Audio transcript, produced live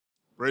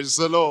Praise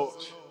the Lord.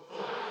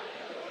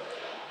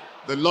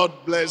 The Lord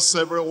bless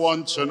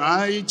everyone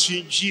tonight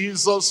in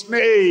Jesus'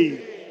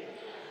 name.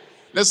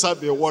 Let's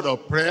have a word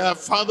of prayer.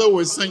 Father,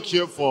 we thank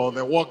you for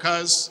the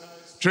workers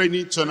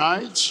training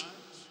tonight.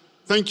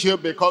 Thank you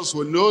because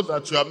we know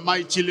that you are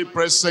mightily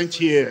present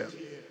here.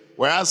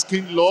 We're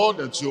asking, Lord,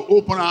 that you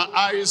open our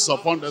eyes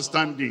of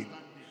understanding,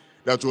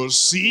 that we'll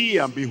see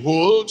and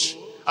behold,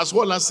 as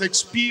well as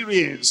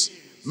experience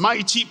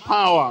mighty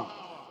power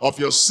of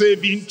your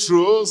saving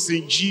truth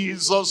in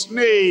Jesus'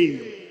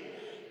 name.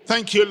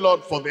 Thank you,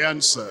 Lord, for the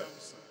answer.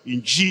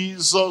 In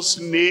Jesus'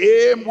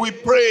 name we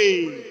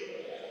pray.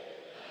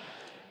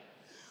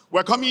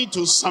 We're coming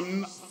to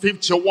Psalm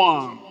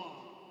 51,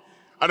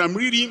 and I'm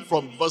reading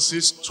from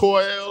verses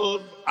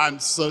 12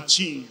 and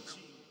 13.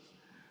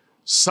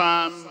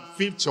 Psalm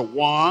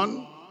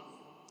 51,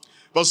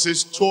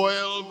 verses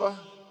 12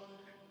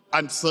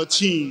 and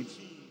 13.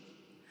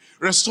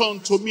 Restore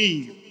unto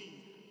me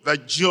the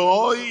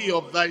joy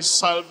of thy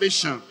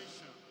salvation,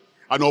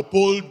 and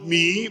uphold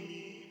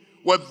me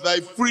with thy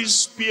free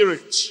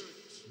spirit.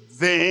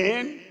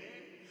 Then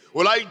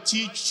will I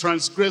teach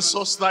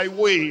transgressors thy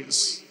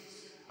ways,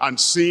 and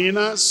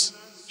sinners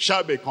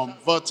shall be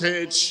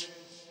converted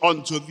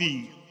unto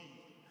thee.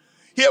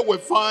 Here we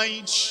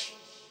find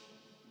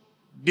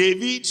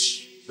David,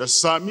 the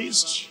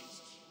psalmist,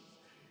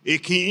 a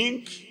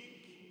king,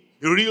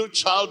 a real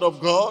child of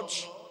God,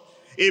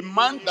 a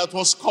man that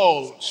was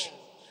called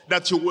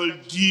that he will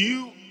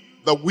do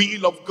the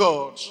will of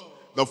God,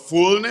 the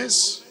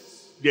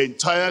fullness, the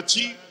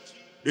entirety,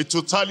 the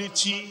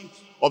totality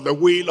of the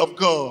will of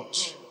God.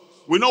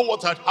 We know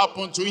what had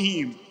happened to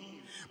him.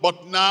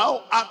 But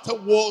now, after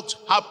what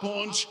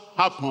happened,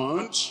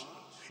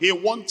 he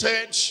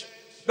wanted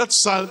that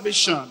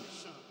salvation,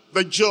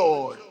 the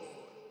joy,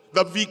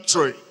 the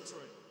victory,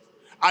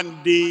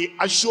 and the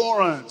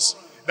assurance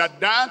that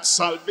that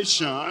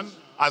salvation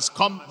has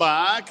come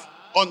back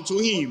unto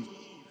him.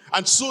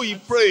 And so he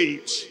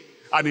prayed,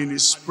 and in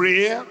his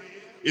prayer,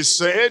 he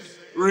said,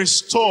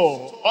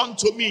 restore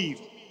unto me,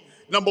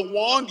 number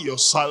one, your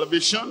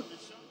salvation.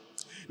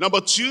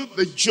 Number two,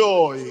 the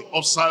joy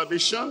of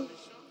salvation.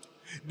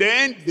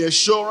 Then the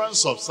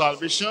assurance of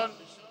salvation,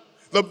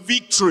 the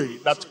victory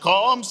that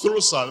comes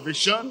through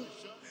salvation,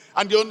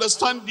 and the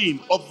understanding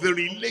of the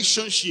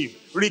relationship,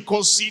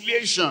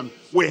 reconciliation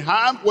we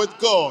have with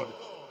God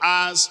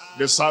as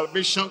the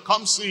salvation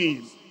comes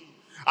in.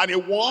 And he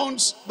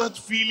wants that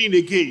feeling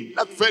again,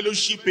 that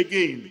fellowship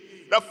again,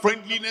 that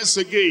friendliness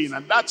again,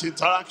 and that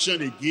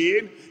interaction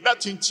again,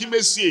 that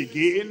intimacy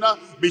again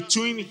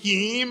between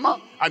him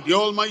and the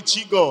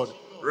Almighty God.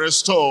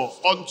 Restore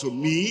unto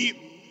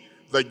me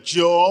the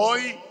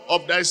joy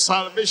of thy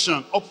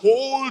salvation.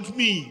 Uphold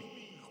me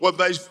with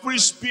thy free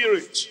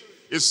spirit.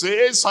 It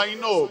says, I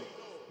know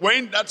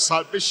when that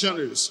salvation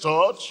is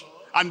restored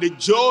and the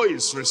joy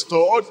is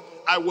restored,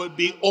 I will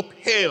be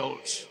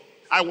upheld.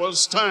 I will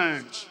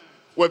stand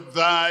with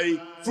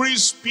thy free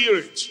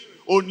spirit.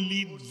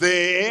 Only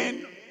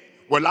then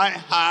will I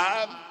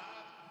have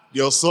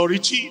the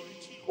authority.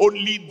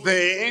 Only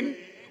then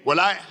will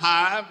I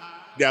have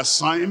the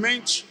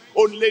assignment.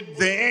 Only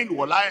then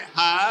will I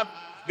have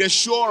the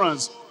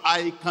assurance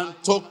I can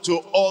talk to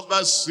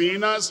other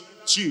sinners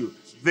too.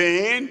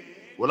 Then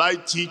will I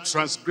teach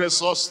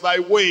transgressors thy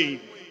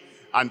way,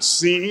 and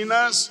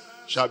sinners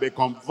shall be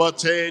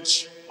converted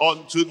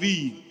unto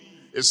thee.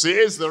 It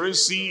says the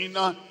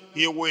reason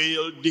he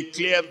will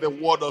declare the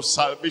word of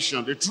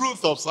salvation, the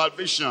truth of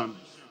salvation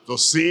to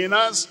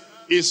sinners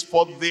is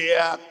for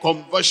their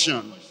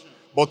conversion.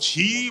 But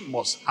he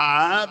must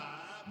have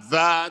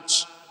that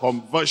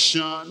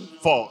conversion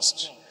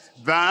first,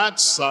 that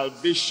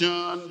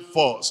salvation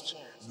first,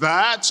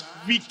 that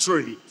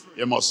victory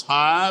he must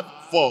have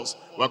first.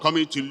 We're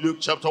coming to Luke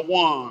chapter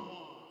 1.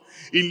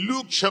 In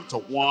Luke chapter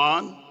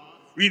 1,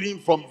 reading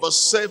from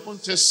verse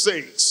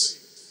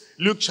 76.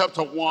 Luke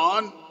chapter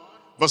 1,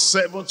 verse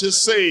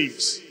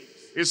 76.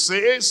 It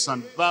says,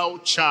 and thou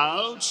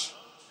child,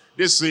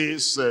 this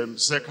is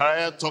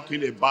Zechariah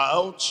talking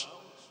about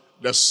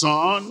the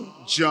son,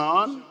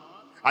 John,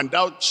 and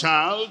thou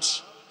child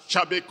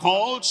shall be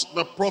called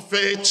the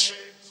prophet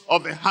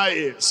of the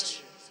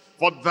highest.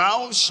 For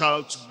thou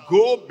shalt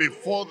go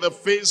before the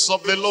face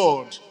of the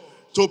Lord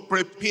to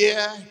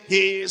prepare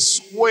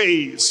his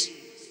ways.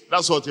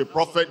 That's what a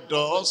prophet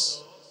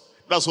does.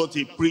 That's what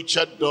a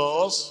preacher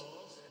does.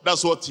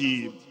 That's what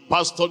a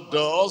pastor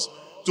does,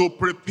 to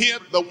prepare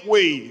the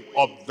way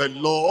of the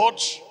Lord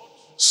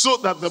so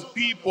that the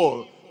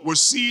people will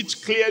see it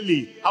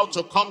clearly how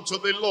to come to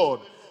the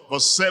Lord.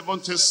 Verse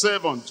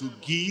 77, to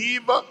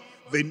give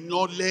the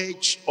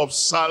knowledge of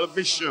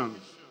salvation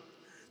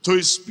to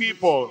his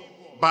people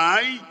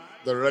by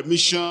the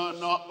remission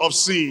of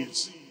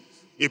sins.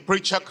 A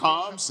preacher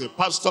comes, a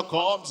pastor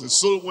comes, a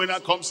soul winner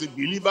comes, a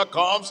believer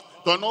comes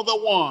to another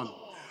one,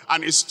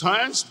 and he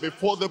stands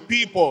before the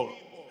people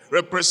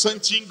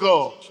representing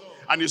God,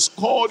 and is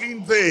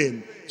calling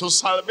them to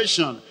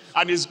salvation,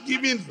 and is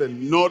giving the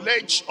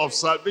knowledge of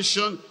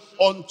salvation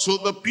unto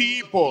the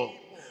people.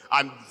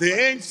 And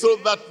then through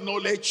that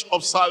knowledge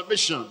of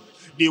salvation,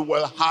 they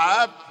will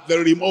have the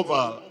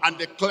removal and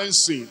the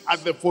cleansing and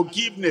the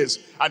forgiveness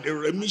and the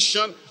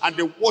remission and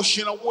the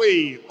washing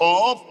away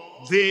of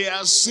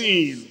their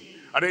sin.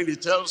 And then he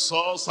tells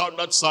us how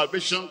that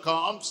salvation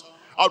comes,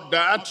 how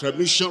that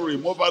remission,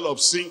 removal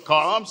of sin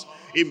comes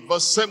in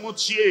verse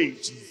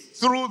 78,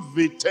 through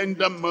the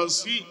tender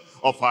mercy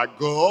of our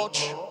God,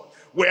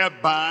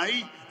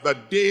 whereby the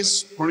day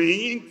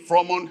spring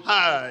from on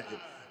high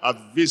hath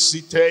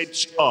visited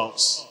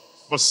us.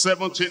 Verse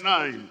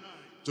 79,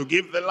 to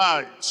give the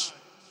light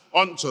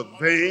unto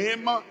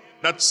them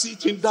that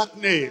sit in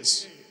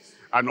darkness,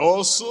 and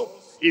also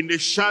in the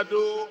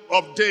shadow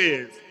of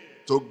death,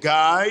 to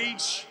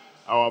guide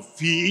our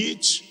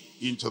feet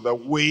into the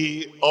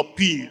way of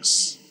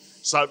peace.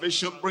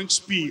 Salvation brings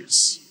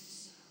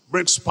peace,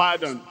 brings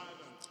pardon,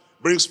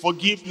 brings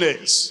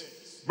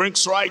forgiveness,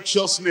 brings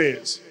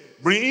righteousness,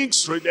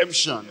 brings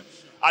redemption.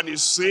 And it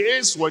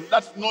says when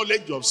that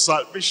knowledge of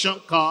salvation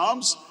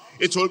comes,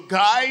 it will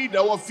guide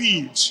our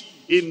feet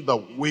in the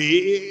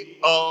way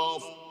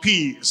of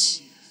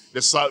peace.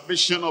 The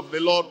salvation of the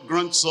Lord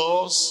grants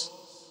us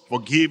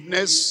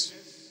forgiveness,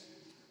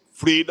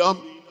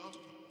 freedom,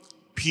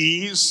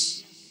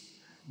 peace,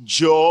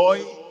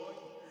 joy,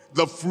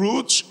 the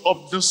fruit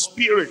of the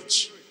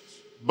Spirit.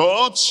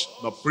 But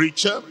the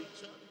preacher,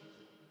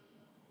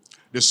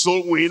 the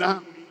soul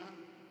winner,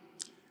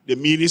 the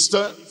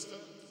minister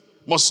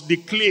must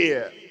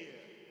declare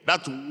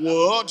that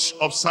word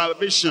of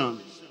salvation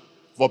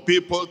for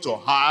people to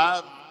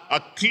have a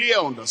clear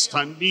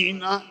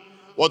understanding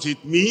what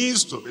it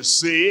means to be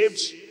saved,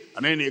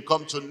 and then they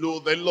come to know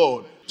the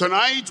Lord.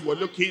 Tonight we're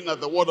looking at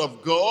the word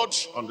of God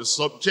on the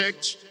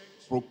subject,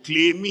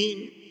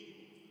 proclaiming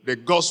the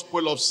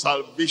gospel of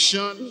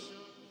salvation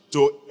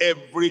to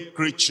every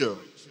creature.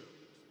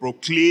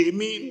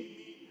 Proclaiming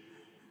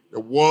the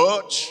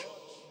word,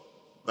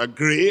 the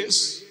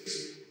grace,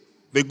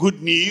 the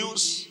good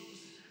news,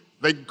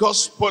 the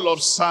gospel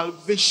of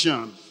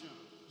salvation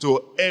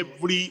to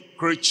every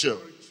creature.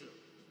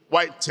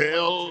 Why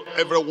tell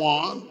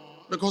everyone?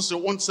 Because he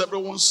wants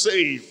everyone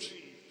saved.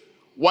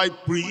 Why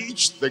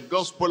preach the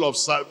gospel of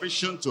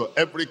salvation to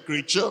every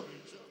creature?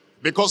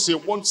 Because he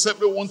wants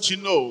everyone to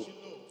know,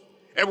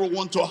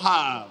 everyone to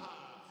have,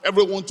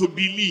 everyone to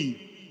believe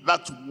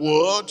that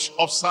word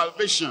of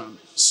salvation,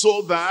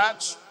 so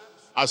that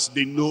as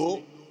they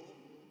know,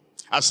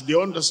 as they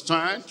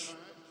understand,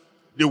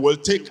 they will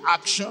take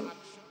action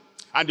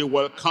and they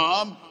will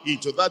come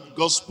into that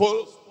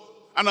gospel.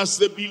 And as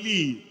they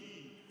believe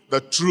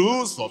the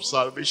truth of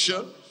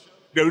salvation,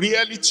 the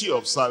reality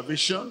of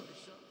salvation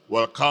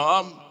will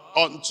come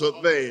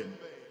unto them.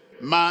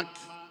 Mark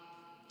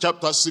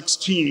chapter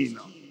 16,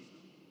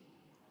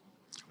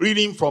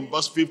 reading from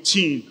verse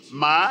 15.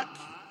 Mark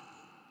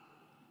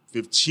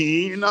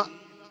 15,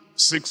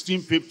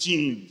 16,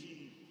 15.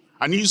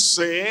 And he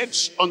said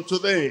unto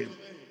them,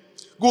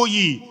 go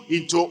ye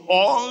into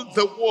all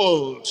the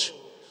world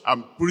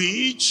and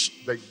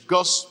preach the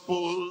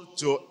gospel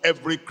to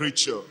every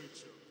creature.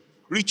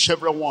 Reach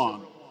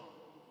everyone,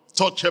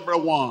 touch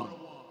everyone,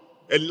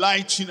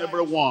 enlighten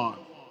everyone,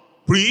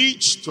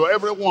 preach to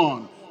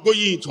everyone. Go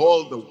ye into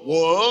all the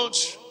world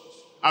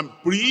and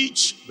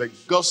preach the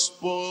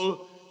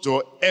gospel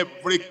to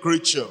every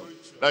creature.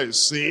 That it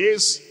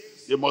says,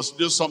 you must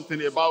do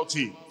something about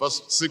it.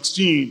 Verse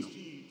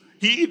 16.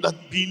 He that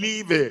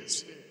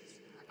believeth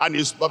and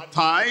is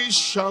baptized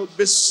shall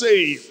be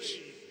saved.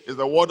 Is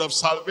the word of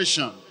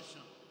salvation,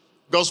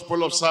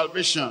 gospel of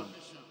salvation,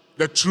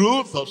 the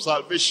truth of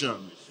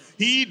salvation.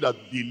 He that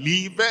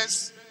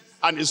believeth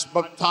and is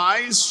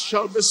baptized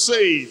shall be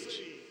saved,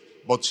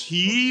 but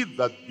he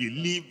that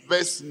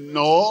believeth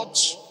not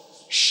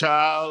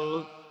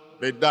shall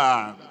be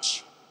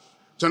damned.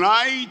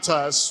 Tonight,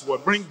 as we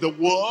bring the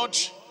word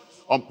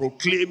on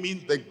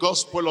proclaiming the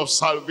gospel of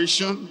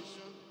salvation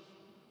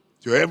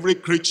to every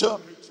creature,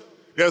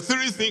 there are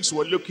three things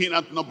we're looking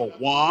at. Number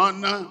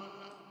one,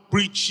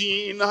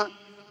 preaching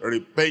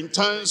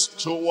repentance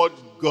toward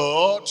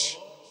God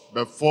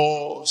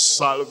before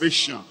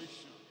salvation.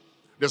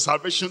 The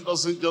salvation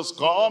doesn't just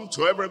come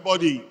to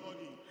everybody.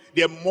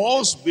 There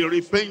must be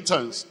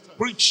repentance,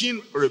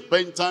 preaching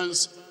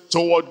repentance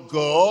toward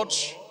God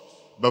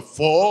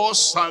before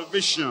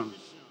salvation.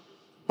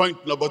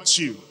 Point number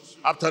two,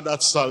 after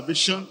that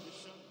salvation,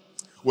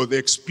 with the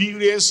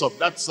experience of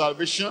that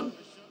salvation,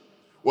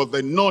 with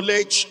the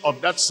knowledge of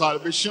that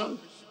salvation,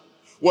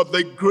 with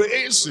the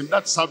grace in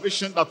that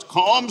salvation that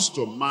comes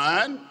to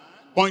man.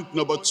 Point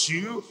number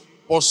two,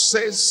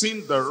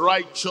 possessing the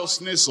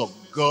righteousness of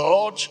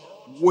God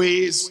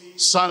with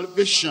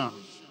salvation.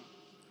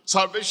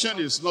 Salvation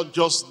is not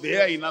just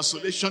there in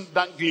isolation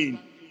dangling.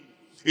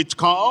 It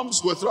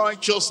comes with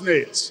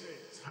righteousness.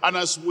 And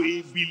as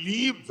we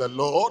believe the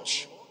Lord,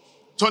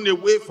 turn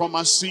away from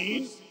our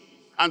sin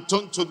and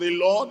turn to the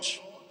Lord,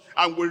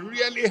 and we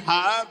really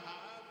have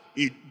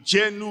a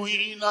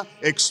genuine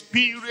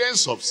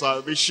experience of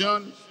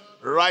salvation,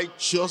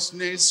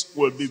 righteousness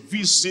will be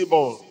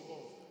visible,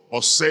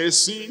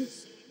 possessing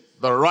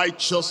the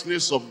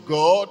righteousness of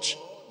God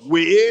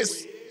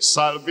with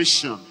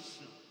salvation.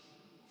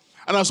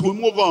 And as we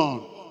move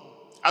on,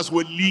 as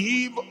we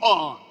live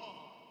on,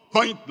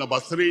 point number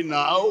 3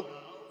 now,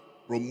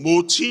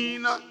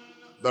 promoting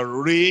the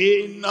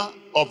reign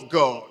of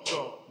God.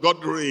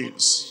 God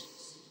reigns.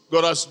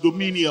 God has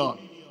dominion.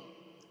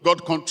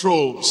 God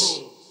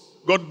controls.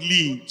 God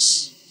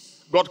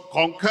leads. God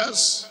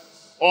conquers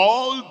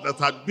all that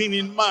had been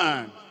in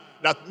man,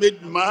 that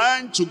made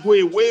man to go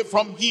away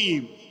from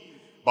him.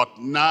 But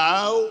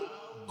now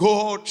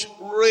God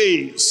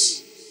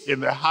reigns in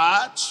the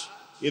heart,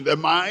 in the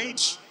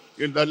mind,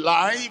 in the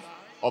life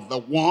of the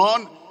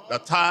one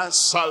that has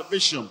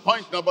salvation.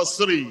 Point number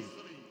 3,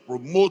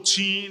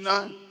 promoting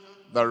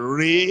the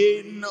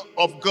reign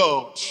of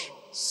God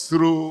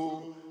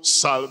through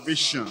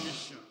salvation.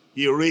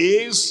 He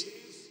reigns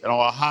in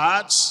our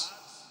hearts,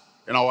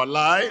 in our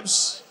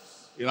lives,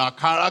 in our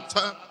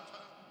character,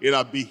 in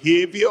our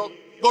behavior.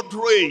 God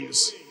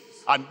reigns,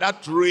 and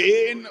that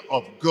reign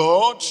of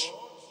God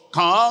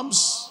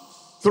comes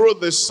through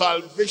the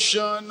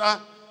salvation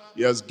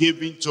he has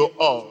given to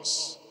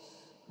us.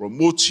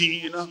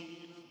 Promoting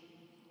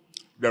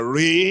the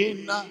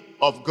reign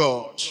of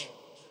God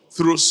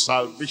through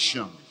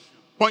salvation.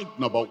 Point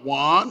number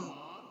 1,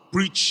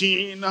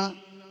 preaching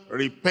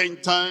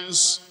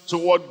repentance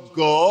toward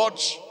God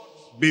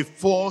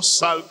before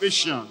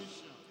salvation.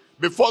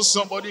 Before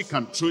somebody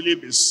can truly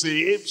be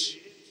saved,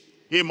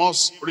 he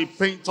must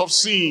repent of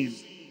sin.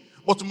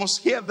 But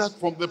must hear that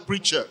from the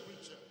preacher.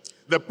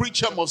 The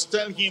preacher must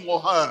tell him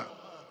or her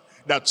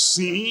that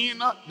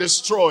sin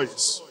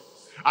destroys,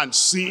 and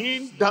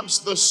sin damns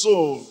the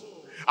soul,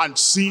 and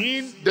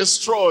sin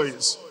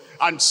destroys,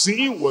 and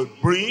sin will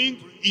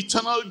bring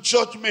eternal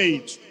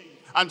judgment.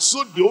 And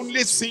so the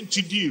only thing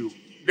to do,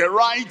 the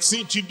right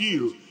thing to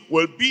do,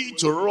 will be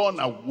to run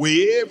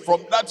away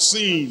from that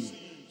sin,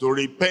 to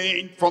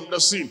repent from the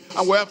sin.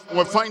 And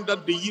we find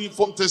that the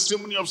uniform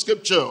testimony of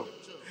Scripture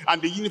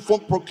and the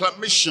uniform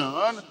proclamation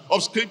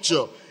of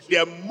Scripture.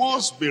 There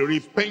must be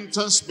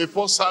repentance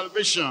before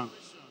salvation.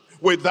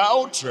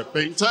 Without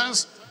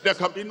repentance, there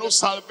can be no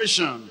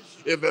salvation.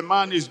 If a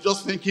man is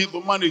just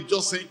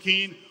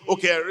thinking,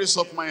 okay, I raise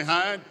up my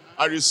hand,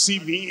 I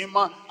receive him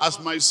as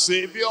my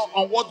Savior,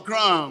 on what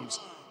grounds?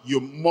 You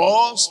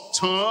must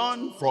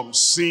turn from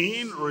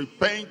sin,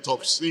 repent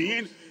of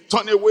sin,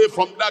 turn away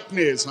from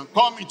darkness and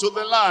come into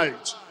the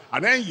light.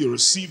 And then you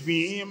receive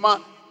him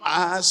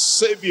as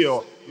Savior.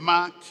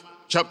 Mark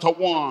chapter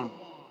 1,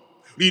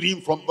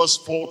 reading from verse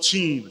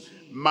 14.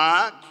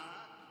 Mark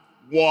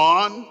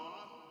 1,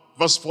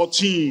 verse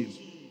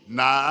 14.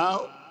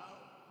 Now,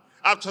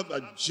 after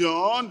that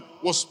John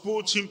was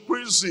put in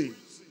prison,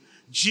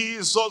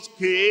 Jesus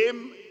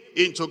came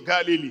into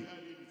Galilee,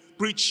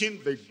 preaching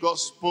the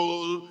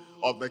gospel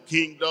of the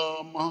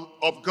kingdom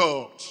of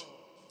God,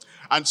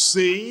 and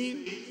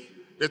saying,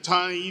 the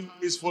time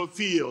is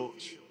fulfilled.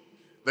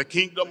 The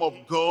kingdom of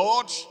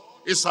God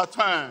is at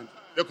hand.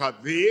 Look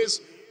at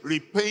this.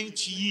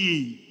 Repent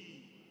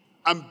ye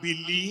and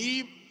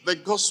believe the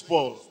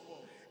gospel.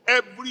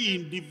 Every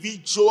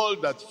individual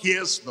that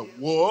hears the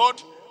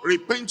word,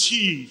 repent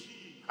ye.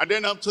 And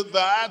then after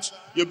that,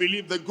 you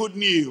believe the good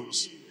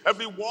news.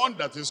 Everyone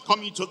that is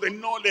coming to the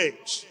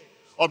knowledge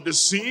of the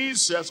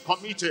sins he has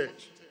committed,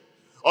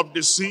 of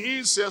the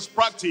sins he has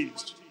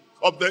practiced,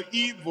 of the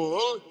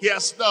evil he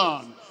has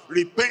done,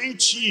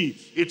 repent ye.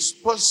 It's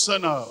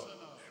personal.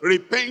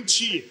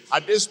 Repent ye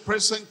at this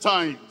present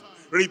time.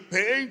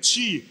 Repent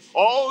ye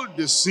all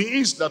the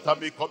sins that have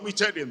been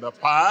committed in the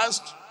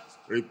past.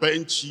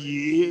 Repent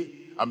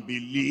ye and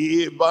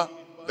believe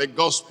the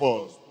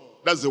gospel.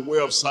 That's the way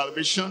of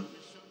salvation.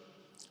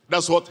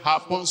 That's what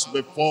happens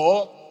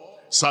before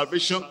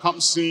salvation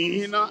comes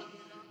in.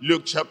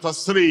 Luke chapter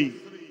 3,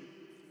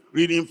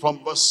 reading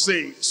from verse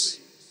 6.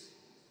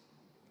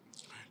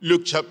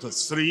 Luke chapter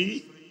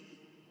 3,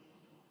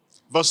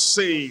 verse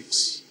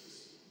 6.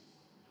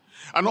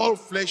 And all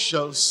flesh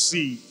shall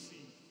see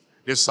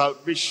the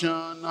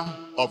salvation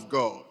of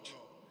God.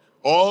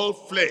 All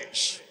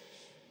flesh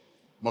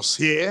must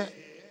hear.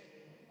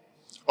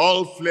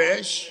 All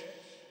flesh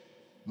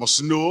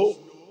must know.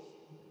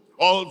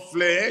 All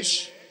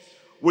flesh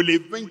will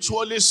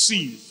eventually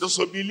see, those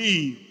who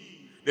believe,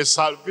 the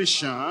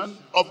salvation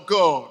of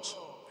God.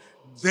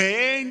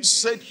 Then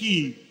said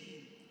he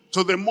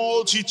to the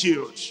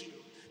multitude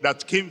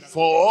that came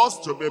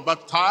forth to be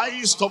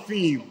baptized of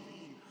him,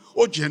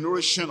 O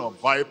generation of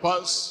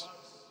vipers,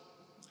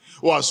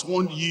 who has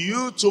warned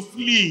you to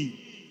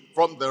flee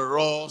from the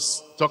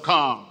wrath to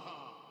come.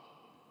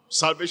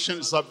 Salvation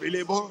is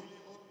available,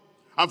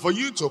 and for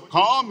you to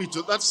come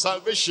into that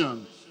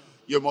salvation,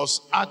 you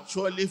must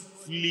actually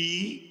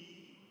flee,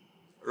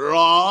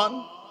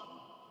 run,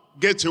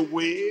 get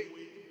away,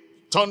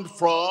 turn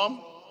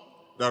from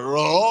the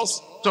wrath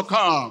to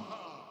come.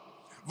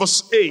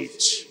 Verse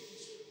 8,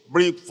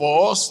 bring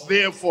forth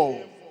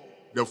therefore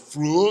the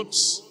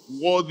fruits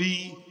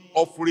worthy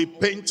of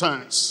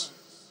repentance,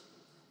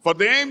 for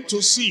them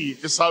to see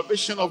the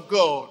salvation of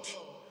God,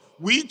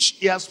 which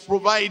he has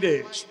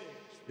provided.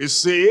 It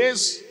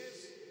says,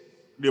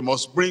 They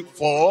must bring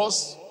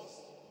forth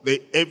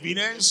the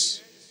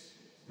evidence,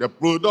 the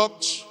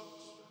product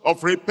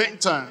of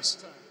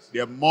repentance.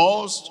 There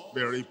must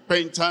be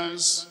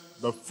repentance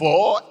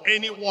before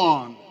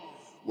anyone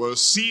will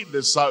see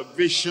the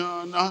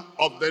salvation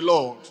of the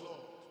Lord.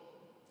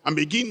 And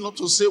begin not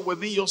to say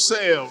within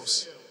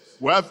yourselves,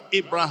 we have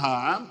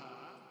Abraham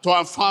to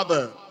our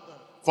father.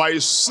 For I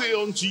say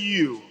unto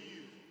you,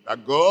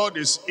 that God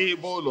is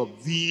able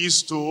of these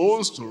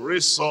stones to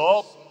raise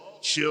up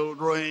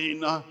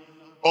children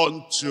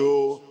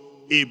unto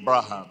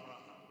Abraham.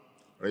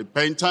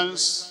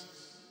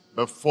 Repentance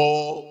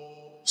before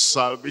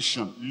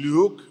salvation.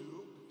 Luke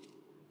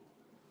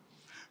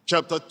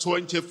chapter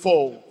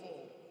 24,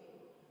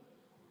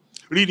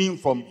 reading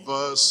from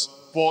verse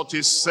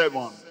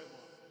 47.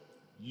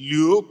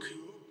 Luke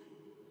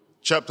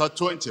chapter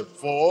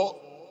 24,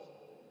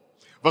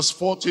 verse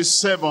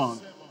 47.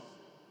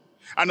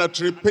 And that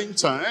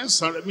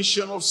repentance and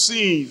remission of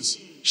sins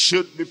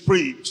should be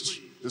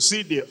preached. You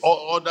see the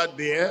order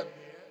there.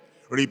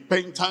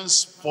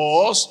 Repentance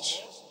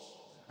first,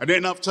 and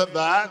then after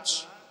that,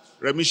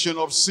 remission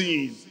of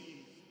sin.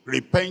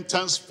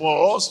 Repentance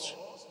first,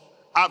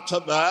 after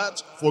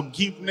that,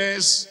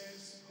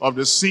 forgiveness of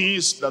the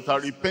sins that are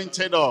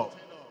repented of.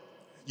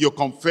 You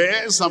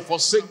confess and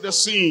forsake the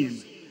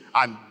sin,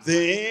 and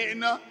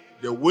then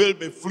there will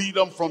be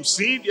freedom from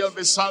sin, there will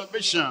be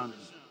salvation.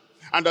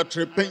 And that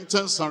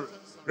repentance and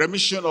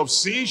remission of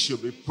sin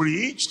should be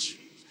preached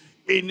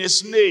in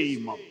his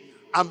name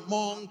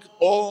among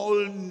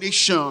all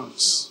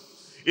nations.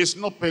 It's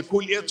not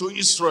peculiar to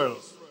Israel.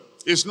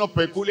 It's not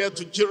peculiar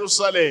to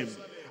Jerusalem.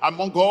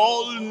 Among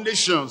all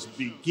nations,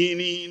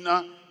 beginning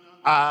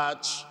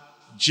at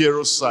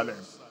Jerusalem.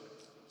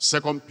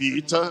 2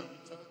 Peter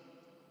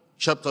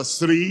chapter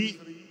 3.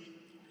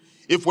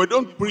 If we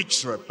don't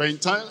preach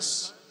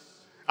repentance,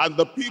 and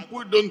the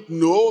people don't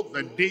know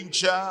the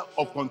danger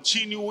of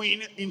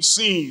continuing in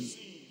sin,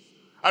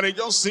 and they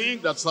just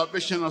think that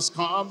salvation has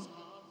come,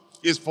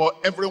 is for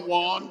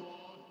everyone,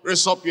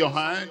 raise up your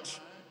hand,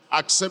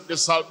 accept the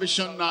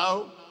salvation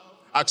now,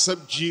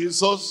 accept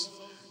Jesus.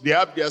 They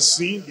have their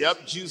sin, they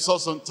have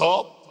Jesus on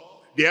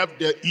top. They have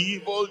their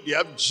evil, they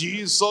have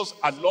Jesus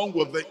along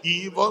with the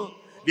evil.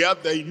 They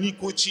have the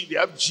iniquity, they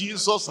have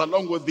Jesus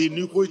along with the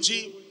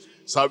iniquity.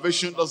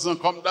 Salvation doesn't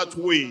come that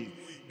way.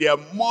 There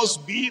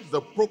must be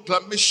the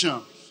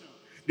proclamation.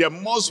 There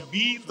must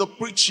be the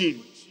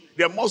preaching.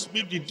 There must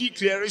be the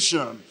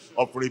declaration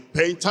of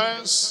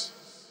repentance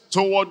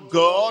toward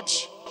God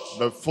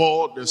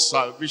before the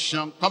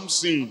salvation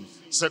comes in.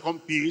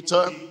 2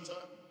 Peter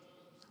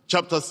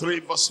chapter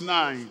 3 verse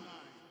 9.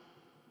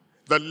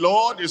 The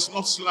Lord is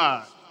not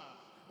slack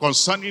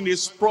concerning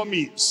his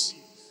promise,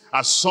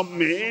 as some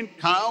men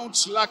count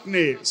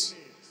slackness,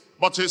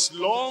 but is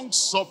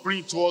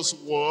long-suffering towards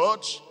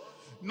word,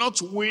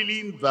 not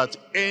willing that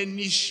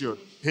any should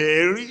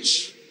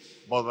perish,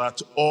 but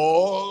that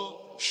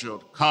all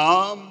should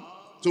come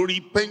to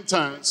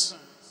repentance.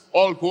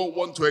 All who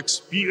want to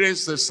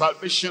experience the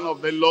salvation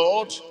of the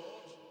Lord,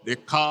 they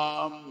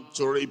come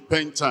to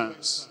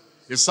repentance.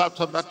 It's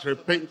after that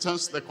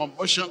repentance the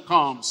conversion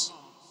comes.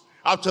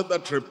 After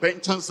that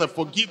repentance the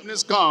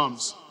forgiveness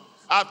comes.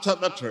 After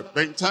that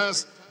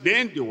repentance,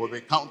 then they will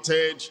be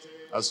counted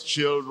as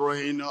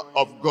children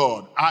of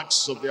God.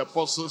 Acts of the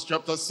Apostles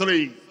chapter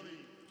 3.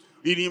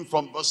 Reading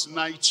from verse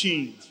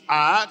 19.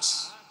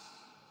 Acts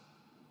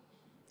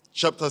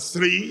chapter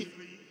 3,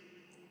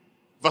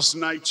 verse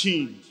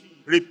 19.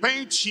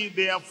 Repent ye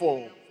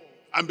therefore,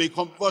 and be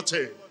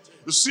converted.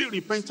 You see,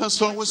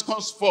 repentance always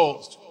comes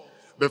first,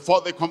 before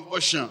the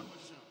conversion,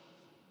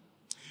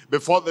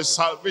 before the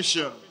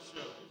salvation,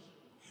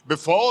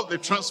 before the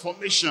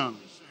transformation.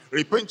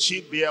 Repent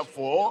ye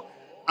therefore,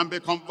 and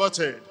be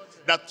converted,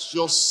 that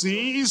your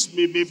sins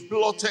may be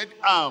blotted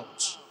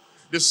out.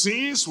 The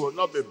sins will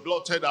not be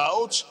blotted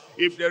out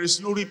if there is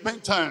no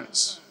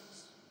repentance.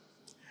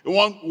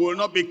 One will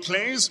not be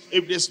cleansed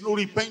if there is no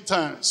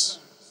repentance.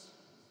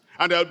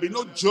 And there will be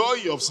no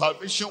joy of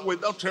salvation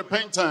without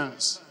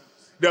repentance.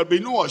 There will be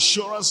no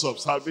assurance of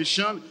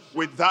salvation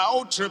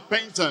without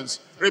repentance.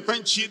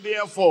 Repent ye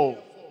therefore,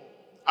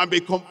 and be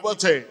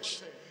converted,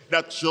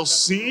 that your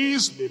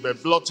sins may be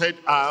blotted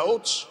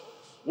out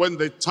when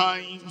the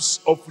times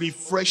of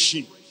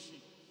refreshing.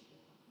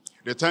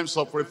 The times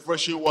of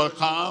refreshing will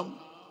come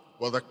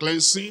with the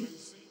cleansing,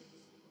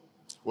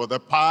 with the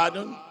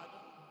pardon,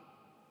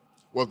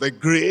 with the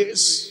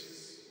grace,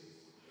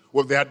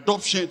 with the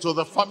adoption to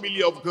the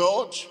family of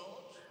God,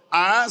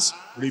 as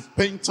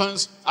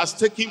repentance has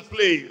taken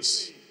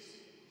place.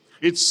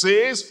 It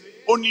says,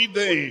 only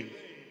then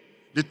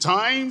the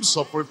times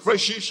of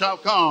refreshing shall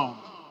come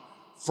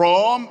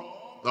from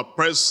the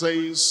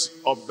presence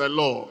of the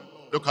Lord.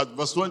 Look at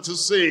verse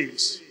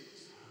 26.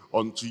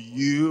 Unto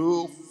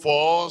you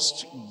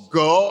first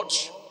God,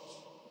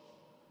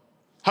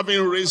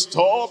 having raised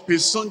up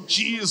his son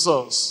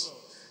Jesus,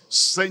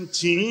 sent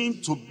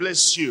him to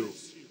bless you.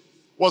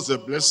 What's the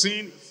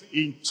blessing?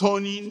 In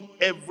turning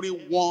every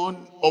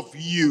one of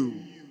you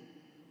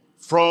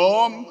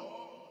from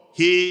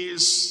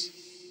his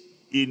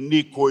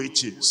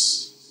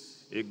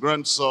iniquities. He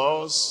grants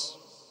us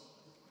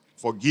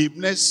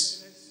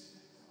forgiveness,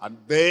 and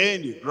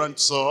then he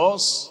grants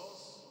us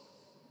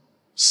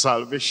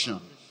salvation.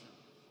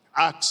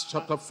 Acts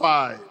chapter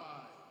 5,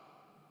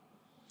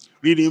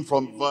 reading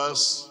from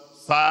verse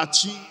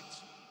 30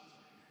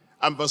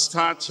 and verse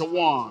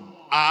 31.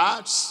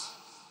 Acts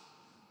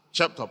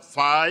chapter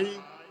 5,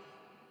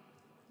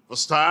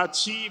 verse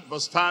 30,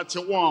 verse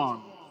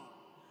 31.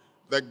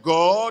 The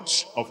God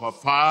of our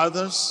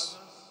fathers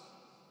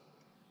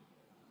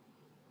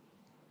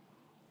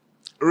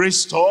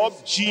restored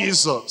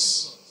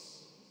Jesus,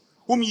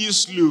 whom ye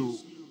slew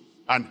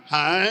and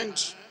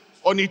hanged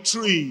on a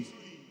tree.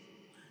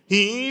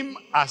 Him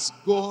has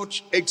God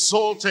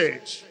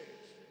exalted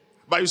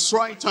by his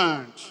right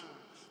hand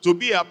to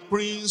be a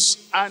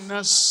prince and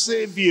a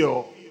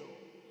savior.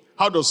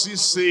 How does he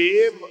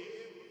save?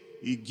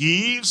 He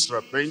gives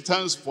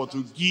repentance, for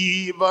to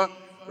give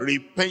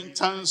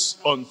repentance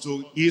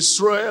unto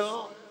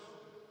Israel.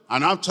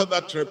 And after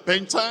that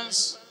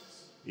repentance,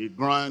 he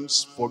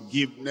grants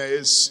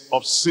forgiveness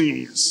of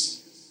sins.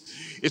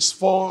 It's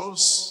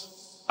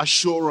false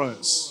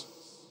assurance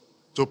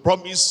to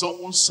promise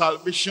someone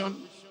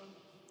salvation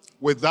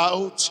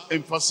without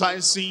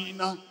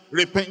emphasizing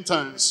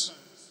repentance.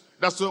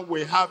 That's why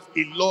we have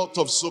a lot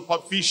of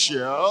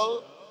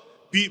superficial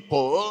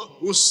people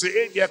who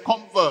say they are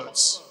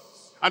converts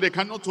and they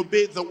cannot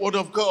obey the word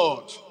of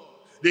God.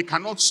 They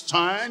cannot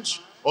stand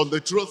on the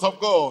truth of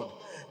God.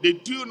 They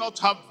do not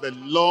have the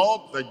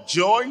love, the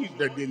joy,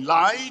 the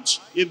delight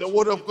in the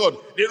word of God.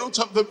 They don't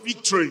have the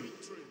victory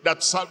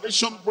that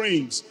salvation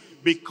brings,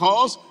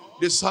 because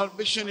the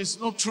salvation is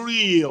not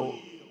real.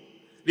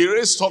 They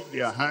raised up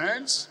their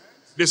hands.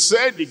 They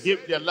said they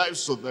gave their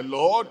lives to the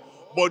Lord,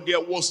 but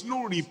there was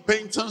no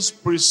repentance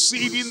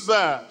preceding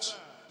that.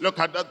 Look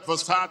at that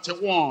verse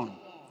 31.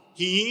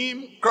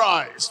 Him,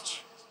 Christ,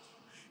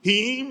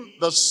 him,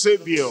 the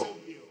Savior,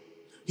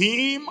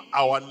 him,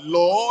 our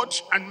Lord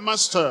and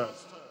Master,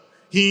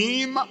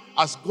 him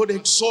has God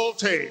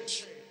exalted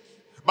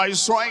by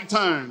his right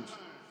hand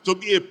to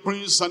be a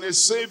prince and a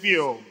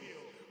savior,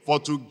 for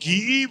to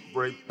give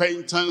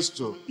repentance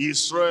to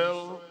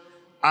Israel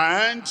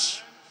and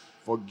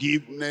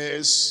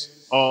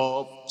forgiveness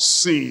of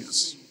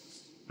sins.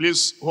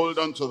 Please hold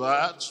on to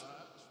that.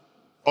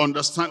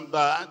 Understand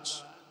that.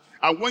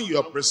 And when you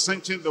are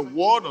presenting the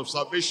word of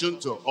salvation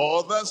to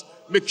others,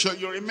 make sure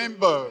you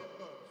remember,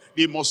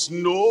 they must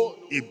know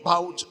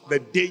about the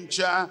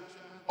danger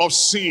of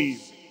sin,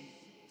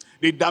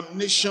 the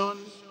damnation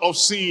of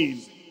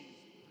sin,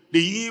 the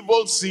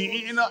evil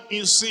sin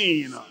in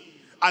sin,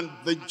 and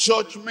the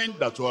judgment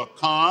that will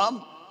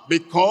come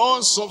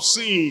because of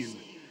sin,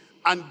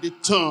 and they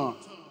turn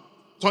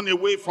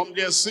away from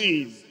their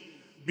sin,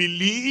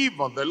 believe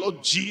on the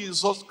Lord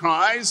Jesus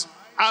Christ.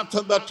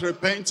 After that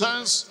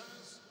repentance,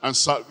 and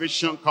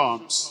salvation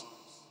comes.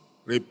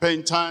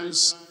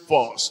 Repentance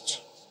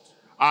first.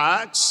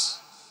 Acts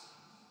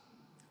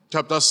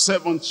chapter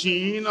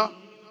 17,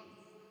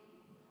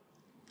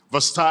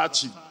 verse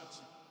 30.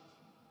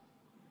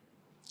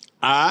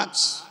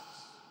 Acts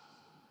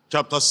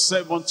chapter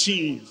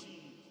 17,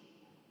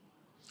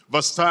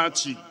 verse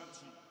 30.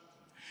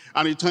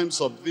 And in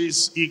terms of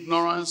this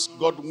ignorance,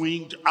 God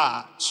winked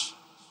at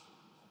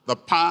the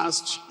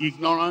past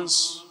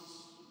ignorance,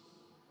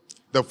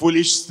 the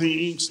foolish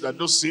things that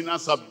those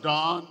sinners have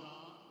done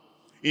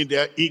in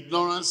their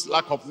ignorance,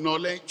 lack of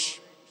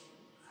knowledge,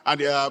 and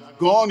they have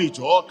gone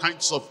into all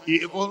kinds of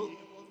evil.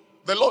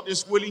 The Lord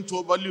is willing to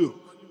overlook,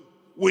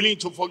 willing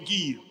to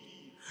forgive,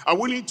 and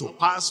willing to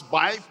pass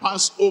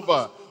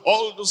over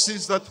all those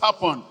things that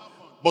happen.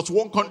 But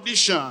one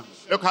condition,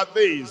 look at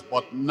this: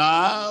 but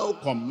now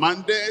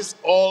commandest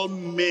all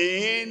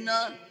men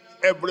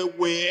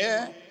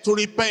everywhere to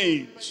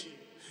repent.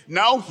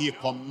 Now he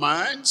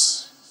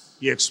commands,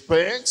 he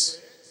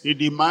expects, he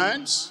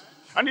demands,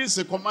 and it's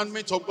a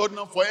commandment of God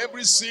now for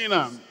every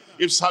sinner,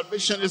 if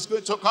salvation is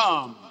going to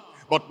come.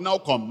 But now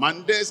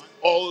commandest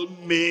all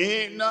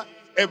men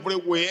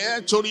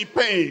everywhere to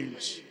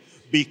repent,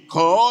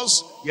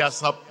 because he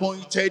has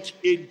appointed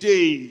a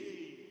day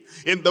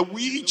in the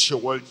which he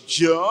will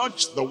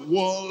judge the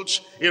world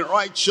in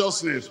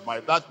righteousness by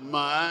that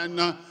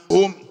man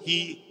whom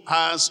he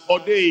has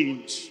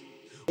ordained,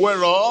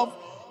 whereof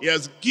he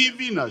has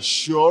given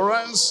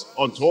assurance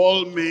unto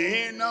all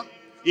men,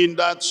 in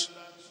that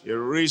he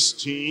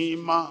raised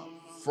him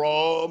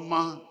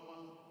from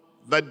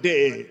the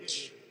dead.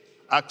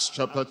 Acts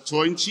chapter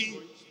 20,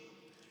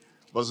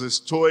 verses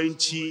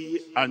 20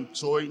 and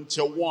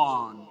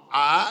 21.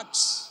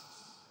 Acts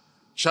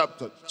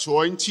chapter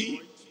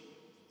 20,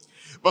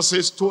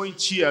 verses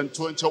 20 and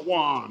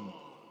 21.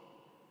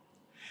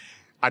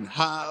 And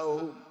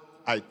how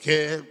I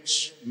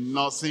kept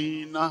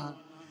nothing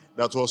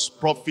that was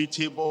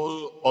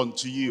profitable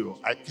unto you.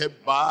 I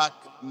kept back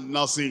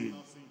nothing.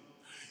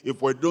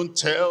 If we don't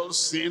tell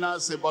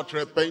sinners about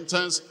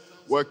repentance,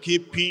 we're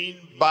keeping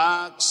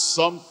back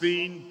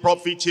something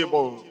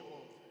profitable,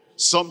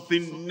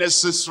 something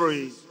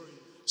necessary,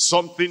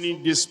 something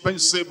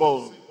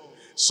indispensable,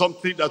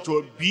 something that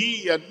will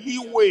be a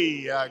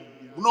leeway, an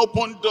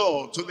open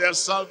door to their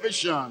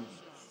salvation.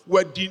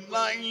 We're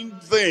denying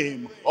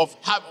them of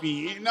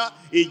having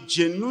a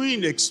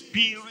genuine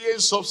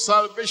experience of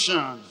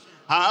salvation.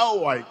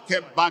 How I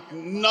kept back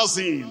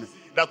nothing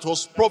that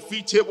was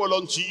profitable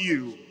unto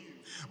you,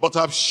 but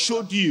I've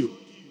showed you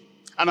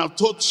and I've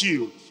taught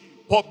you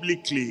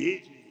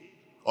publicly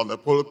on the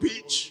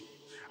pulpit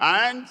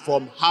and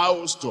from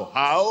house to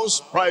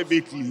house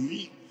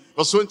privately.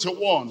 Verse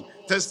 21,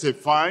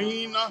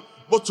 testifying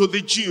both to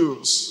the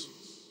Jews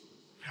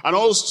and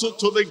also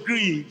to the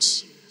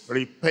Greeks,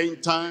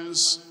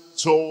 repentance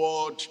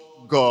toward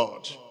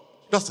God.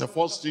 That's the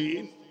first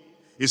thing.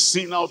 Is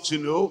seen out to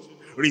know,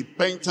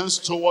 repentance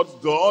toward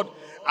God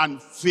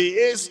and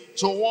faith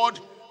toward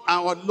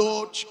our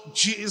Lord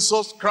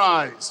Jesus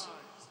Christ.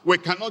 We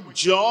cannot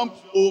jump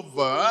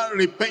over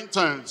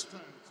repentance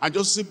and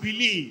just say,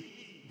 believe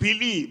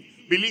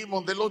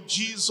on the Lord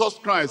Jesus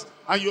Christ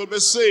and you'll be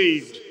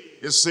saved.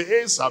 It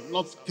says, I've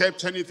not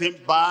kept anything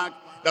back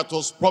that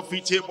was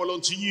profitable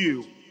unto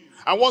you.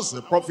 And what's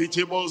the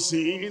profitable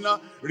sin?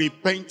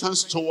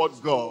 Repentance toward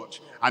God.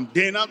 And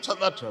then after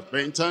that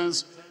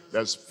repentance,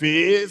 there's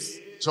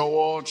faith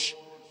toward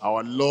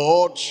our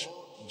Lord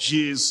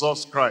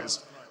Jesus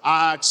Christ.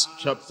 Acts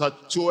chapter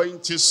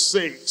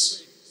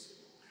 26.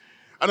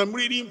 And I'm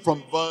reading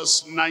from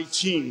verse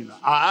 19.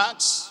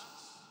 Acts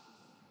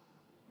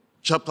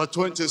chapter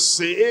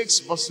 26,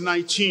 verse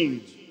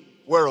 19.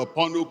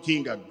 Whereupon, O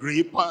King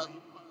Agrippa,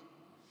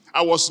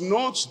 I was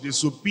not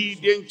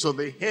disobedient to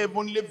the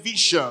heavenly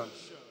vision.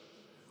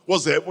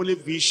 What's the heavenly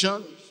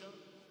vision?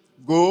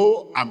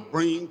 Go and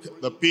bring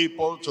the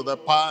people to the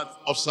path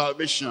of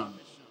salvation.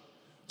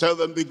 Tell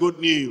them the good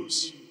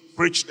news.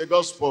 Preach the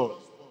gospel.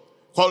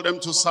 Call them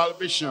to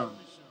salvation.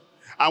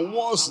 And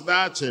what's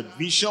that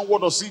vision?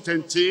 What does it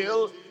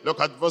entail? Look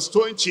at verse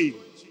 20.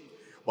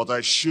 But I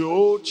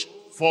showed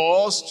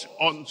first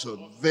unto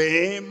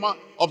them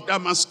of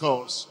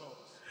Damascus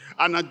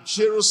and at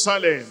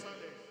Jerusalem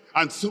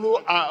and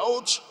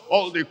throughout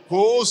all the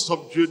coast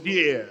of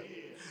Judea,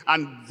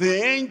 and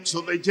then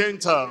to the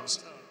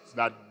Gentiles,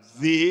 that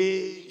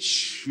they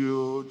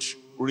should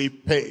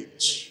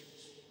repent.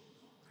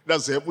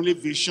 That's the heavenly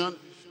vision,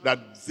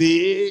 that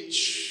they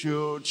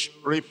should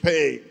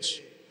repent.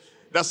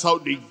 That's how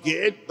they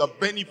get the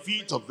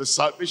benefit of the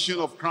salvation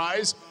of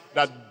Christ,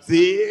 that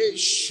they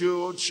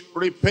should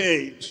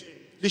repent.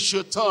 They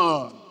should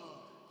turn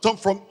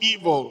from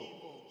evil,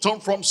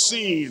 turn from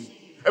sin,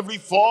 every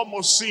form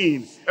of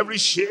sin, every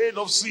shade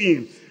of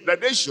sin, that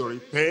they should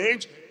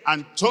repent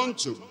and turn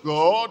to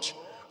God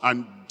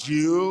and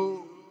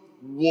do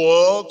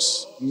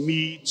works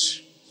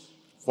meet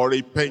for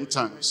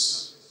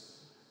repentance.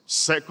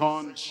 2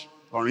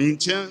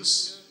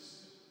 Corinthians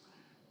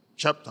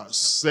chapter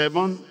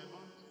 7,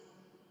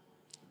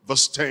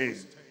 verse 10.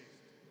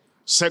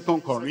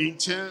 2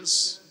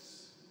 Corinthians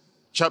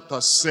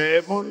chapter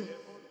 7,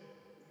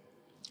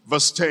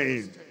 verse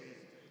 10.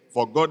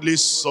 For godly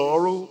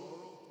sorrow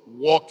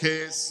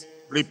worketh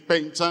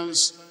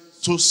repentance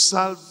to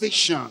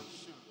salvation.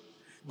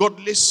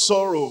 Godly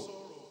sorrow.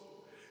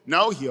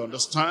 Now he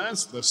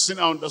understands, the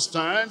sinner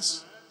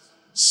understands,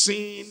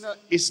 sin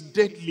is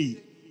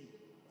deadly.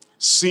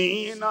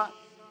 Sin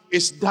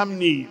is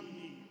damning.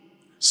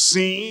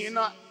 Sin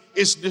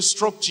is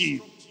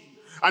destructive.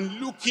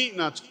 And looking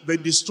at the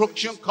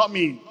destruction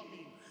coming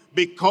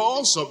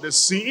because of the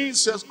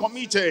sins he has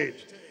committed,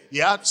 he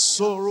had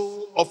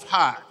sorrow of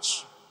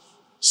heart,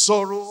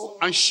 sorrow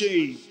and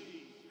shame,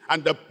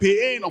 and the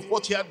pain of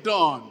what he had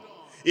done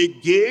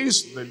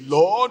against the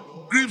Lord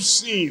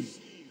grieves him.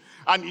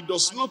 And he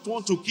does not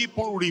want to keep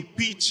on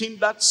repeating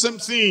that same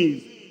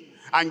thing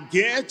and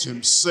get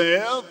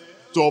himself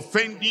to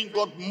offending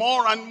God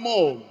more and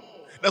more.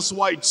 That's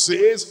why it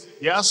says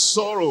he has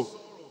sorrow,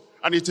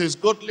 and it is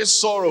godly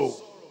sorrow.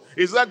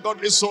 Is that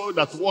godly sorrow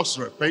that works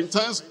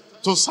repentance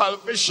to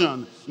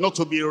salvation, not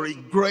to be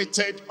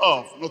regretted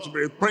of, not to be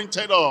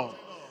repented of,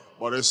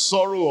 but the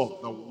sorrow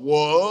of the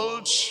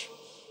world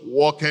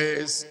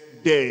worketh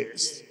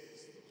death.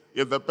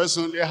 If the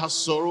person only has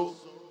sorrow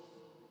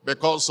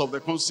because of the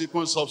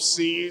consequence of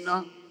sin,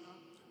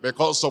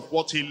 because of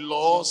what he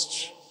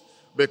lost,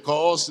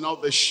 because now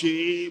the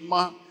shame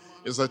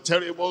is a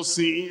terrible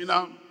sin,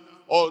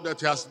 all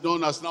that he has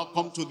done has now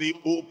come to the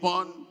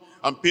open,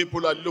 and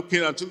people are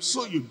looking at him,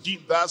 so you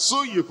did that,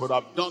 so you could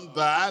have done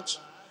that.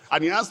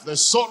 And he has the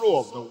sorrow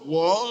of the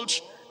world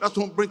that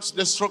will bring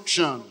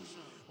destruction.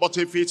 But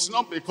if it's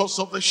not because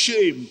of the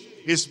shame,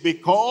 it's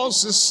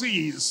because he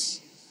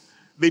sees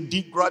the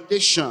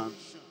degradation,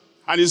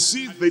 and he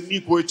sees the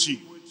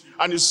iniquity,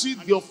 and he sees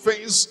the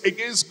offense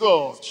against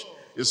God.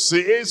 It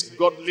says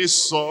godly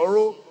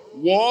sorrow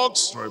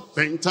works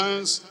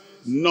repentance,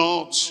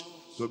 not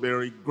to be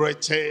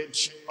regretted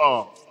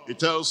of. It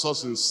tells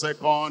us in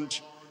 2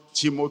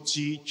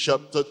 Timothy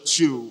chapter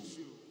 2.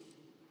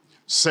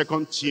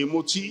 2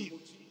 Timothy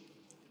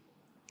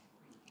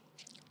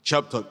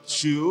chapter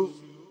 2,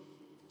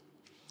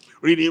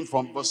 reading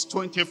from verse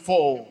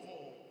 24.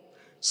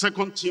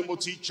 2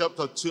 Timothy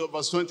chapter 2,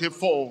 verse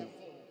 24.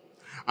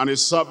 And a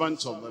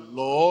servant of the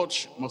Lord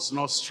must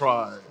not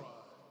strive,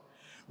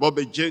 but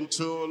be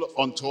gentle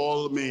unto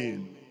all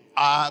men,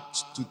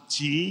 apt to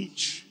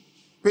teach,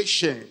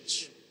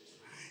 patient,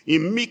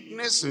 in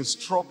meekness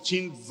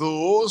instructing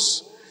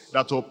those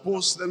that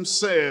oppose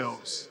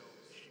themselves,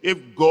 if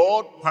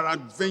God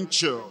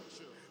peradventure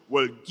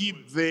will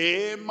give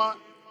them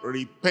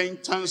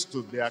repentance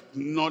to the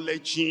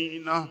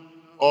acknowledging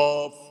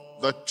of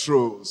the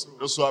truth.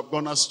 Those who have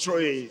gone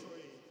astray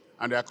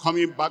and they are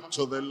coming back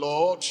to the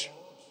Lord,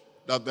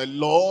 that the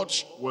Lord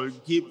will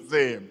give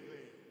them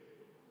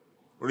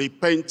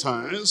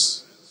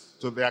repentance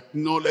to the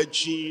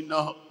acknowledging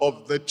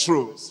of the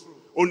truth.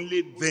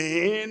 Only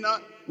then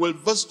will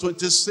verse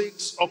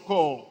 26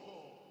 occur.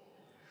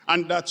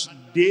 And that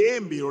they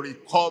may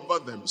recover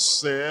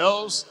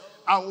themselves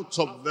out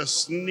of the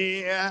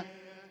snare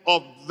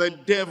of the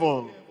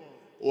devil,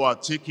 who are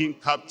taken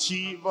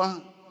captive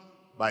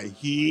by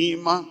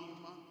him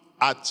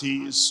at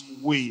his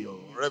will.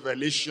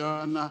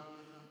 Revelation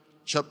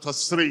chapter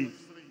 3.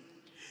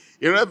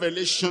 In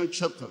Revelation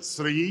chapter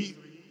 3,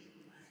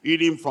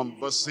 reading from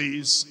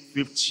verses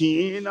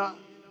 15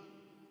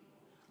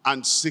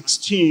 and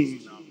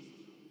 16.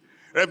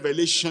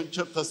 Revelation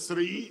chapter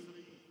 3,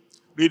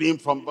 reading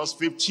from verse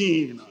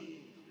 15.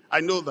 I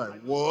know thy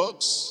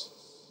works,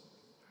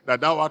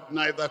 that thou art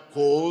neither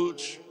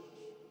cold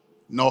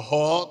nor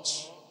hot.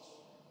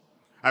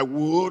 I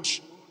would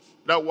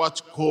thou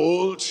art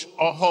cold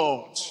or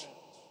hot.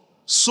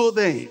 So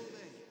then,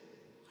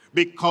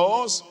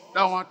 because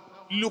thou art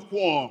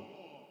lukewarm,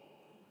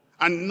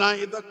 and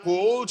neither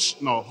cold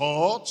nor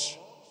hot,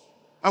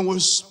 I will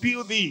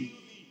spew thee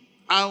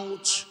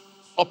out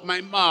of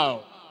my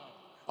mouth.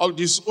 I'll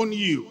disown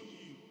you.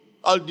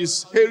 I'll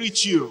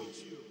disinherit you.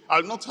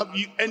 I'll not have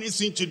you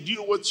anything to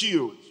do with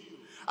you.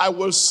 I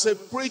will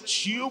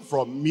separate you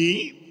from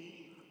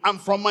me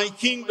and from my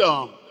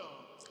kingdom.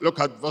 Look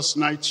at verse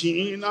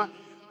 19.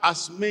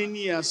 As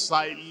many as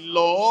I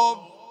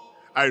love,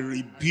 I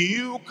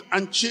rebuke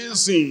and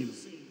chasten.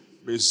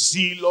 Be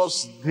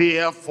zealous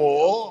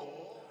therefore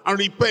and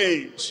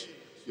repent.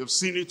 You've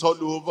seen it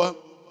all over.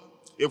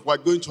 If we're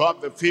going to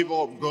have the favor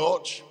of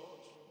God,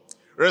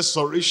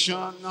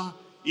 restoration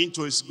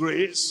into his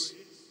grace,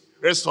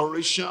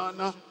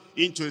 restoration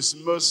into his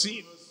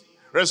mercy,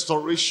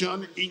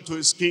 restoration into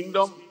his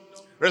kingdom,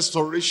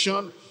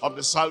 restoration of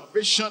the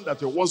salvation that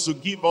he wants to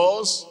give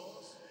us.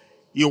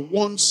 He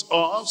wants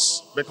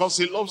us because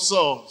he loves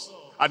us.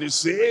 And he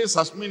says,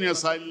 as many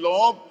as I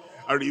love,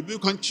 I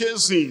rebuke and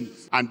chasten.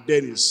 And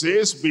then he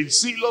says, be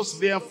zealous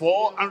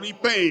therefore and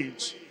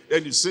repent.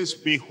 Then he says,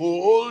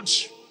 behold,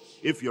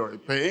 if you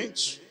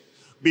repent,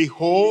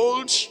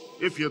 behold,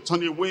 if you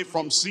turn away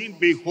from sin,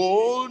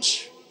 behold,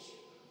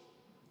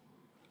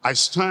 I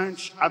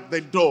stand at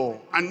the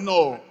door and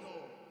knock.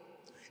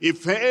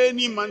 If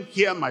any man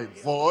hear my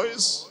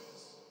voice,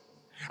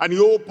 and he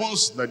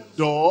opens the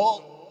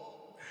door,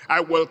 I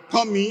will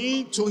come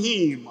in to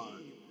him.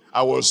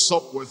 I will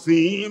sup with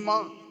him,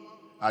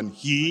 and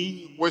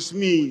he with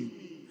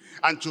me.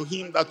 And to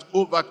him that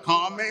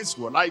overcometh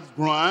will I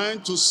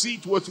grant to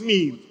sit with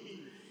me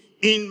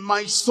in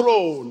my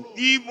throne,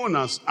 even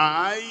as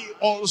I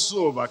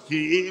also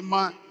overcame,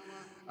 and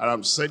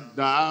am set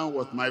down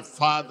with my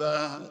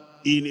Father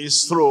in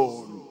his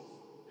throne.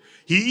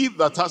 He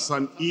that has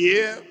an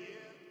ear,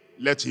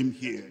 let him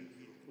hear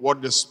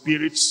what the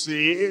Spirit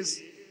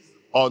says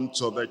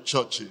unto the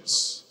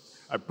churches.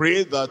 I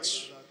pray that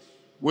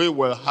we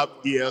will have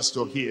ears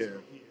to hear.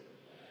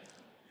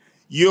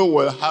 You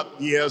will have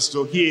ears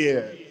to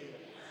hear.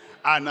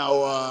 And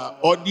our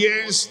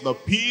audience, the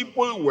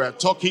people we're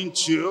talking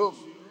to,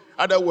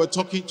 either we're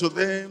talking to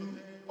them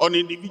on an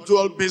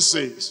individual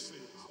basis,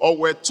 or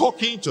we're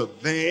talking to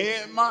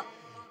them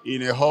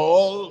in a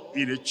hall,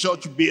 in a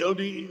church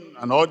building,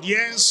 an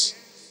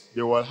audience,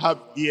 they will have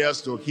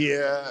ears to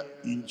hear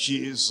in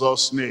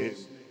Jesus' name.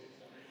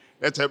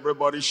 Let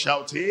everybody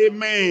shout,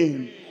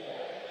 amen.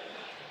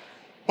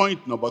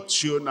 Point number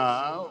 2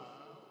 now.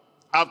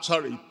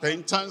 After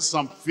repentance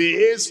and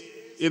faith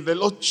in the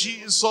Lord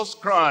Jesus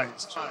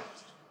Christ,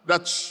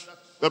 that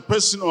the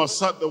person who has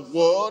heard the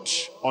word,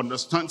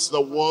 understands the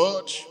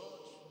word,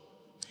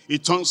 he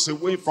turns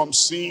away from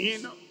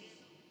sin,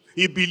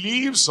 he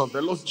believes on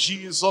the Lord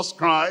Jesus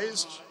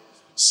Christ,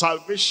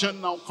 salvation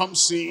now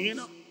comes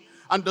in,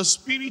 and the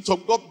Spirit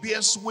of God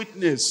bears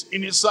witness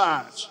in his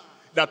heart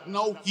that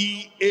now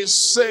he is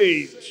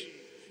saved.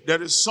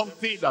 There is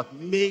something that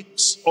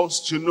makes us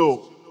to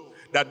know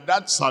that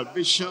that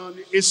salvation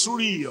is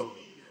real,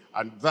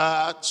 and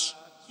that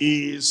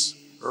is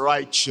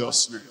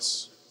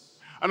righteousness.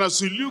 And as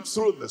you look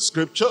through the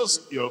scriptures,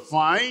 you'll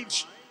find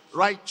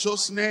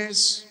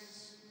righteousness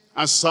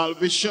and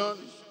salvation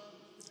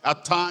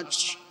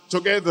attached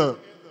together.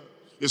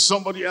 If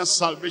somebody has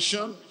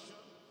salvation,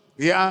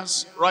 he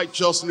has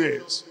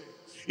righteousness.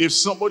 If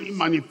somebody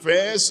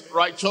manifests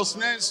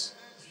righteousness,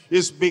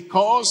 it's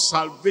because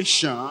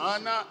salvation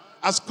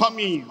has come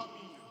in.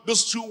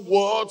 Those two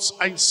words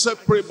are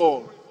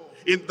inseparable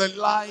in the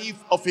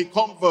life of a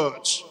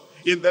convert.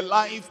 in the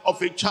life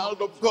of a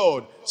child of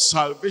God.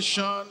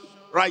 Salvation,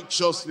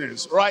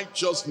 righteousness,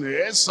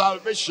 righteousness,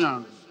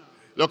 salvation.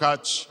 Look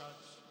at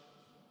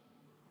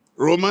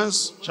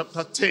Romans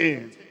chapter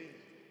 10.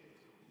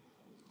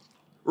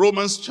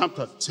 Romans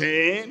chapter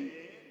 10,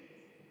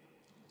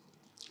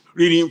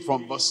 reading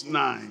from verse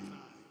 9.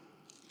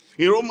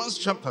 In Romans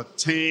chapter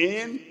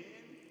 10,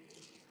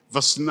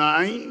 verse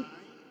 9,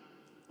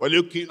 we're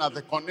looking at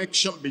the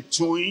connection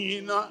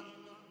between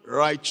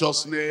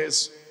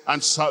righteousness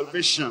and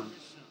salvation.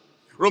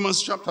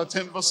 Romans chapter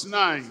 10, verse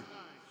 9.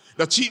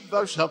 That if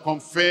thou shalt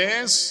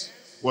confess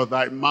with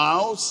thy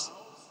mouth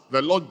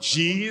the Lord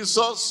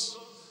Jesus.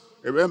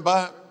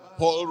 Remember,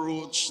 Paul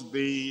wrote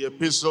the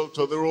epistle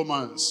to the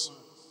Romans.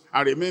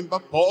 And remember,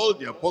 Paul,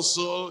 the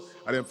apostle,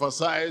 had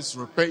emphasized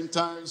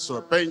repentance,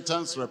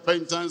 repentance,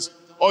 repentance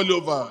all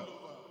over.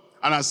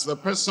 And as the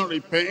person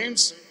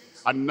repents,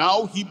 and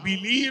now he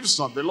believes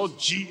on the Lord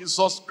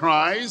Jesus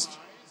Christ,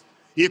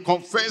 he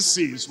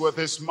confesses with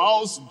his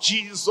mouth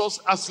Jesus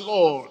as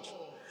Lord.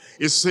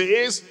 He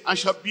says, I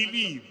shall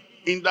believe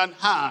in thine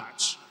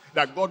heart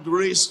that God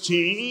raised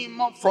him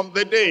from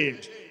the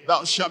dead.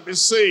 Thou shalt be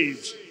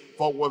saved.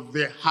 For with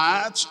the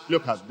heart,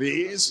 look at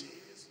this,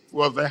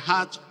 with the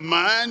heart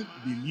man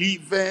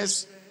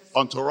believeth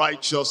unto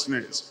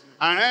righteousness,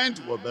 and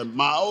with the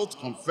mouth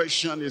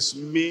confession is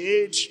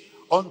made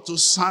unto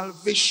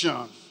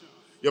salvation.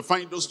 You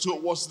find those two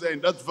words there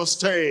in that verse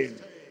 10,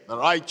 the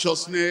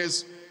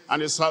righteousness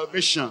and the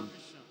salvation.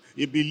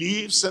 He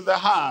believes in the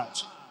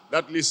heart,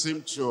 that leads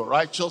him to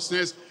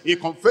righteousness. He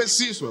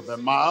confesses with the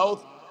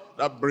mouth,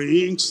 that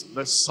brings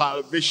the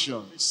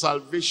salvation.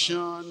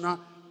 Salvation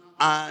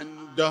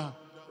and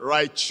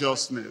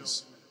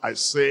righteousness.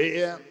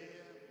 Isaiah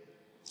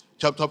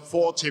chapter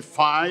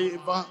 45,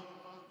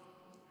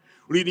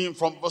 reading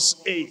from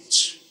verse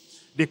 8.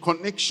 The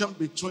connection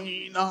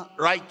between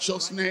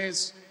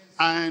righteousness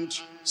and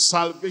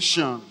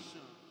salvation.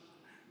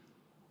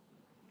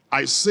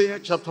 Isaiah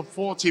chapter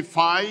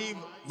 45,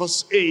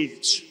 verse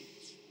 8.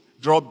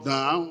 Drop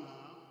down,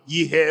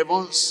 ye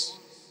heavens,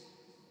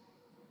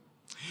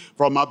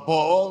 from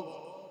above,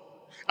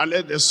 and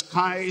let the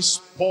skies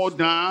pour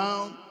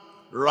down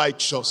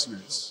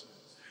righteousness.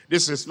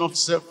 This is not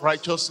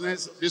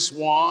self-righteousness. This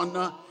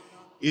one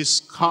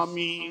is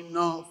coming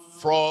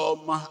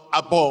from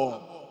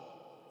above,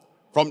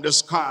 from the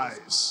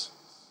skies,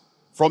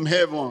 from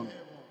heaven,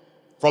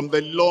 from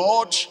the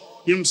Lord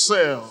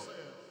himself.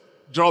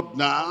 Drop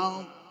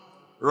down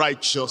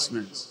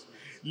righteousness.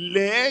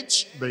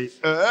 Let the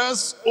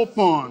earth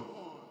open,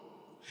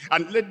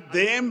 and let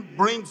them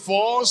bring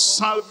forth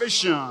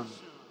salvation.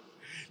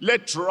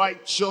 Let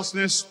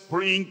righteousness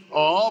spring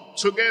up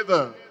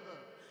together.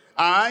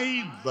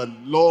 I, the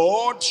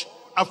Lord,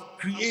 have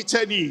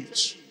created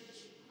it.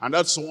 And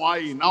that's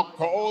why he now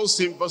calls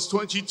in verse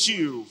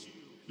 22,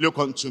 look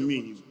unto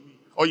me,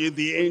 all ye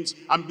the ends,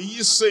 and be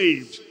ye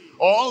saved,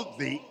 all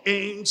the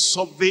ends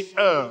of the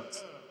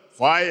earth.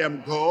 For I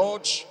am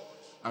God,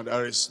 and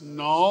there is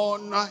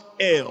none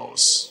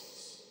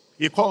else.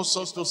 He calls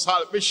us to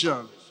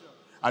salvation,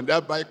 and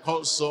thereby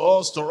calls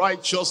us to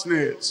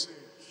righteousness.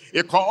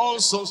 He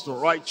calls us to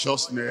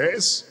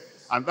righteousness,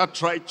 and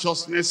that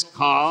righteousness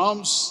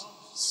comes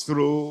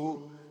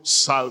through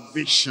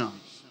salvation.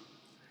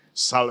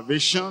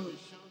 Salvation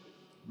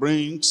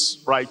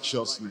brings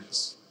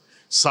righteousness.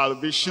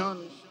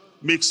 Salvation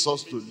makes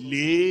us to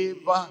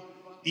live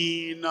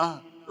in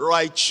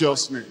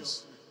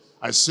righteousness.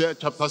 Isaiah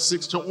chapter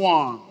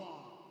 61,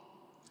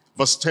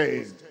 verse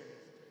 10.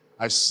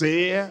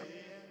 Isaiah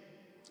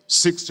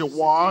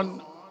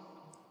 61,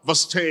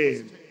 verse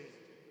 10.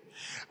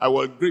 I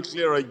will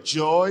greatly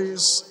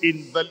rejoice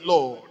in the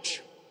Lord.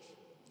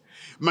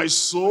 My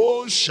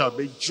soul shall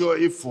be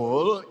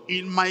joyful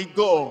in my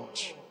God,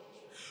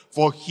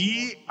 for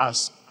he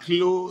has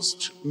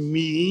clothed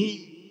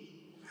me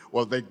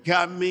with the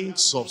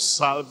garments of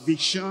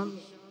salvation.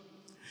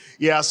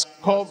 He has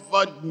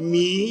covered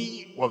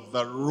me with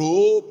the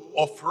robe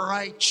of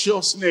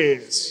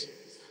righteousness.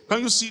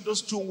 Can you see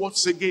those two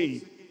words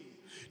again?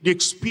 The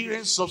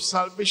experience of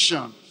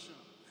salvation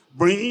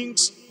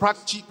brings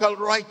practical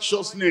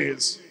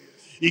righteousness.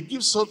 It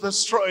gives us the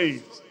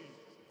strength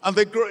and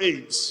the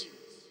grace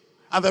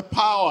and the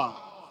power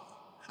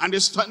and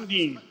the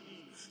standing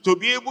to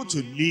be able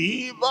to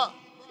live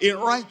in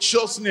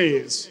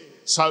righteousness.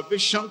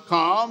 Salvation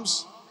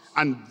comes,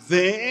 and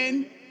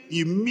then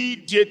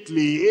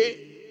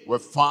immediately we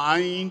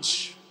find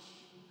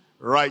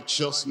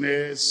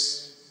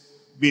righteousness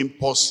being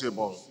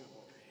possible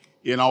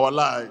in our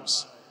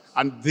lives.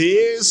 And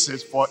this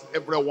is for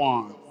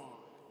everyone.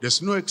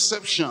 There's no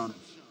exception.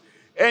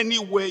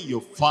 Anywhere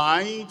you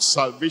find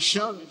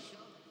salvation,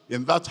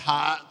 in that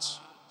heart,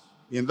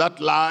 in that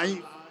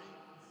life,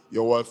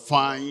 you will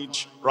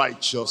find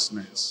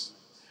righteousness.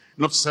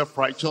 Not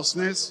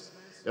self-righteousness,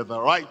 it's the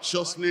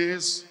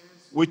righteousness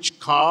which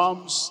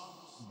comes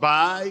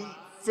by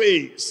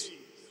faith.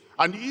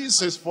 And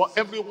this is for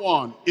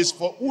everyone. It's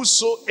for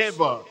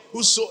whosoever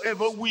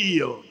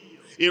will.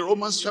 In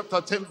Romans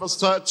chapter 10 verse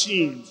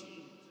 13,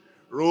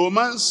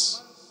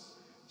 Romans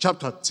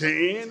chapter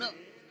 10,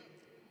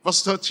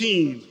 verse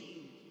 13.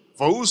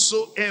 For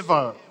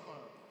whosoever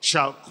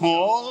shall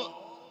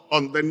call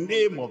on the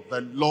name of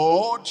the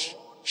Lord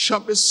shall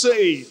be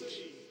saved.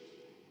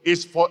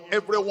 It's for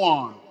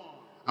everyone.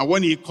 And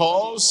when he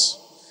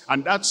calls,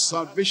 and that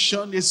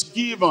salvation is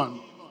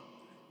given,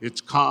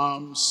 it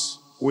comes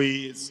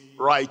with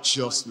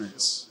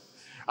righteousness.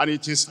 And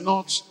it is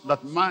not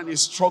that man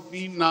is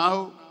struggling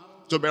now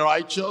to be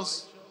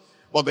righteous,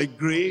 but the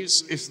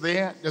grace is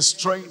there, the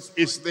strength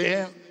is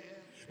there,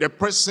 the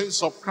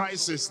presence of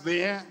Christ is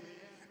there,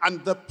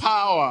 and the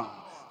power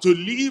to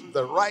live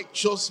the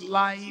righteous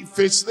life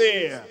is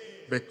there,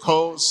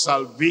 because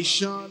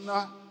salvation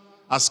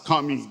has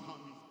come in.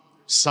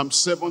 Psalm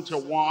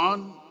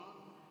 71,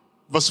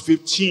 verse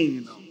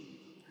 15.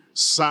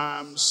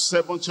 Psalm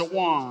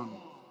 71,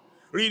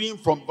 reading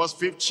from verse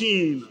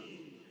 15.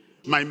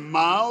 My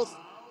mouth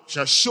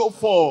shall show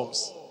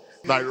forth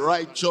thy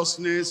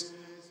righteousness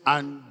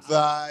and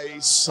thy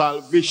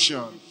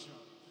salvation.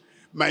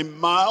 My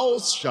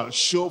mouth shall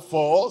show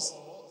forth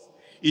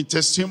in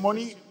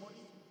testimony,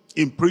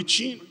 in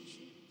preaching,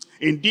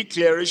 in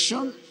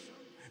declaration.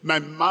 My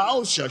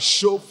mouth shall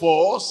show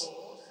forth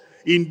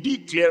in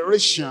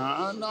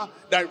declaration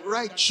thy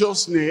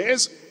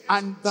righteousness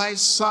and thy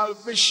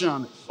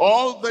salvation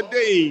all the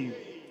day,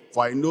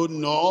 for I know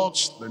not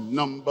the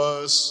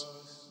numbers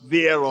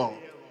thereof.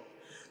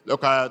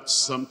 Look at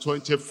Psalm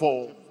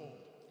 24,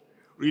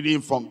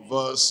 reading from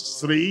verse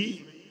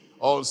 3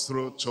 all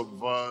through to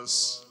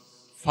verse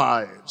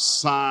 5.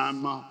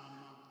 Psalm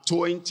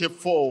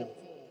 24,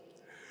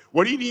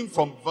 we're reading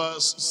from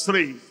verse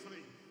 3.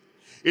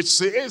 It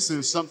says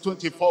in Psalm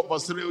 24,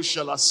 verse 3, who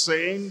shall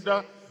ascend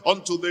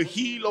unto the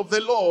hill of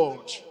the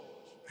Lord,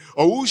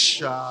 or who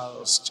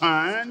shall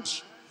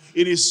stand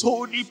in his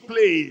holy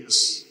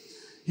place?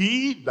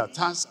 He that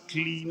has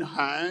clean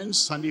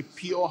hands and a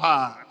pure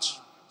heart,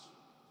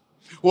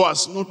 who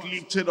has not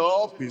lifted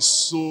up his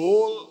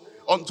soul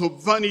unto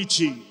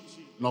vanity,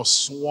 nor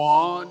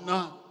sworn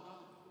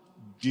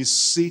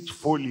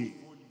deceitfully.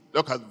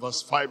 Look at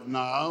verse 5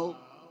 now.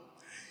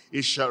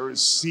 He shall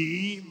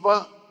receive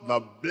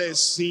the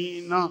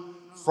blessing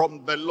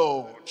from the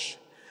Lord,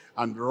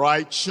 and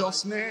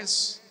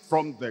righteousness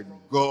from the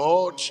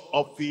God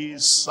of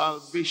his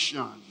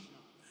salvation.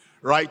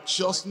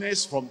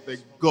 Righteousness from the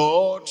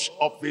God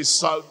of his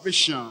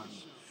salvation.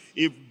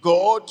 If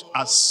God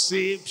has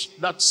saved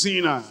that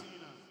sinner,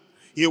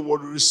 he will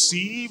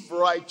receive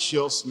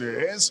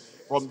righteousness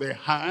from the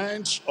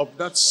hand of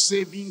that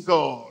saving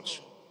God.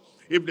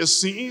 If the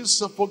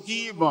sins are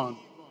forgiven,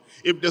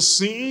 if the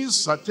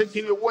sins are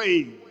taken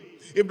away,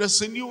 if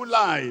there's a new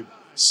life,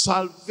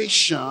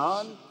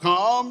 salvation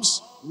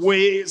comes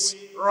with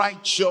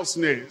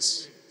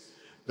righteousness.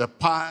 The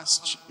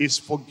past is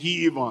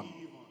forgiven.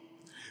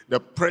 The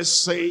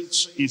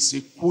present is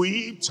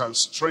equipped and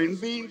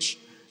strengthened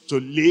to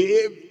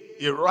live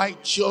a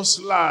righteous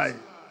life.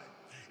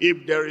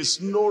 If there is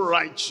no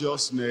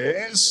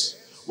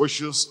righteousness, we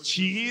should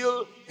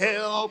still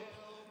help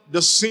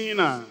the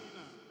sinner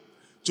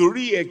to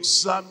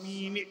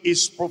re-examine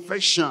his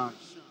profession.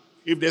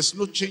 If there's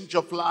no change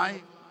of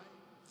life,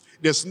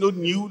 there's no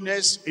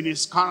newness in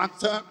his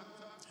character,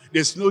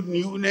 there's no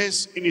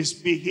newness in his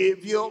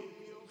behavior,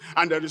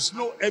 and there is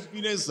no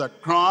evidence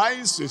that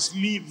Christ is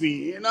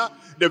living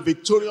the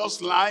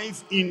victorious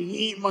life in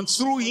him and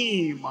through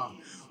him,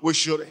 we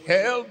should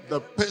help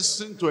the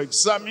person to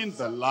examine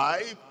the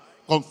life,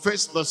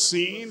 confess the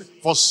sin,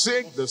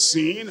 forsake the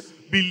sin,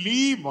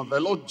 believe on the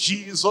Lord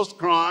Jesus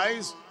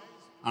Christ,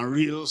 and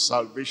real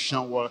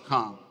salvation will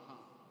come.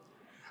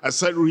 I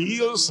said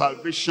real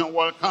salvation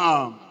will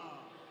come.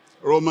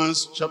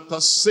 Romans chapter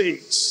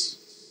 6.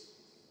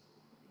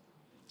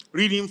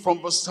 Reading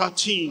from verse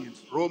 13.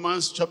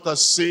 Romans chapter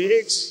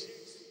 6,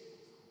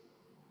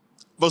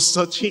 verse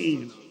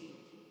 13.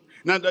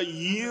 Neither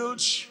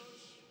yield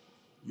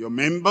your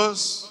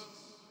members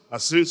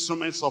as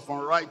instruments of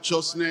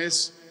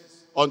unrighteousness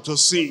unto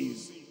sin.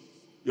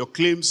 You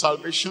claim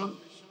salvation,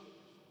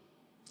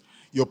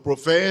 you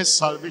profess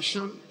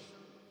salvation,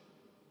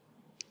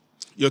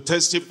 you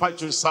testify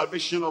to the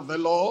salvation of the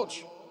Lord,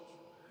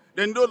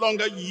 then no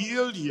longer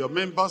yield your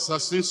members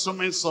as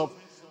instruments of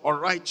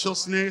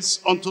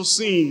unrighteousness unto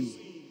sin,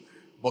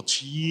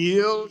 but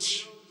yield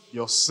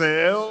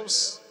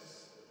yourselves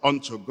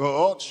unto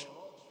God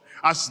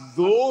as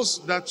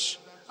those that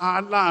are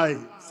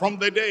alive from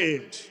the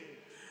dead,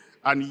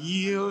 and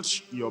yield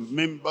your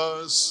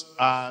members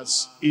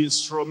as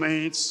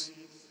instruments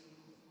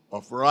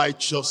of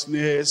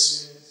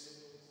righteousness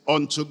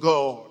unto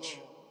God.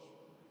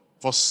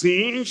 For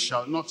sin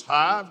shall not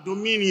have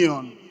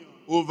dominion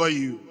over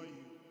you.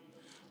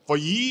 For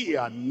ye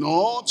are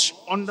not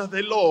under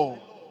the law,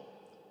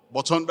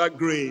 but under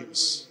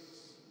grace.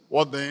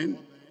 What then?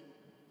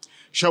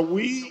 Shall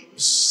we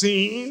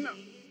sin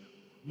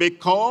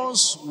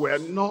because we're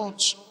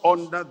not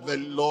under the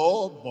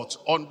law, but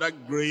under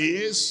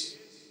grace?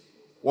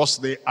 What's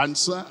the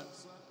answer?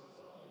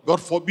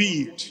 God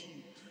forbid.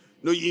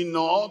 Know ye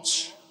not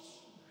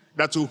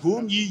that to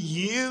whom ye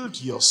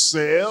yield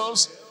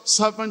yourselves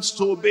servants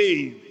to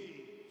obey.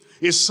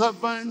 His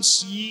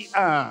servants ye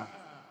are,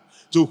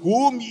 to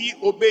whom ye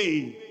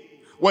obey,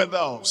 whether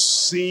of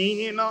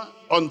sin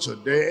unto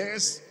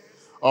death,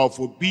 of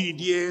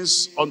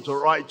obedience unto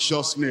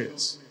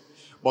righteousness.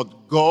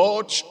 But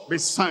God be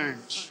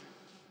thanked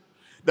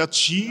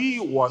that ye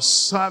were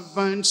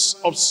servants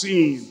of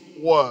sin,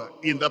 were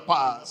in the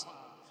past.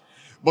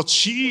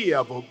 But ye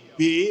have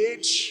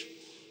obeyed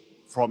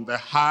from the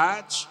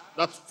heart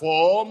that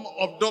form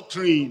of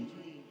doctrine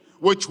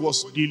which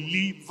was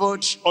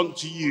delivered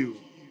unto you,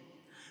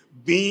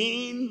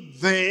 being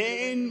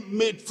then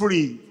made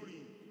free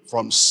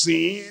from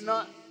sin.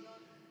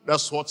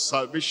 That's what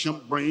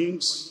salvation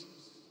brings,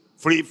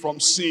 free from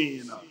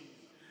sin.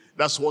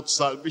 That's what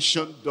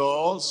salvation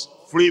does,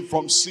 free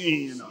from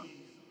sin.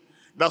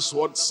 That's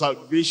what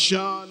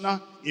salvation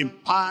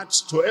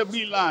imparts to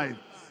every life.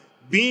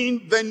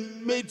 Being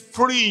then made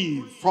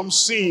free from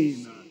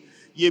sin,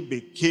 ye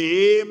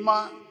became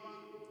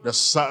the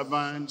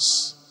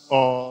servants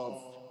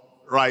of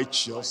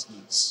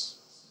righteousness.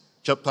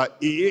 Chapter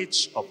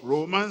 8 of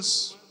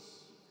Romans,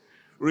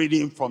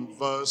 reading from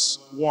verse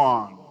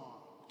 1.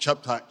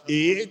 Chapter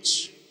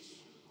 8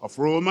 of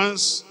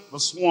Romans,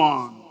 verse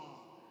 1.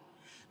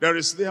 There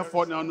is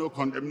therefore now no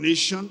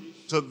condemnation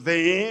to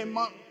them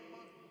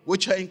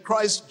which are in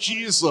Christ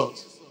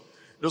Jesus.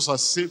 Those are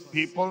saved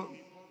people.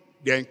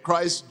 They are in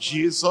Christ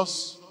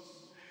Jesus.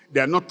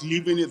 They are not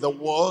living in the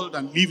world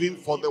and living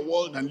for the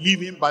world and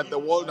living by the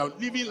world and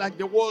living like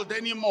the world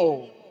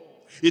anymore.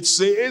 It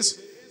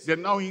says they're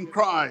now in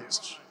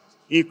Christ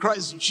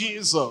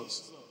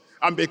Jesus.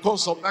 And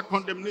because of that,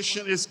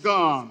 condemnation is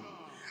gone.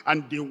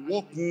 And they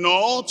walk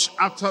not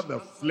after the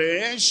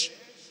flesh,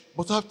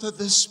 but after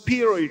the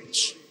Spirit.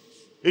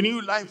 A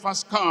new life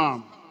has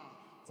come.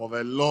 For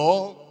the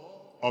law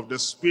of the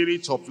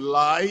Spirit of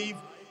life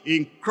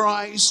in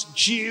Christ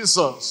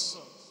Jesus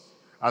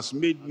has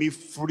made me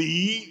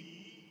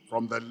free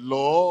from the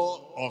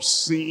law of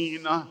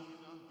sin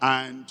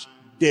and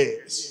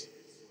death.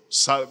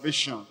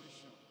 Salvation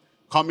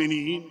coming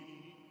in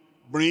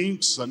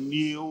brings a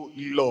new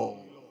law,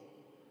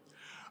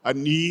 a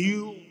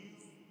new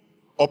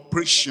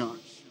operation,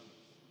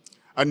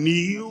 a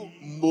new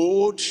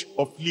mode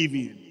of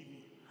living,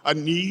 a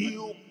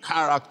new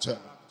character,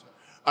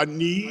 a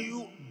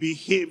new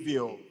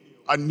behavior,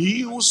 a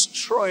new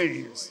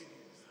strength,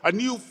 a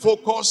new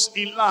focus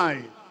in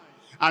life.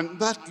 And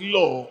that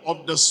law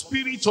of the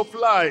Spirit of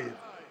life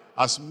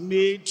has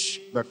made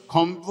the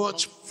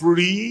convert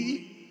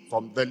free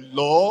from the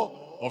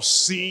law of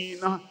sin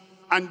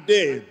and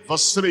death.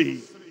 Verse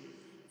 3,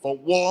 for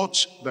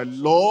what the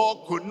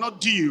law could not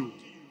do,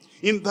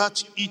 in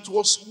that it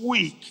was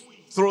weak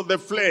through the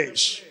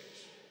flesh,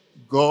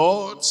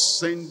 God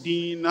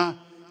sending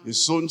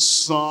his own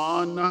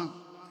Son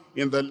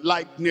in the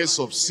likeness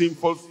of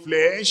sinful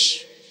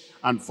flesh,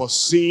 and for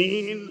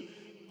sin,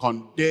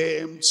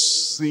 condemned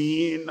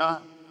sin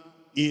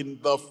in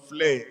the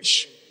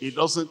flesh. He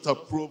doesn't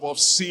approve of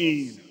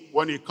sin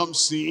when he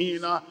comes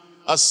in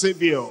as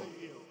Savior.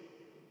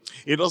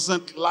 He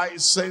doesn't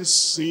license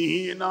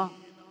sin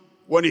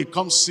when he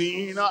comes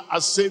in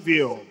as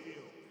Savior.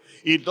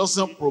 He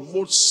doesn't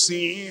promote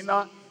sin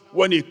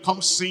when he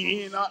comes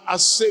in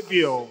as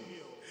Savior.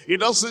 He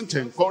doesn't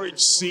encourage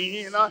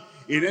sin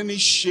in any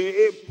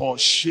shape or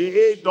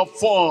shade or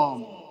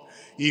form.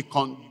 He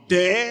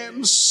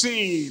condemns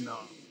sin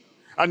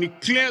and he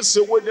clears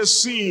away the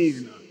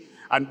sin.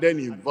 And then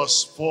in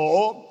verse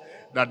 4,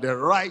 that the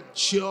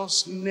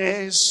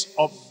righteousness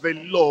of the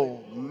law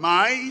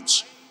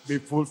might be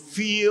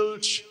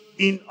fulfilled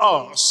in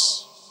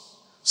us.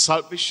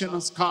 Salvation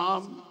has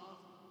come.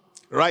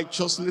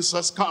 Righteousness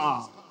has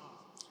come.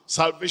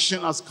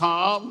 Salvation has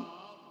come.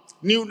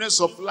 Newness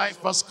of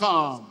life has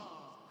come.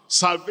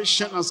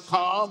 Salvation has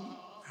come.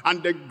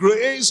 And the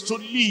grace to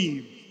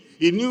live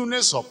in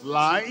newness of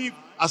life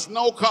has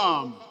now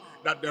come,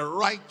 that the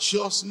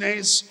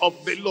righteousness of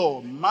the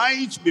law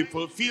might be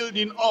fulfilled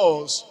in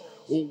us,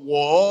 who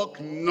walk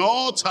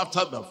not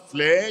after the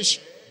flesh,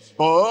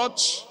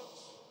 but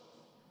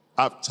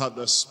after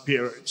the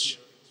Spirit.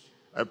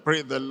 I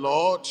pray the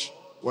Lord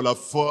will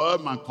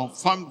affirm and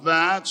confirm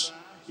that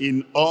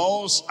in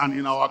us and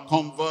in our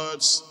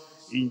converts,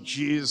 in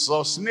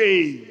Jesus'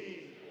 name.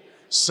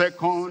 2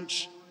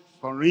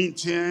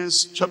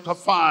 Corinthians chapter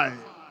 5,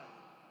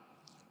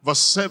 verse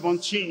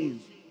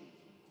 17.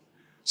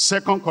 2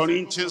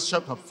 Corinthians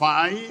chapter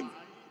 5,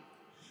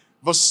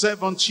 verse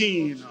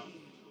 17.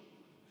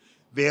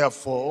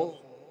 Therefore,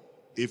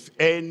 if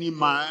any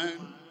man,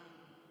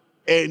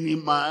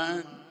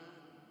 anyone,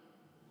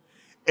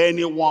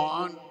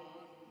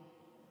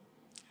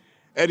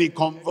 any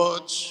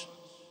convert,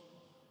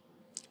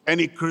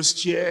 any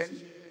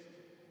Christian,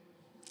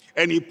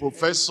 any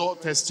professor,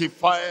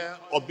 testifier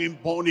of being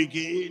born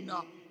again,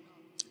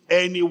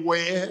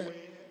 anywhere,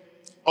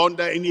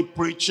 under any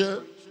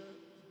preacher,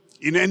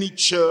 in any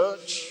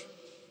church,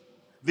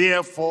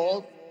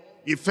 therefore,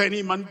 if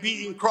any man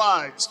be in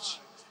Christ,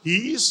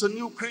 he is a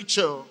new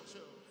creature.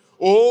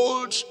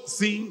 Old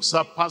things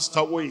are passed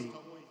away.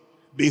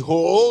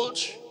 Behold,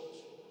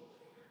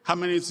 How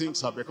many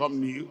things have become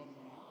new?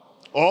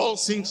 All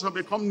things have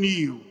become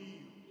new.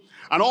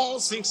 And all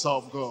things are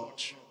of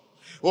God,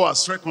 who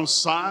has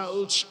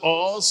reconciled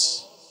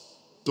us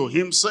to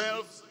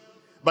himself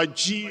by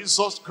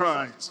Jesus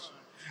Christ,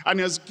 and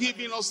has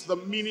given us the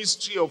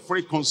ministry of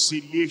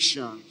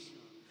reconciliation,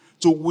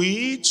 to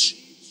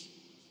which,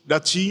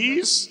 that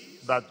is,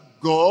 that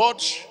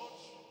God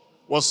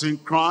was in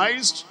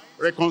Christ,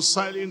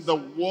 reconciling the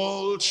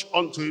world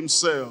unto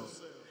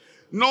himself,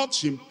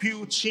 not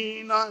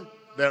imputing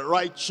their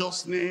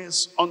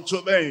righteousness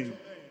unto them.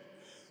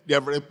 They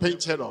have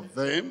repented of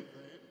them.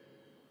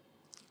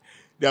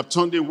 They have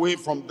turned away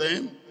from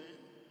them.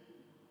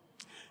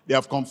 They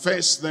have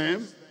confessed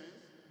them.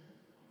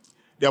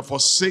 They have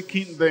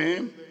forsaken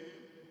them.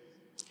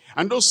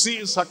 And those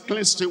sins are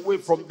cleansed away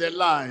from their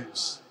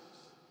lives.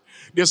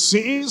 The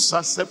sins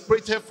are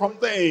separated from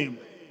them.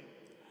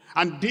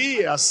 And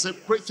they are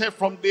separated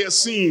from their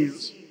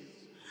sins.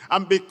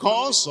 And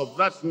because of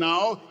that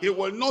now, he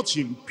will not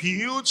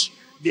impute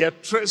their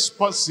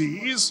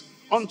trespasses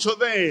unto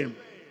them.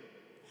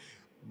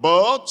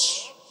 But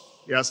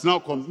he has now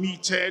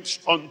committed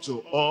unto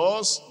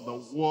us the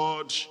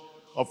word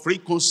of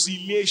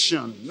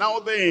reconciliation. Now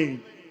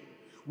then,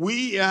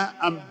 we are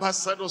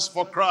ambassadors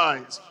for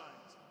Christ,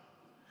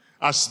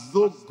 as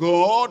though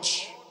God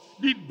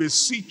did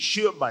beseech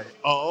you by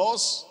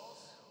us.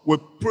 We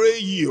pray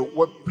you,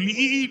 we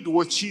plead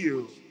with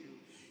you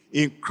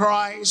in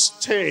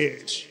Christ's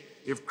stead.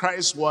 If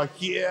Christ were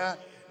here,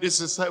 this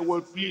is how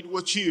we'll plead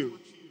with you.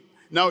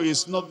 Now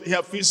he's not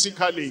here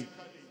physically.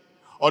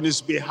 On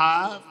his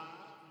behalf,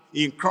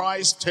 in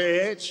Christ's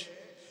stead,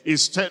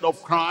 instead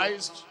of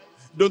Christ,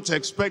 don't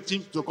expect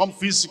him to come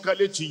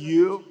physically to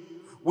you.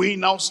 We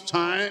now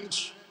stand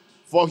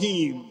for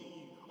him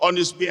on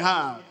his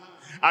behalf.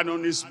 And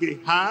on his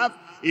behalf,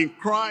 in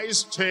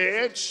Christ's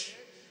stead,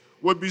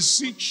 we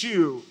beseech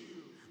you,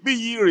 be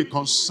ye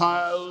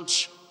reconciled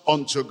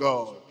unto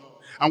God.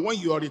 And when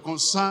you are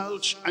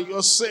reconciled and you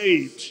are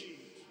saved,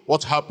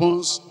 what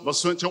happens?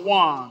 Verse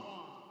 21.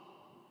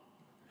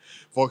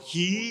 For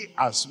he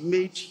has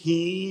made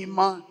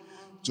him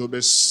to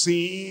be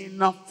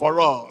sin for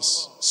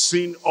us,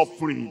 sin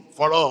offering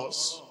for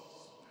us,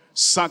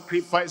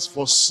 sacrifice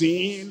for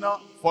sin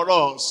for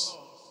us,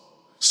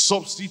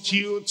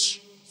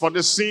 substitute for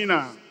the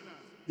sinner.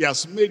 He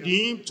has made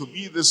him to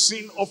be the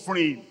sin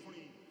offering,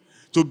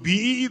 to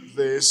be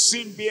the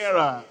sin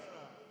bearer,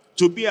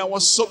 to be our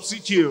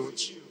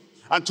substitute,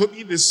 and to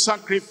be the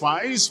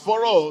sacrifice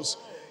for us.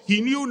 He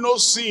knew no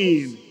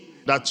sin,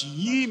 that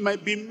ye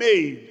might be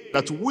made,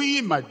 that we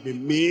might be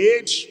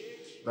made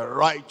the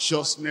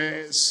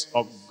righteousness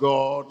of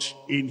God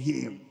in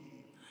him.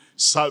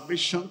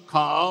 Salvation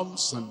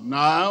comes, and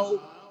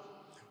now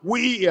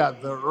we are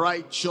the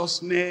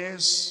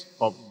righteousness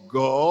of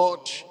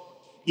God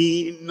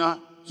in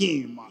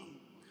him.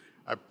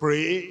 I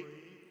pray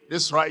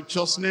this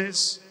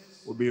righteousness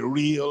will be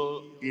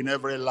real in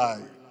every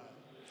life,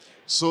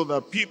 so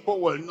that people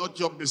will not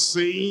just be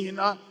saying,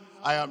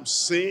 I am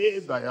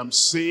saved,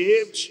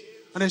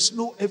 and there's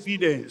no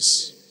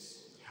evidence,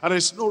 and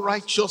there's no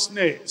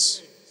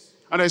righteousness,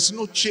 and there's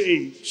no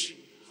change,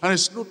 and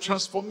there's no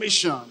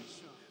transformation.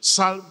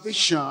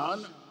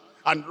 Salvation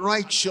and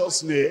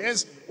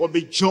righteousness will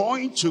be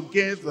joined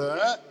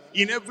together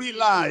in every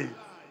life.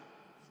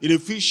 In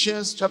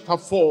Ephesians chapter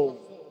 4,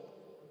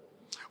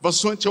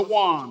 verse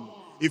 21,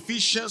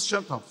 Ephesians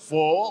chapter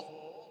 4,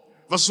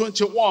 verse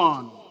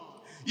 21,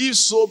 if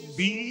so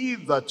be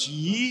that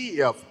ye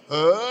have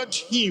heard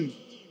him,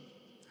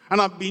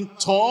 and have been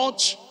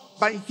taught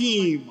by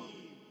him,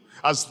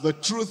 as the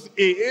truth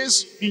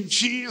is in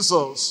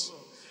Jesus,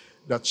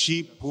 that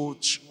ye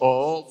put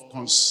off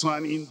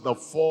concerning the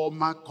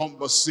former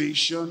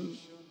conversation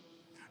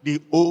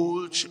the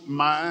old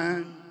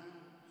man,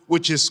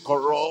 which is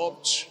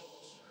corrupt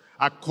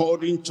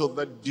according to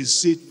the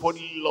deceitful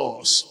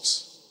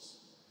lusts.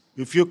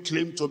 If you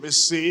claim to be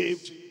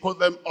saved, put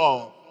them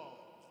off.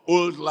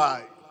 Old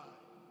life,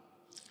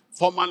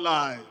 former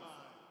life,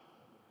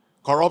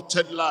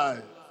 corrupted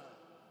life,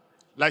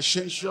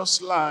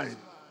 licentious life,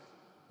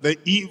 the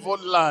evil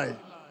life,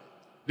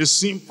 the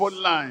sinful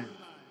life,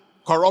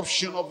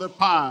 corruption of the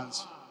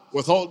past,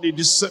 with all the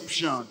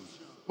deception.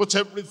 Put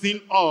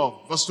everything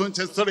off. Verse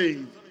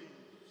 23.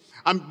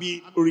 And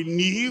be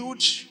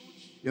renewed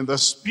in the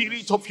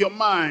spirit of your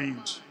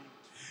mind,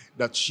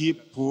 that ye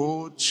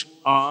put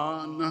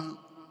on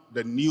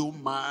the new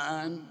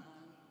man,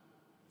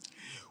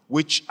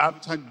 which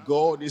after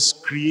God is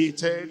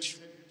created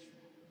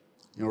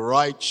in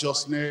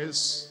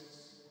righteousness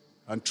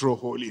and true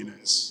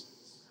holiness.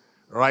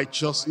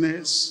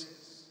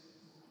 Righteousness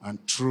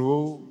and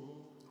true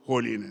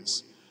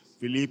holiness.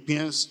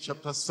 Philippians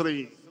chapter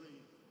 3,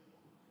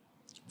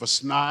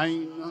 verse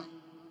 9,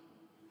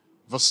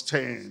 verse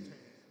 10.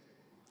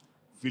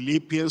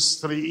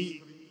 Philippians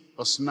 3,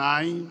 verse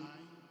 9.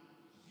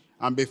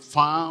 And be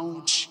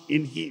found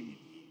in him.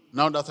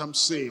 Now that I'm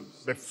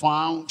saved, be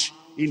found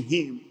in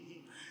him.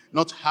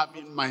 Not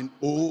having mine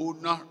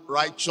own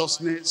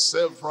righteousness,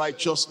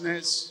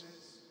 self-righteousness,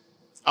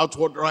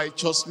 outward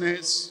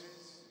righteousness,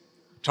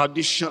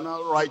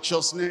 traditional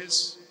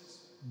righteousness,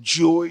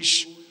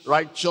 Jewish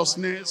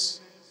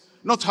righteousness,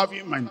 not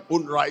having my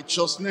own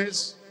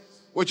righteousness,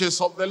 which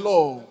is of the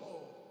law,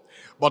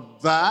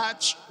 but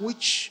that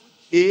which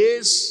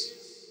is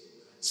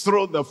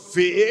through the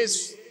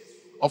faith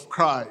of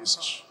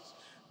Christ,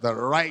 the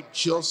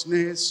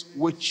righteousness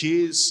which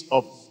is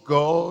of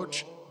God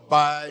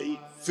by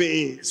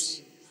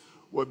faith.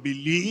 We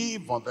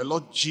believe on the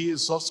Lord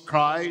Jesus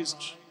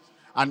Christ,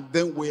 and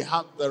then we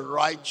have the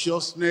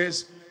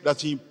righteousness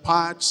that he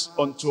imparts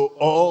unto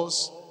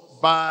us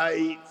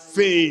by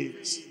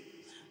faith.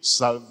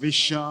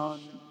 Salvation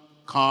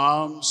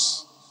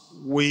comes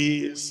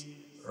with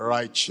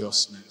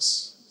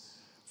righteousness.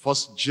 1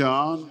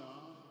 John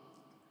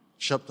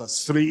chapter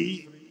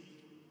 3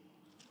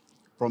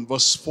 from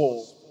verse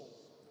 4.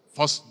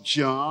 1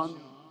 John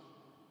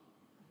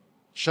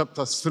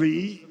chapter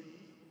 3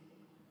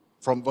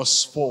 from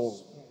verse 4.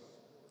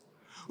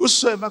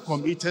 Whosoever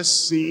committeth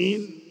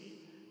sin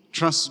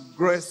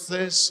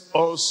transgresses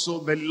also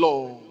the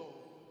law.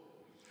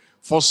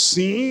 For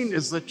sin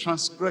is the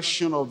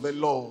transgression of the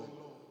law.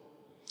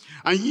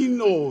 And ye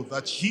know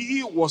that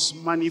he was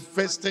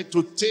manifested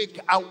to take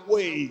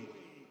away,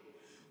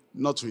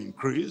 not to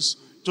increase,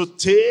 to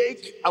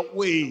take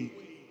away,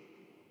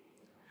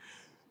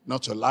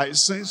 not to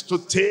license, to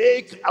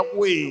take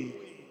away,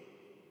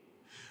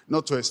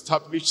 not to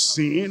establish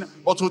sin,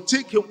 but to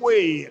take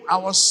away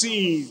our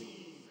sin.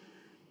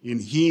 In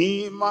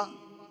him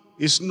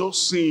is no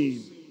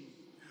sin.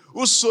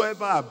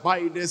 Whosoever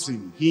abideth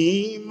in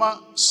him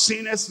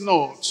sinneth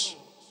not.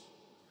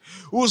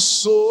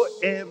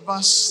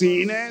 Whosoever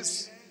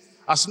sinneth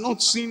has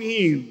not seen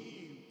him,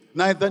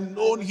 neither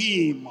known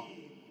him.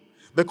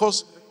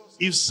 Because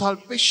if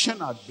salvation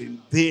had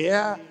been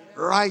there,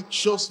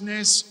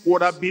 righteousness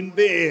would have been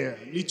there.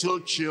 Little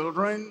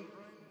children,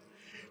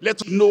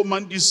 let no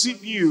man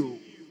deceive you,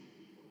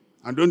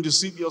 and don't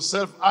deceive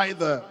yourself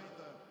either.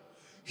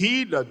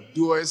 He that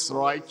doeth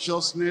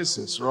righteousness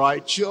is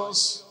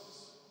righteous,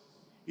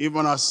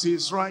 even as he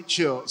is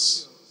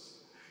righteous.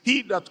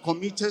 He that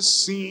committeth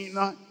sin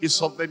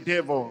is of the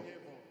devil.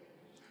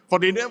 For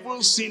the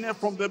devil sinned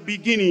from the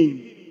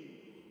beginning.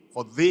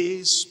 For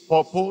this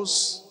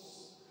purpose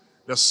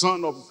the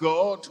Son of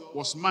God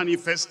was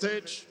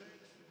manifested,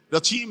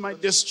 that he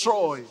might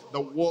destroy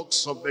the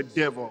works of the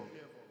devil.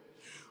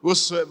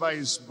 Whosoever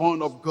is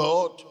born of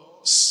God,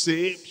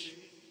 saved,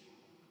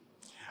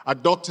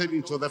 adopted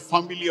into the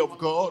family of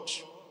God,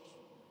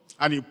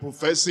 and he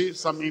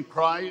professes, I'm in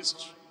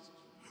Christ.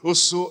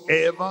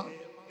 Whosoever,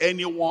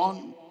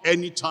 anyone,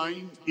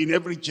 anytime, in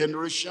every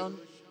generation,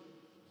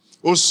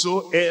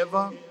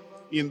 whosoever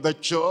in the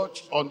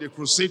church, on the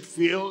crusade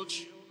field,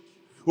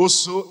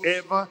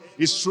 whosoever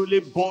is truly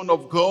born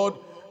of God,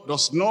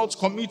 does not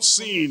commit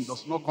sin,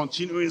 does not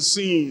continue in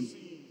sin.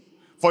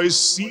 For his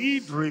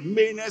seed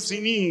remaineth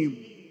in him,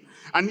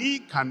 and he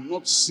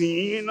cannot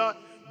sin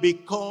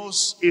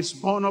because he is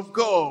born of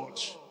God.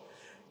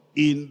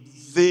 In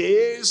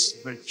this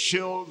the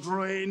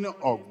children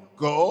of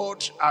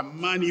God are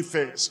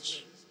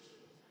manifest,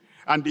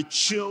 and the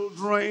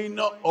children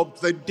of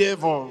the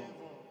devil.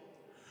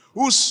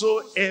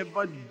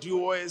 Whosoever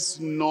doeth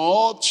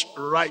not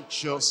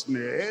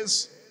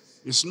righteousness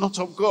is not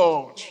of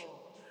God,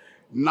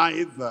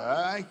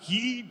 neither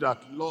he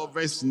that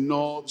loveth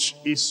not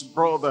his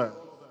brother.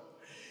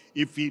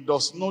 If he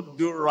does not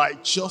do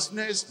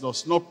righteousness,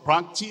 does not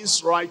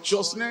practice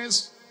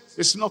righteousness,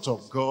 it's not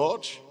of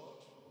God.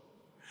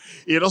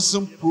 It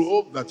doesn't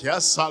prove that he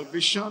has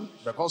salvation,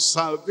 because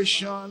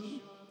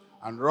salvation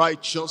and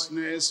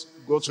righteousness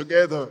go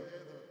together.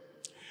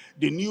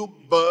 The new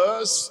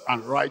birth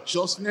and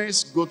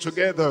righteousness go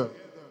together.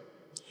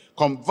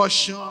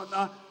 Conversion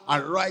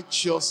and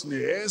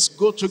righteousness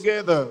go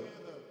together.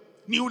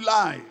 New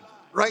life,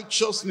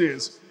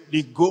 righteousness,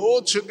 they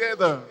go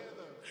together.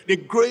 The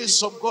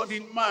grace of God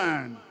in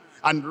man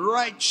and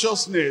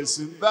righteousness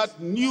in that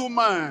new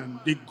man,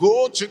 they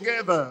go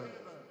together.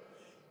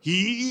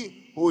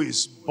 He who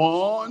is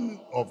born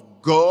of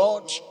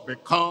God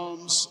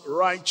becomes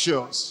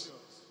righteous.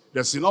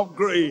 There's enough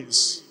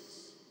grace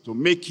to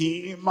make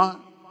him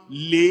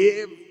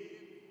live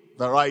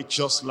the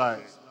righteous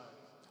life.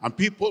 And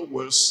people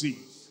will see,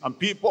 and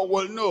people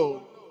will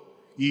know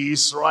he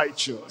is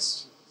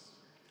righteous.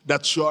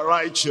 That you are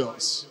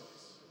righteous.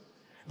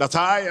 That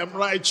I am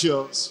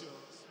righteous.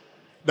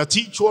 That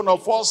each one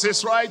of us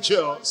is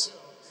righteous.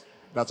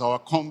 That our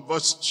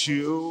converts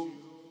too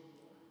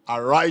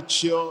are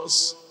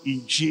righteous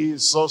in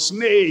Jesus'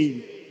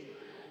 name.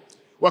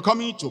 We're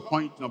coming to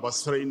point number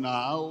 3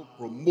 now,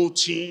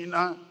 promoting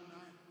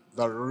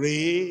the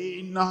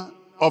reign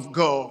of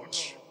God.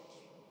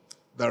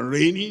 The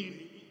reigning,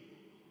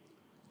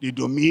 the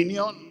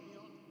dominion,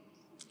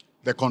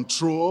 the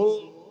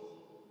control,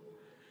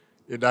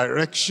 the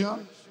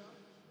direction,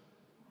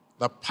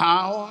 the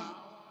power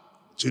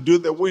to do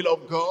the will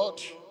of God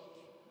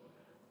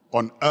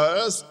on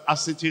earth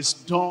as it is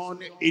done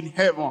in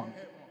heaven.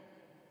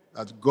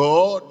 That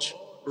God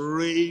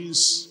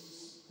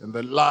reigns in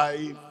the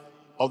life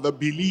of the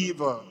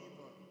believer,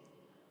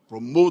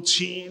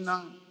 promoting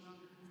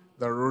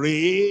the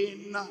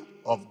reign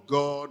of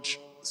God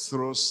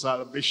through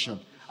salvation.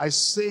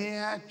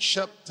 Isaiah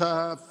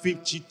chapter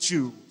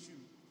 52.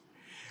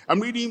 I'm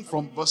reading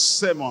from verse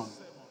 7.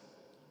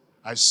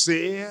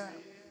 Isaiah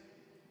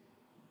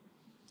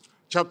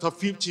chapter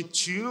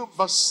 52,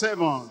 verse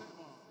 7.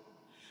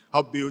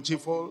 How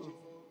beautiful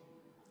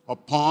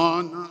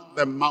upon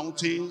the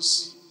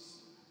mountains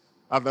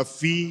at the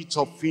feet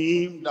of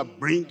him that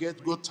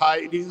bringeth good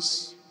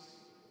tidings,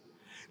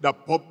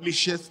 that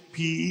publisheth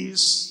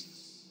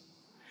peace,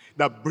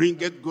 that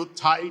bringeth good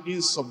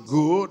tidings of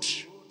good,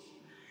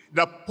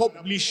 that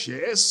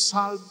publisheth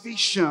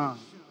salvation,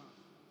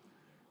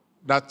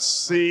 that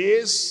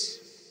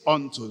says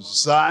unto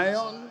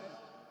Zion,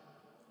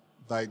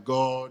 thy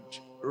God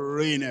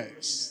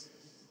reigneth.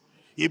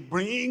 He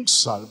brings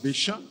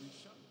salvation.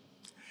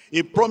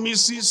 He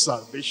promises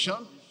salvation.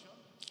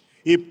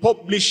 He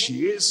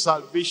publishes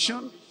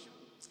salvation.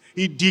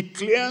 He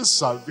declares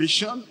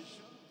salvation.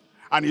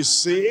 And he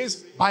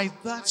says, by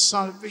that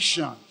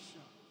salvation,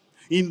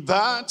 in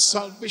that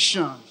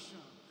salvation,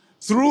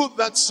 through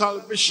that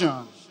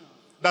salvation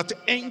that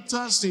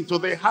enters into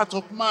the heart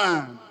of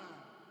man,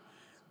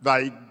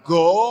 thy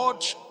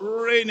God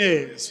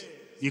reigneth.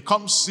 He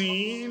comes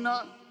in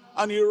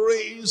and he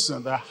reigns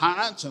in the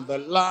heart and the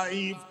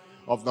life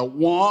of the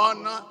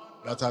one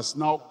that has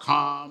now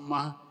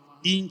come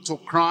into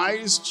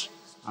Christ,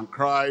 and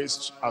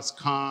Christ has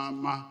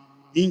come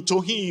into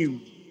him.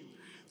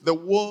 The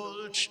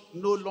world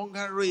no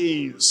longer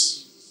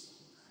reigns.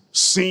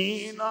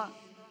 Sin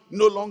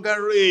no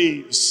longer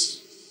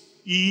reigns.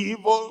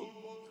 Evil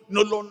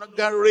no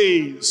longer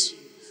reigns.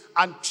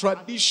 And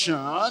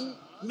tradition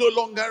no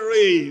longer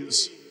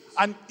reigns.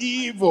 And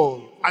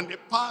evil and the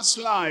past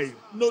life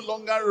no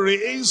longer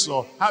reigns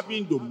or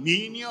having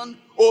dominion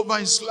over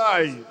his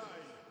life.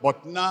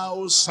 But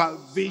now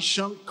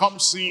salvation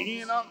comes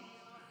in,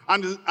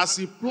 and as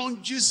he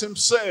plunges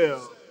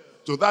himself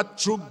to that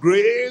true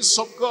grace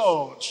of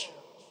God,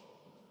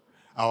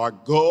 our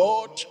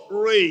God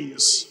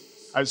reigns.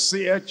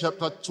 Isaiah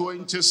chapter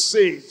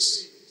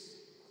 26.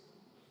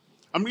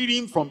 I'm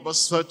reading from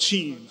verse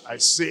 13.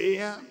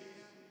 Isaiah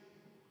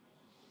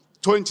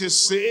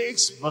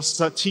 26, verse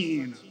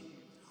 13.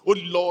 O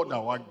Lord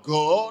our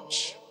God,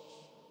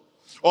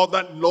 all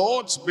the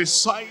lords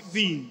beside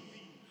thee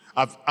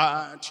have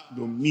had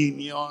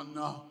dominion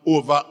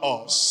over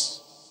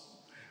us.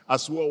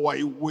 As we were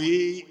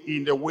away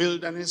in the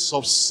wilderness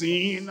of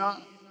sin,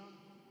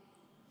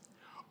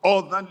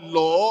 all the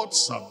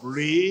lords have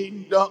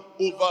reigned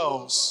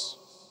over us.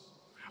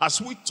 As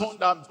we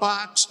turned our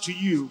backs to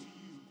you,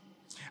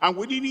 and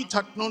we didn't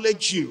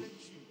acknowledge you,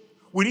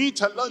 we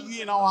didn't allow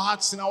you in our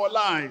hearts, in our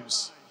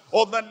lives,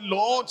 all the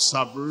lords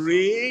have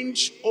reigned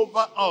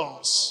over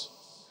us.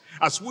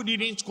 As we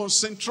didn't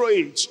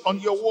concentrate on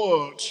your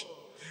word,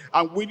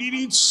 and we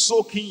didn't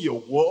soak in your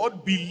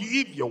word,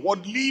 believe your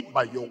word, live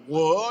by your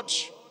word,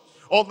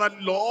 all the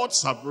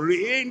lords have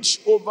reigned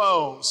over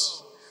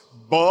us.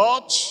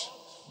 But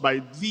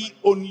by thee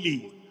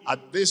only,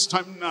 at this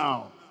time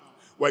now,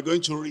 we're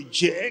going to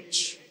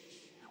reject,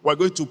 we're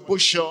going to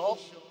push up,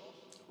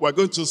 we're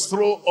going to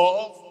throw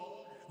off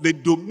the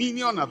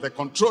dominion and the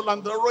control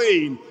and the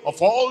reign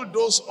of all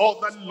those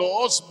other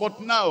laws. But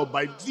now,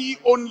 by thee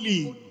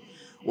only,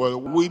 will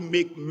we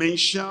make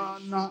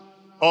mention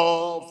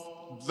of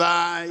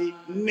thy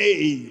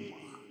name.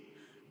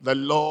 The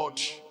Lord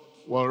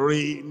will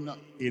reign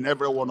in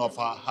every one of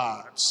our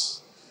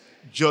hearts.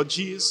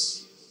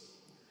 Judges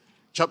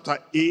chapter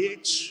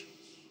 8,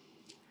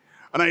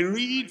 and I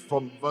read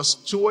from verse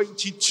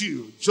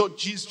 22.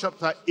 Judges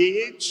chapter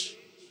 8,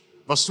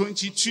 verse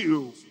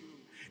 22.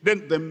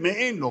 Then the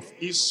men of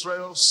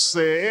Israel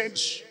said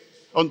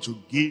unto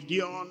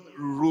Gideon,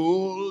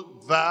 rule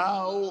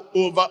thou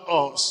over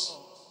us,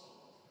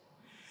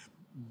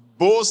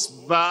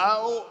 both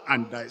thou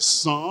and thy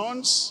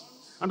sons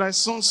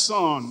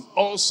son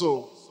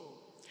also.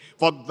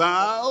 For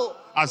thou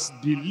hast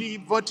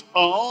delivered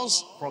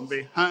us from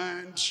the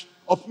hand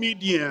of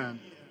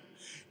Midian.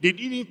 They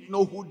didn't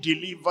know who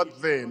delivered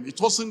them. It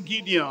wasn't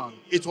Gideon,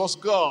 it was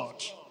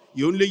God.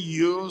 He only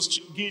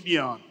used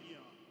Gideon.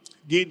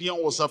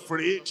 Gideon was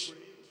afraid.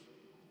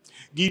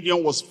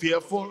 Gideon was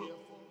fearful.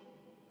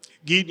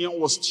 Gideon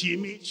was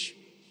timid.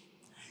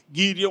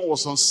 Gideon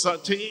was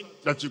uncertain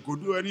that you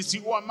could do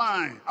anything. Who am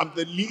I? I'm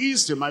the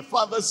least in my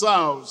father's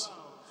house.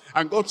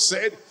 And God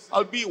said,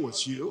 I'll be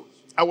with you.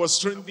 I will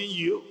strengthen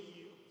you.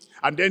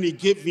 And then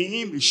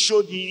he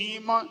showed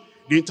him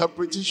the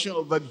interpretation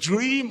of the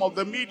dream of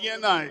the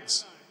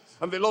Midianites.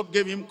 And the Lord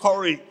gave him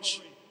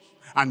courage.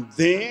 And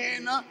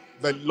then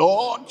the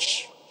Lord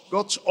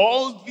got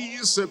all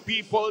these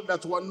people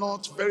that were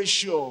not very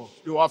sure.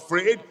 They were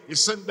afraid. He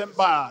sent them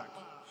back.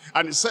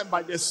 And he said,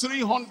 by the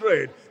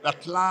 300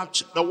 that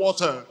lapped the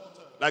water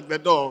like the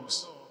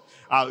dogs,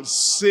 I'll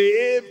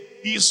save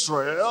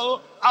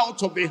Israel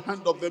out of the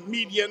hand of the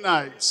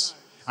Midianites.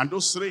 And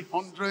those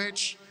 300,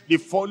 they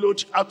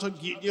followed after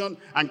Gideon,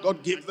 and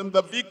God gave them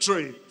the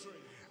victory.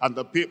 And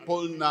the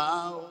people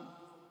now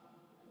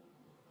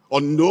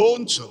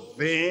Unknown to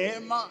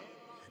them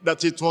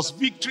that it was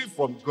victory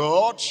from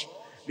God,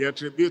 they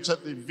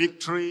attributed the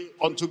victory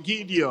unto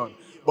Gideon.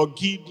 But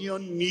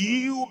Gideon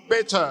knew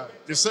better.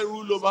 They said,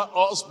 rule over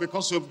us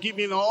because you've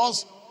given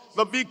us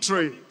the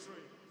victory.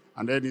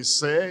 And then he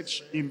said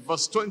in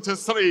verse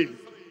 23,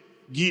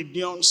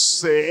 Gideon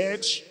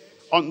said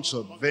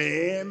unto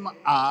them,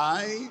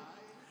 I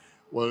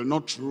will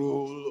not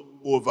rule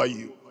over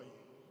you.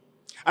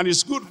 And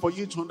it's good for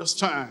you to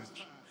understand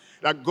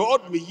that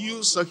God may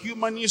use a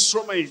human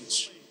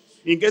instrument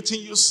in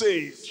getting you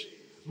saved,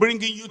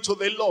 bringing you to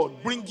the Lord,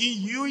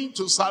 bringing you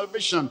into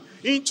salvation,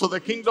 into the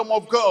kingdom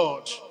of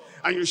God.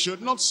 And you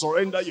should not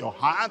surrender your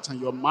heart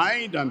and your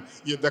mind and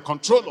the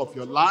control of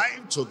your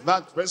life to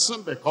that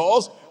person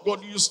because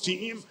God used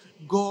him.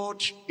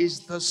 God is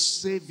the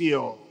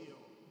Savior.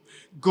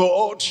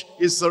 God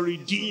is the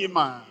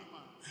Redeemer.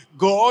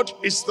 God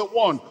is the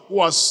one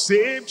who has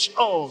saved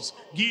us.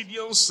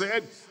 Gideon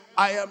said,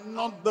 I am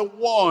not the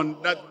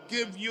one that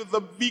gave you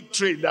the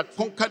victory, that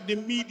conquered the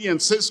Midian,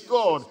 says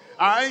God.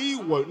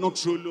 I will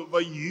not rule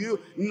over you,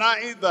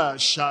 neither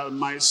shall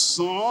my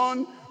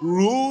son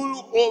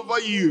rule over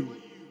you.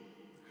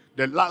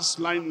 The last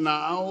line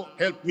now,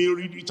 help me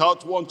read it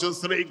out. 1, 2,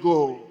 3,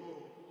 go.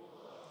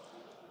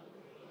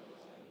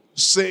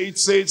 Say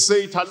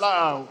it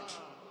aloud.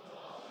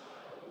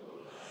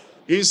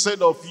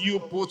 Instead of you,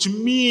 put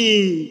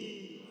me.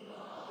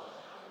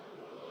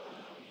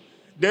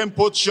 Then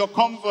put your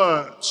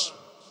convert.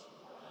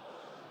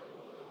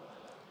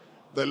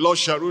 The Lord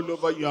shall rule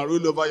over you and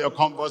rule over your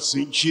converts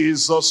in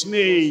Jesus'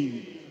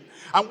 name.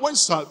 And when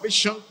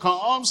salvation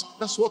comes,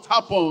 that's what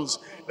happens.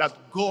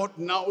 That God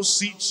now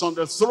sits on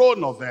the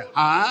throne of the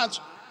heart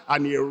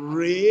and he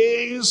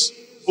reigns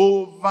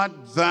over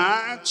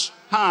that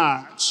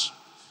heart.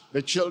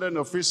 The children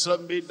of Israel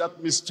made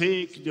that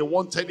mistake. They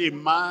wanted a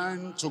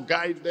man to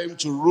guide them,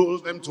 to rule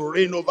them, to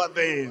reign over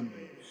them.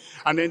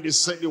 And then they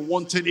said they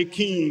wanted a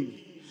king.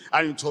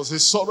 And it was a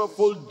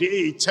sorrowful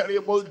day, a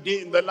terrible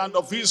day in the land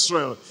of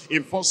Israel.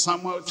 In 1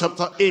 Samuel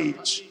chapter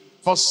 8.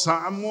 1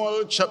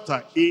 Samuel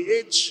chapter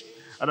 8.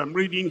 And I'm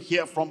reading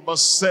here from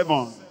verse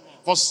 7.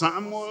 1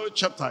 Samuel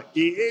chapter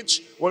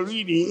 8. We're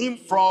reading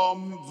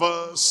from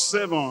verse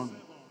 7.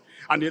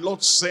 And the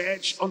Lord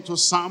said unto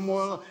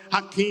Samuel,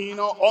 hearken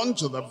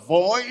unto the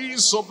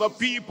voice of the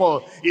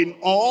people in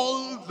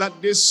all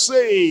that they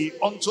say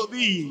unto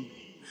thee.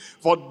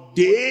 For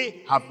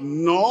they have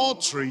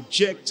not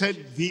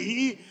rejected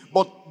thee,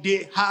 but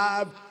they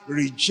have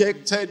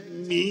rejected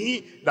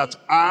me, that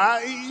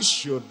I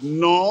should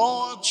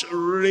not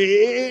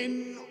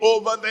reign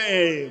over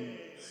them.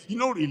 You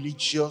know,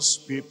 religious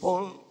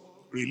people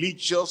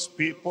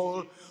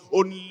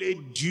only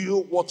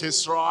do what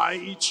is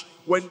right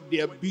when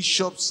their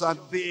bishops are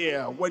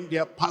there, when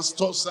their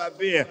pastors are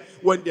there,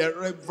 when their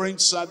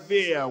reverends are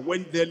there,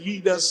 when their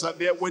leaders are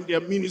there, when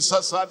their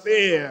ministers are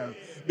there.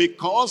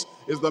 Because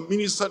it's the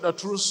minister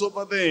that rules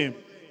over them.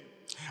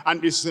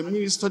 And it's the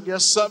minister they're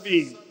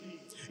serving.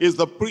 It's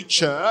the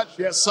preacher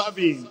they're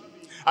serving.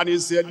 And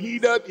it's their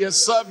leader they're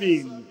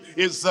serving.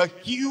 It's the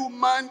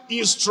human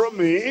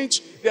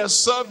instrument they're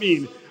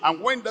serving.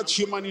 And when that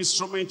human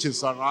instrument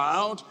is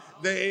around,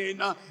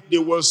 then they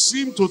will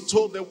seem to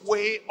toe the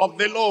way of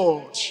the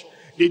Lord.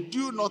 They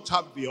do not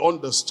have the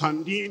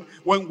understanding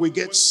when we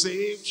get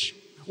saved,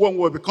 when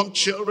we become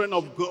children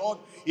of God.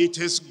 It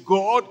is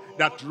God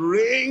that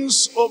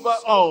reigns over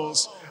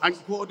us. And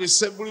God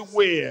is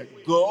everywhere.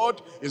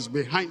 God is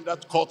behind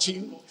that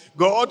curtain.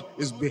 God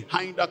is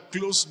behind that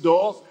closed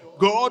door.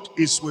 God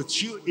is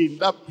with you in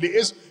that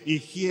place. He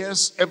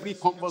hears every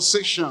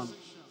conversation.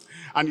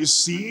 And he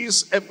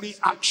sees every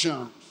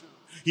action.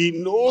 He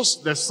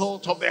knows the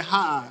thought of the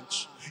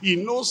heart. He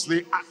knows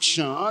the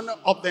action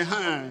of the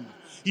hand.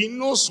 He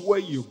knows where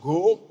you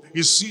go.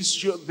 He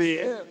sees you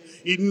there.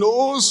 He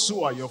knows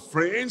who are your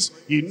friends.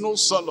 He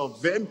knows all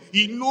of them.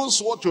 He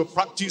knows what you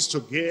practice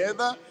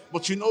together.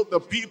 But you know, the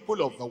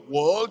people of the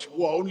world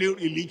who are only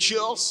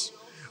religious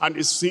and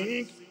they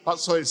think,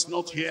 pastor is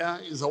not here,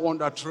 is the one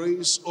that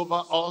reigns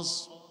over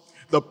us.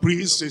 The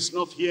priest is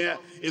not here,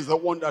 is the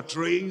one that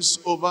reigns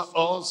over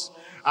us.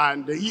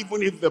 And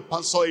even if the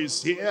pastor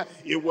is here,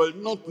 he will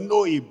not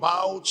know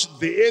about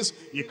this.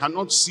 He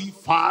cannot see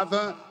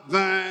farther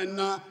than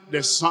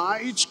the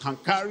sight can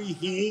carry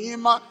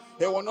him.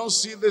 He will not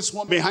see this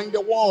one behind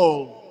the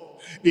wall.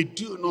 They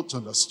do not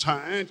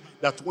understand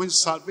that when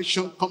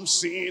salvation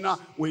comes in,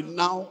 we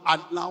now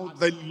allow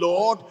the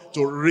Lord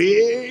to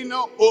reign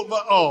over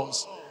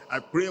us. I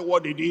pray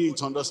what they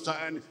didn't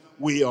understand,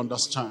 we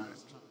understand.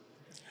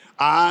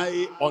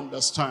 I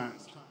understand.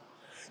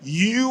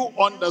 You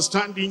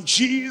understand in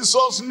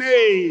Jesus'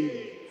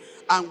 name.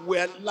 And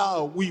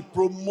we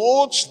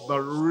promote the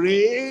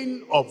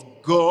reign of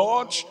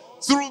God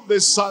through the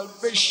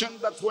salvation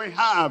that we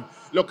have.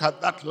 Look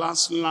at that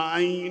last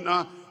line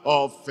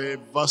of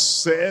verse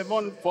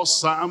 7 for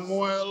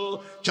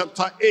Samuel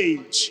chapter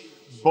 8.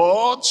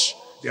 But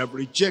they have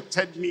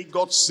rejected me,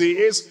 God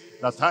says,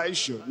 that I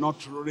should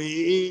not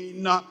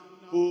reign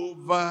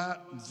over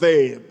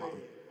them.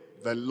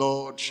 The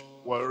Lord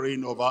will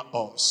reign over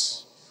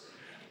us.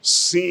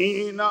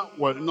 Sin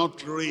will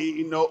not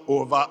reign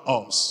over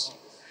us.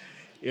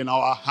 In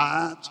our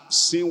heart,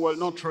 sin will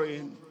not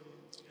reign.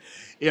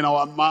 In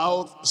our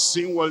mouth,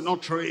 sin will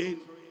not reign.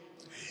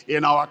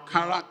 In our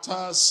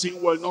character,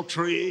 sin will not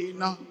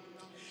reign.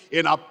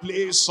 In our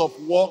place of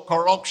work,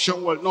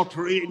 corruption will not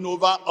reign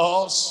over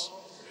us.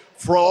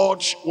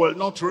 Fraud will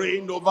not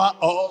reign over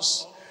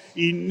us.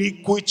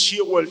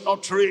 Iniquity will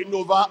not reign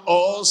over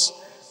us.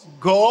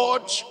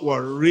 God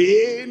will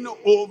reign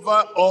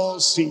over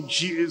us in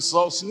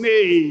Jesus'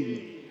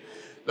 name.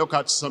 Look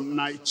at Psalm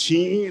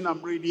 19.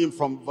 I'm reading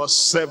from verse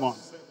 7.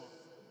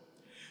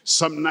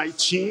 Psalm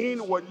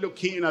 19, we're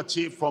looking at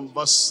it from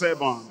verse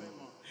 7.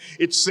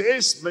 It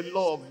says, the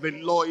law of the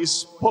Lord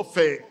is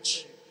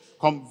perfect,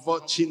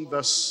 converting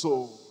the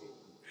soul.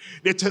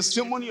 The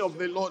testimony of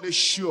the Lord is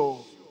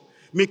sure,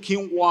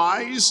 making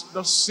wise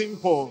the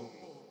simple.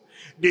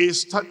 The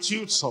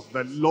statutes of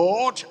the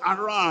Lord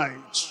are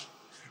right,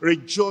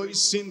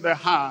 rejoicing the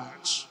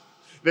heart.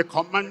 The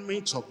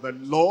commandment of the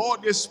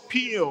Lord is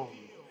pure,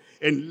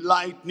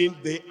 enlightening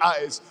the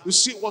eyes. You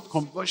see what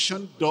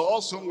conversion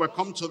does when we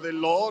come to the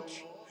Lord?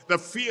 The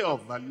fear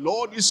of the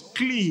Lord is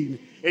clean,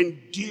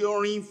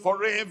 enduring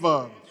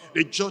forever.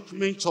 The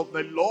judgments of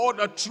the Lord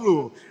are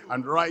true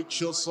and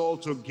righteous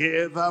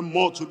altogether,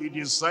 more to be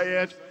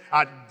desired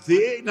are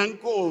they than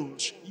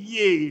gold,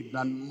 yea,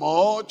 than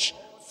much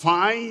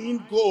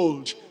fine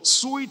gold,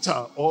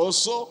 sweeter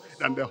also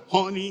than the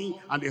honey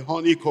and the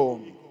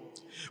honeycomb.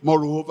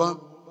 Moreover,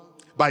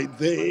 by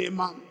them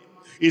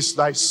is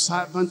thy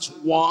servant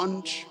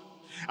warned,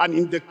 and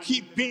in the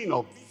keeping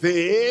of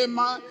them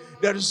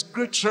there is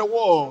great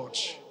reward.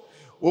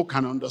 Who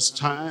can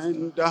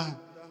understand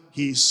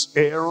his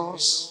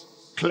errors?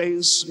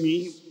 Cleanse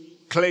me,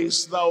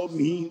 cleanse thou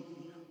me,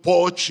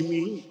 purge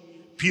me,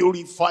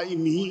 purify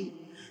me,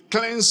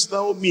 cleanse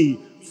thou me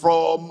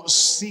from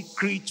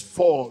secret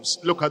faults.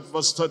 Look at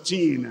verse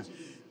 13.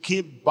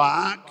 Keep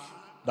back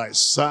thy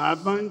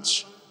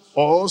servant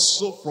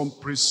also from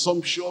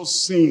presumptuous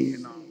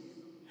sin.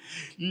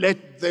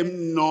 Let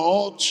them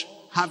not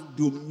have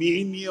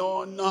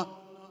dominion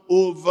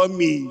over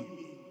me.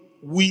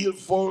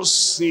 Willful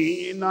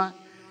sin,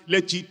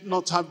 let it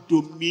not have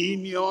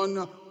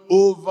dominion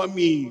over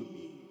me.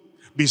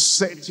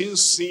 Besetting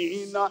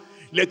sin,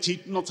 let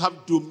it not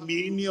have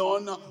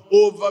dominion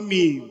over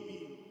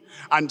me.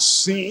 And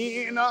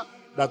sin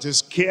that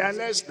is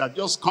careless, that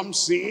just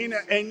comes in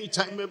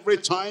anytime, every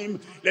time,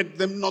 let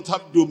them not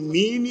have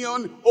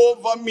dominion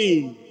over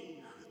me.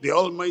 The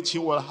Almighty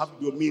will have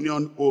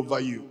dominion over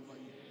you.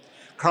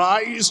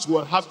 Christ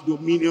will have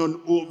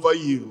dominion over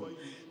you.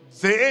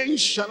 Then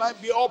shall I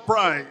be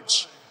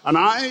upright, and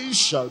I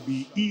shall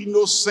be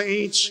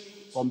innocent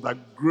from the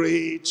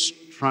great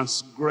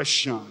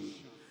transgression.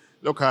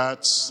 Look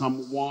at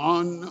Psalm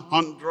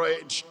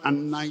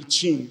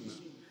 119.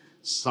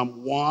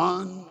 Psalm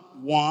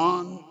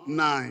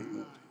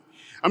 119.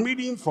 I'm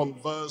reading from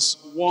verse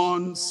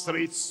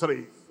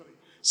 133.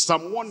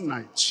 Psalm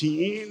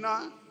 119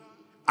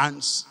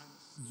 and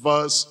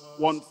verse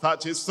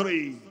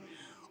 133.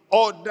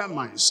 Order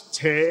my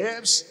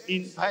steps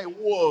in thy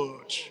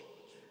word.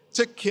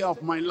 Take care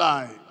of my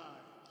life.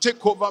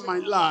 Take over my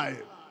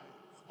life.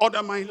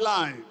 Order my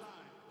life.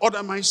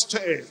 Order my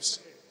steps.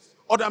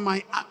 Order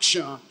my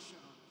action.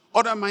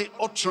 Order my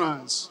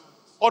utterance.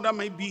 Order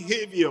my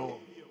behavior.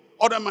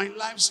 Order my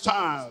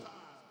lifestyle.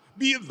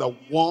 Be the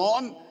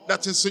one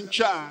that is in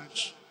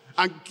charge.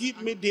 And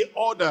give me the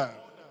order.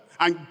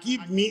 And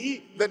give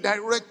me the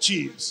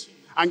directives.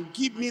 And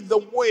give me the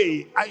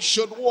way I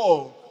should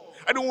walk.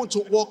 I don't want to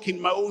walk in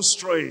my own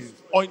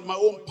strength or in my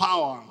own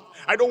power.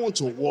 I don't want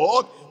to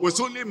walk with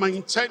only my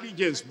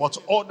intelligence, but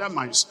order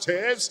my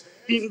steps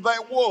in thy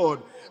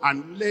word.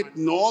 And let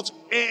not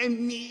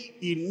any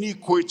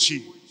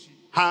iniquity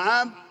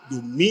have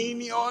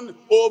dominion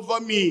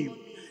over me.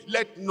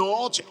 Let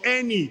not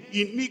any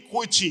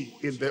iniquity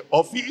in the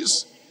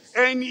office,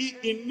 any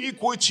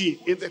iniquity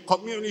in the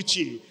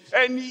community,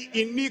 any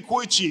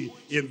iniquity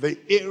in the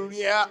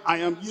area I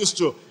am used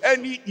to,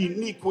 any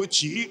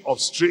iniquity of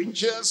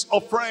strangers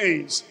or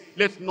friends,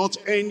 let not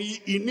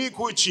any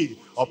iniquity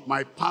of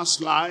my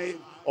past life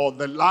or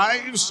the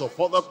lives of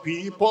other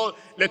people,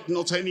 let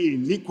not any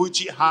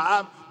iniquity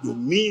have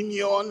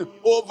dominion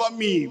over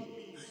me.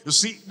 You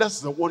see,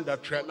 that's the one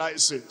that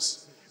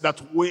realizes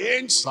that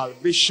when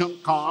salvation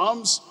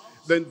comes,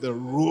 then the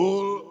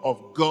rule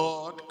of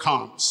God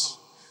comes.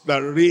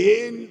 The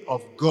reign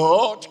of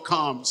God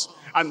comes.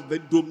 And the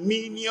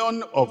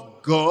dominion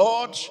of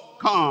God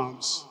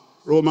comes.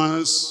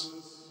 Romans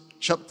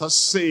chapter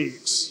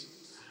 6,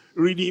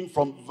 reading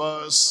from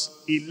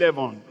verse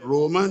 11.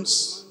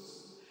 Romans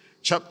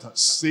chapter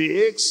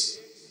 6,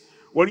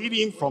 we're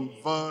reading from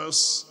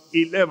verse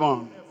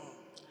 11.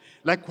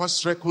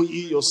 Likewise reckon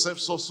ye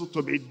yourselves also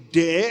to be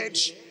dead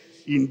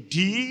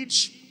indeed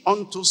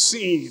unto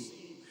sin.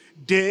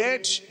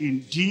 Dead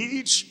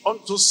indeed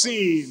unto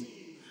sin.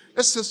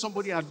 Let's say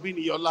somebody had been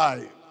in your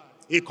life.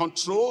 He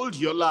controlled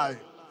your life.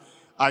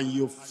 and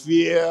you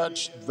feared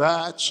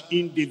that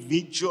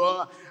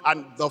individual,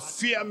 and the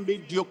fear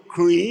made you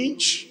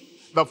cringe,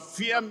 the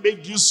fear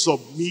made you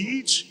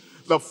submit,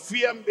 the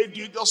fear made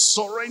you just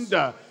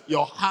surrender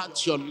your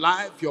heart, your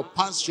life, your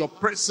past, your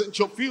present,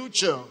 your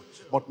future.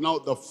 But now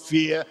the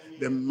fear,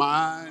 the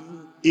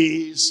man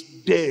is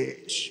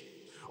dead,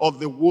 or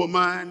the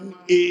woman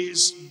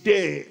is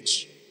dead,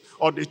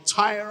 or the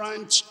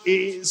tyrant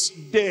is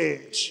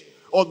dead,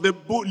 or the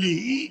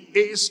bully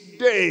is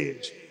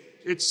dead.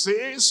 It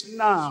says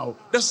now,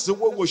 that's the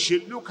way we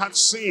should look at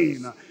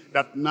sin,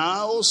 that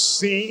now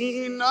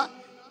sin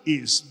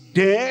is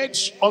dead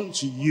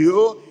unto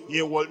you.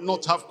 He will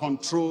not have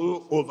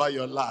control over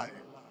your life.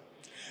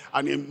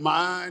 And a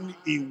man,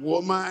 a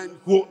woman,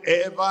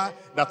 whoever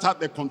that had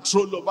the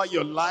control over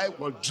your life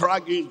will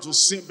drag you into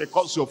sin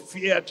because you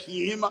feared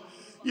him.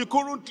 You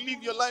couldn't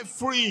live your life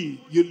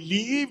free. You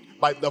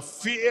lived by the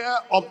fear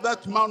of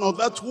that man or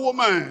that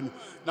woman.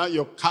 Now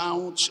you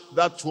count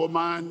that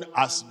woman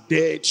as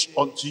dead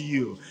unto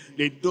you.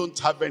 They don't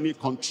have any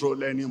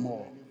control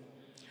anymore.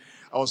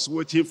 I was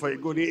waiting for a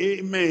good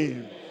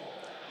amen.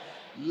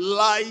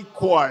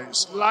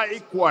 Likewise,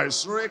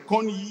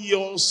 reckon ye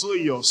also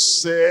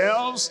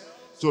yourselves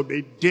to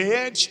be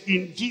dead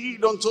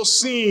indeed unto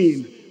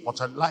sin, but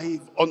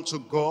alive unto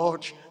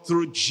God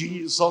through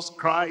Jesus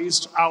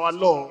Christ our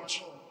Lord.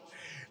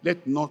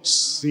 Let not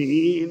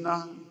sin,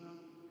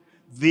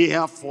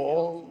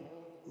 therefore,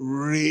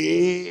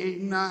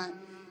 reign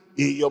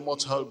in your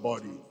mortal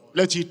body.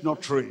 Let it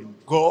not reign.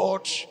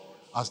 God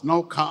has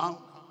now come.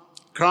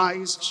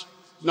 Christ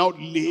now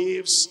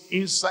lives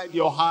inside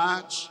your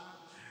heart,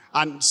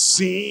 and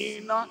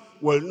sin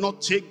will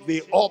not take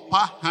the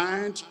upper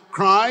hand.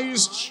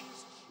 Christ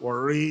will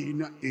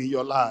reign in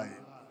your life.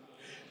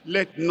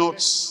 Let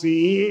not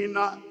sin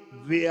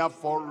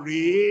therefore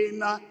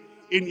reign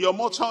in your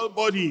mortal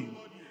body,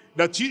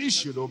 that ye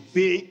should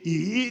obey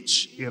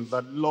it in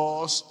the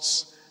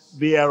lusts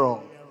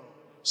thereof.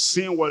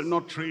 Sin will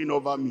not reign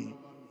over me.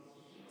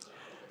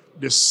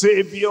 The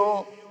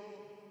Savior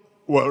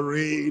will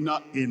reign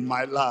in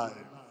my life.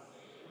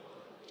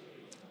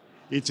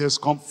 It is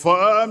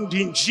confirmed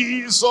in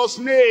Jesus'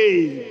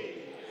 name.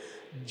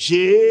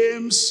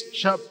 James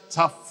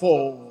chapter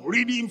 4,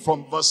 reading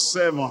from verse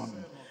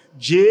 7.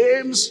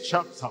 James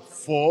chapter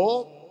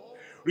 4,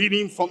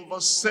 reading from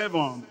verse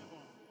 7.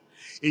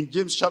 In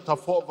James chapter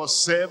 4, verse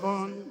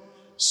 7,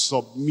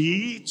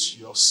 submit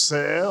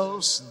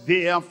yourselves,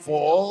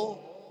 therefore,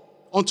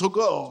 unto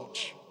God.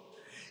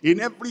 In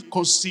every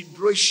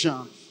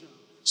consideration,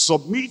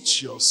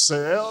 submit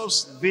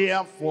yourselves,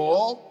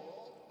 therefore,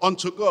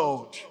 unto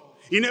God.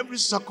 In every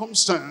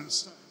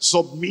circumstance,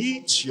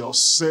 submit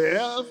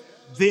yourself,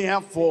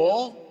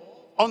 therefore,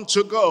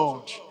 unto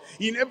God.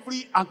 In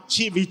every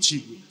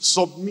activity,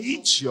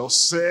 submit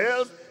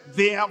yourself,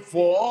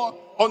 therefore,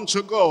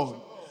 unto God.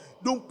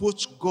 Don't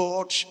put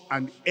God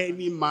and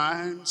any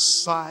man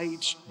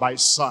side by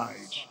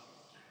side,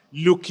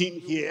 looking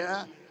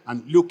here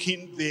and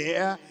looking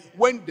there,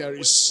 when there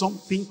is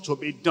something to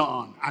be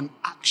done, an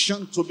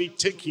action to be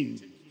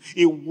taken,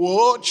 a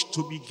word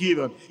to be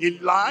given, a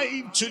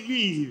life to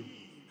live.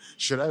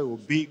 Should I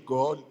obey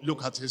God?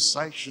 Look at his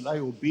side. Should I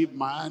obey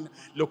man?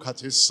 Look at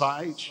his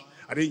side.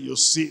 And then you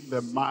see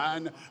the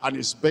man and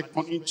he's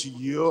beckoning to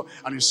you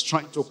and he's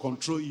trying to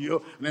control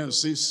you. And then you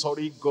say,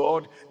 sorry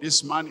God,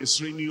 this man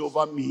is reigning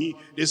over me.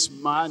 This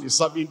man is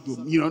having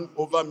dominion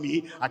over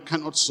me. I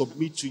cannot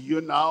submit to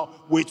you now.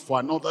 Wait for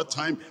another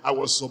time. I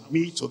will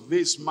submit to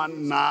this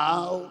man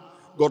now.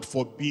 God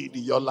forbid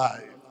in your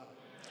life.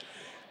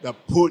 The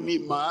pony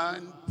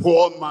man,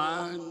 poor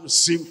man,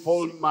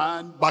 sinful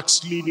man,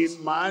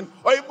 backsliding man,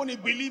 or even a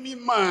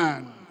believing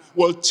man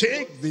will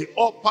take the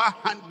upper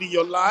hand in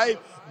your life.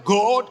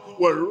 God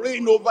will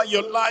reign over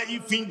your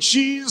life in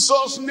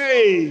Jesus'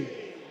 name.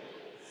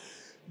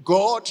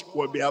 God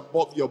will be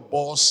above your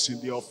boss in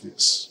the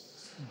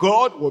office.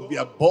 God will be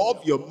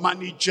above your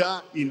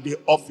manager in the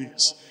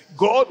office.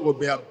 God will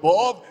be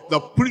above the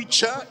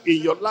preacher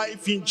in your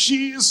life in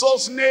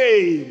Jesus'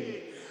 name.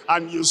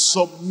 And you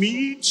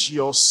submit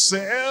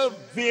yourself,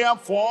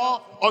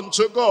 therefore,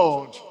 unto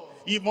God.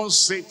 Even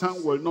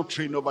Satan will not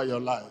reign over your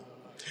life.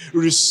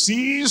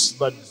 Resist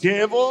the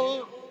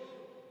devil,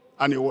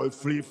 and he will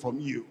flee from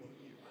you.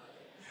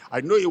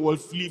 I know he will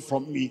flee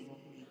from me.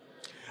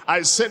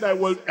 I said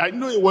I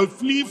know he will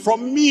flee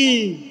from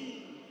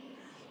me.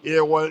 He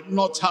will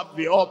not have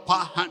the upper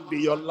hand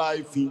in your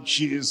life in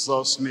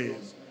Jesus' name.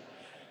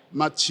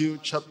 Matthew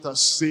chapter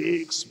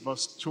 6,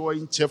 verse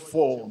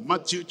 24.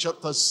 Matthew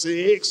chapter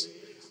 6,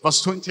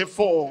 verse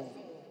 24.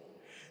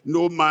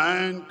 No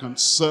man can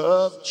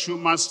serve two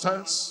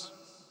masters,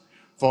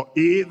 for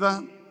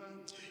either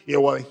he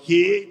will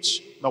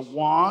hate the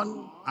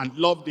one and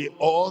love the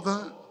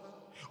other,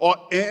 or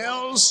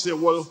else he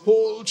will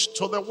hold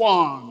to the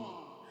one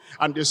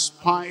and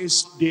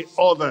despise the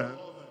other.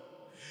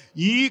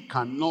 Ye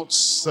cannot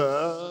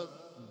serve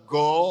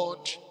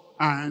God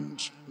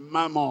and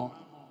mammon.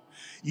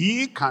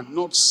 Ye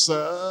cannot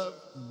serve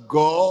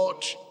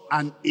God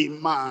and a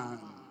man.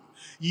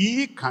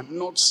 Ye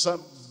cannot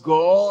serve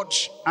God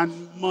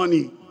and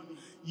money.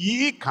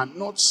 Ye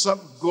cannot serve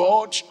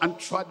God and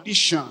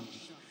tradition.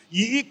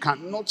 Ye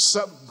cannot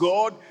serve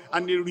God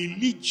and a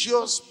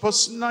religious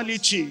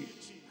personality.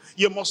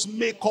 You must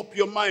make up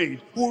your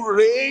mind who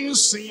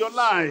reigns in your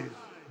life.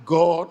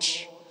 God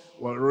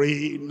will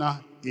reign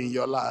in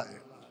your life.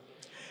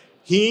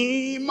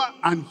 Him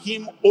and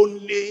him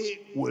only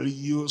will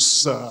you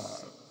serve.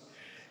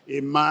 A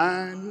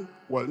man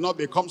will not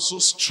become so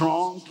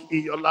strong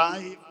in your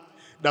life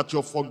that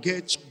you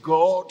forget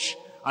God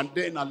and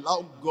then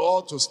allow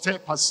God to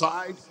step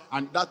aside,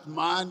 and that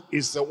man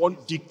is the one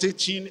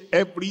dictating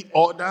every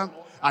order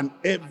and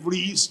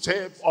every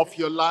step of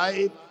your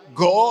life.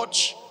 God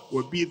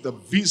will be the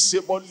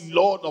visible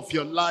Lord of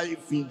your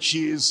life in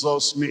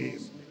Jesus'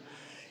 name.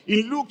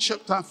 In Luke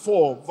chapter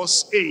 4,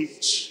 verse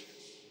 8,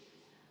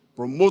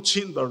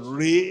 promoting the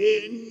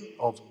reign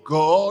of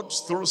God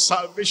through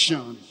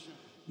salvation.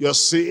 You're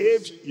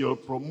saved, you'll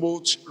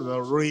promote the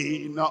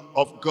reign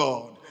of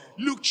God.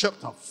 Luke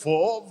chapter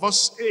 4,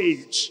 verse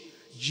 8,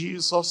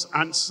 Jesus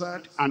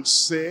answered and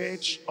said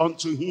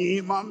unto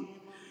him,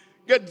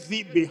 Get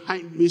thee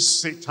behind me,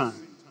 Satan.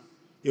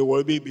 He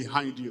will be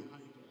behind you.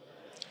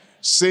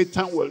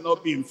 Satan will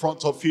not be in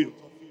front of you.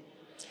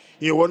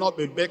 He will not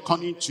be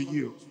beckoning to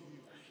you.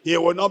 He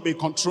will not be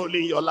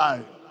controlling your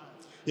life.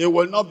 He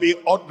will not be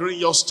ordering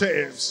your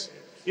steps.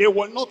 He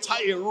will not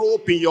tie a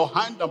rope in your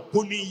hand and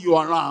pulling you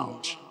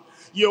around.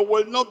 You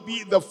will not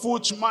be the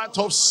footmat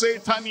of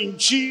Satan in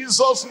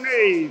Jesus'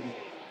 name.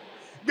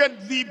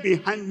 Get thee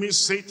behind me,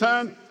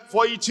 Satan,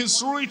 for it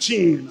is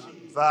written,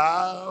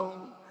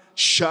 Thou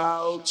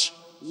shalt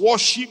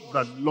worship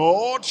the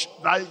Lord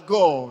thy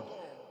God.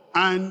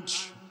 And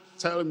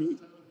tell me,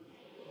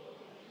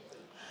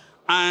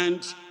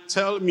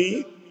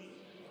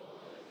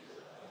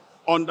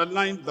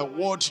 underline the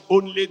word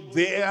only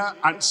there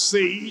and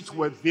say it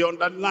with the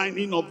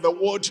underlining of the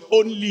word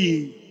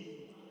only.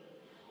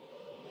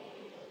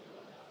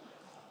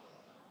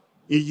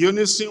 In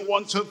unison,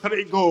 1, 2,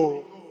 3,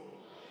 go.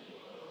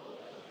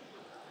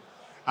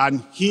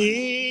 And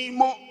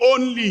him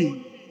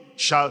only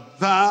shalt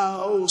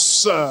thou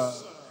serve.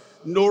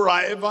 No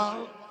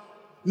rival,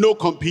 no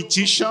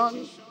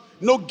competition,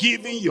 no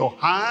giving your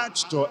heart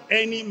to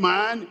any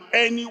man,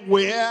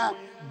 anywhere.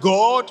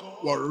 God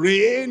will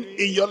reign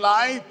in your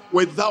life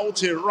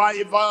without a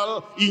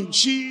rival in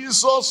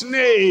Jesus'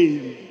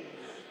 name.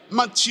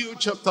 Matthew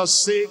chapter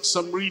 6,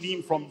 I'm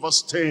reading from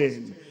verse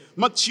 10.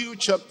 Matthew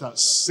chapter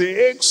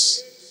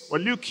 6, we're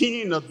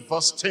looking at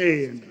verse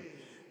 10.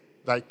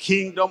 Thy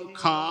kingdom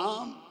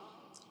come,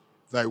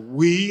 thy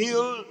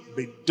will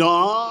be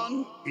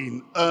done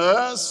in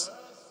earth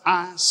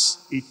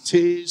as it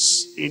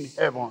is in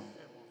heaven.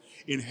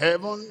 In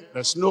heaven,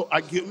 there's no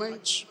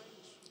argument.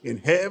 In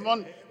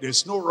heaven,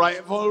 there's no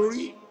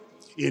rivalry.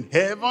 In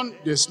heaven,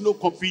 there's no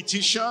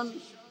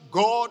competition.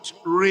 God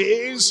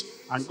reigns,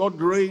 and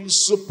God reigns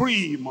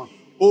supreme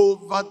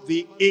over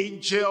the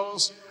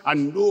angels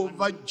and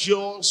over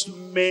just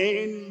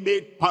men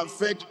made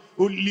perfect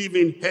who live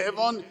in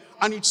heaven.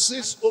 And it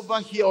says over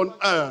here on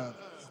earth,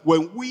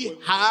 when we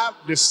have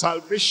the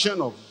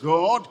salvation of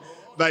God,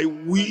 thy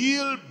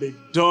will be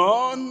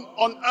done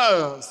on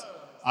earth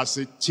as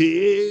it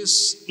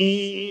is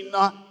in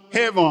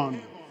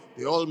heaven.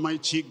 The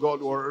Almighty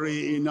God will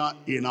reign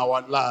in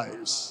our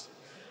lives.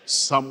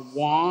 Psalm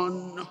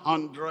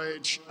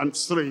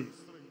 103.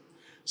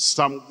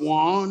 Psalm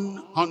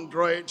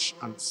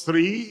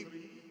 103,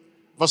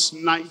 verse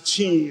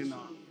 19.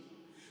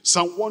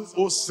 Psalm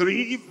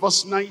 103,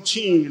 verse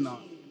 19.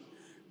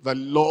 The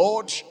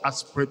Lord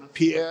has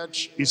prepared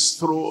his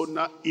throne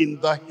in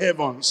the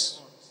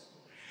heavens,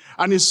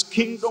 and his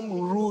kingdom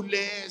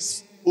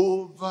ruleth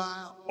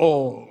over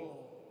all.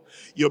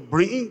 You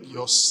bring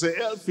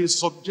yourself in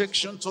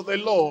subjection to the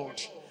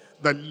Lord.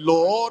 The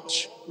Lord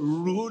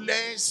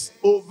ruleth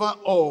over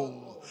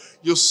all.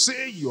 You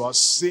say you are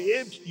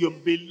saved, you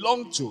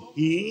belong to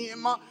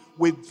him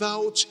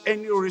without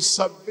any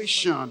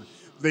reservation.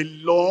 The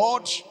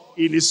Lord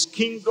in his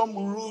kingdom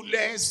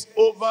ruleth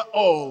over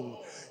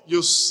all.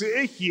 You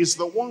say he is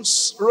the one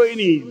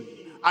reigning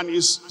and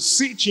is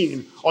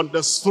sitting on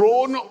the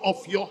throne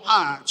of your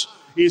heart.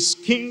 His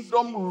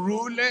kingdom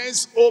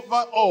ruleth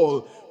over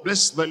all.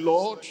 Bless the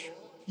Lord,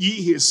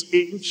 ye his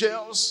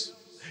angels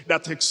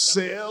that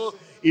excel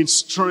in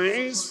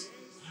strength,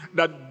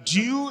 that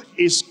do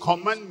his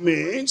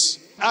commandments,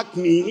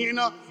 hearkening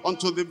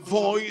unto the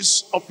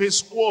voice of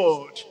his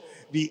word.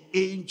 The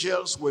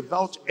angels,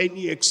 without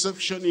any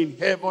exception in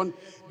heaven,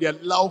 they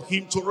allow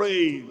him to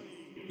reign.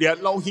 They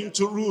allow him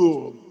to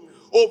rule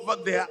over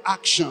their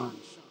action,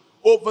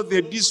 over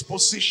their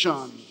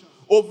disposition,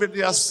 over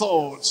their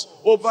thoughts,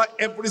 over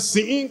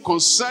everything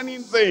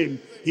concerning them.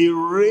 He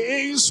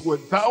reigns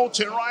without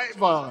a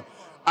rival.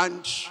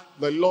 And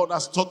the Lord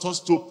has taught us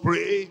to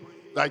pray,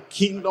 thy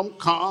kingdom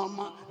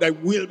come, thy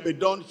will be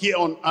done here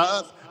on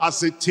earth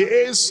as it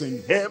is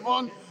in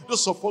heaven.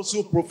 Those of us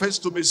who profess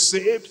to be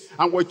saved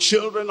and we're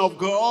children of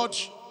God,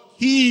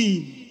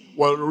 he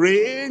will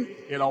reign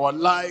in our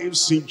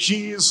lives in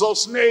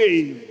Jesus'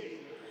 name.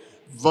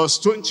 Verse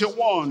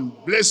 21,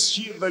 bless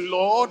ye the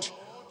Lord,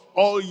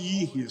 all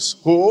ye his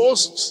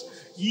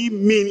hosts, ye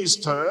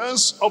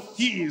ministers of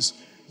his,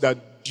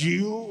 that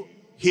do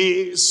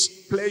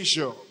his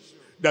pleasure,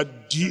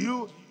 that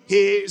do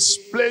his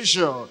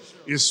pleasure.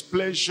 His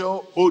pleasure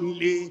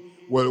only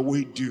will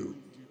we do.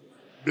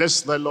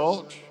 Bless the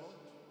Lord,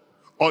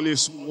 all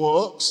his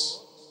works,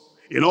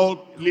 in all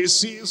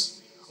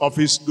places of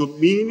his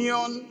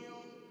dominion.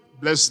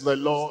 Bless the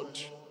Lord,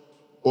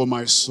 O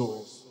my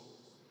soul.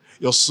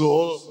 Your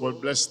soul will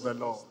bless the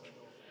Lord.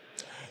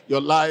 Your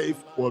life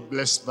will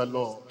bless the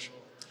Lord.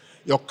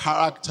 Your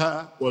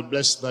character will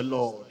bless the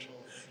Lord.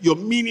 Your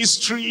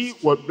ministry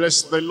will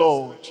bless the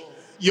Lord.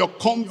 Your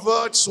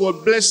converts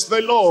will bless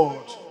the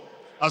Lord.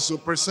 As you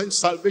present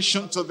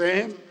salvation to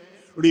them,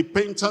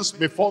 repentance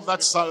before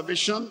that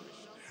salvation,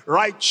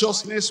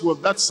 righteousness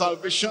with that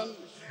salvation,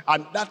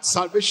 and that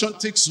salvation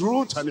takes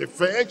root and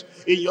effect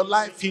in your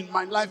life, in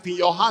my life, in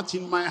your heart,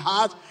 in my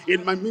heart,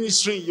 in my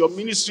ministry, in your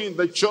ministry, in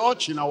the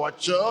church, in our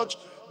church.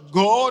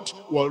 God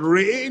will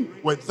reign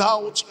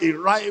without a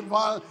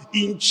rival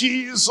in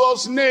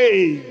Jesus'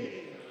 name.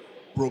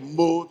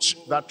 Promote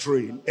that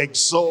reign,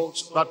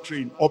 exalt that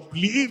reign,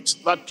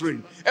 uplift that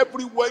reign.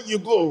 Everywhere you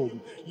go,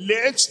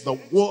 let the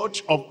word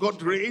of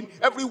God reign.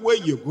 Everywhere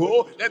you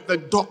go, let the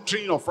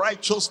doctrine of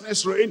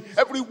righteousness reign.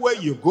 Everywhere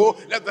you go,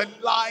 let the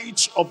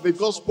light of the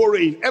gospel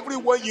reign.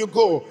 Everywhere you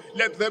go,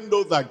 let them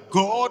know that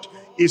God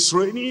is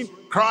reigning,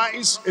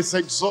 Christ is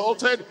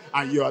exalted,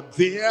 and you are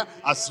there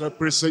as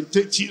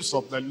representatives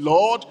of the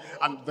Lord,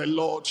 and the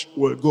Lord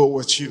will go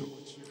with you.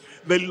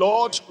 The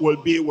Lord will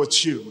be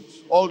with you.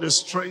 All the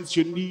strength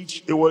you need,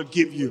 he will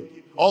give you.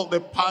 All the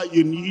power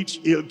you need,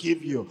 he'll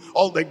give you.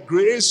 All the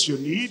grace you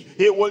need,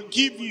 he will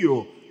give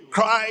you.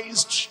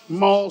 Christ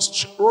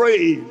must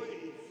reign.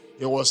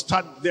 He will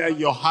start there in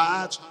your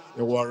heart.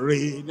 He will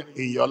reign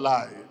in your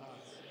life.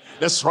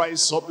 Let's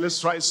rise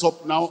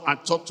up now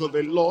and talk to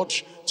the Lord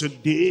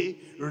today.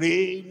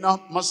 Reign,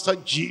 Master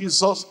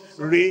Jesus.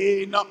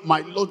 Reign, my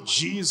Lord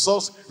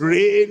Jesus.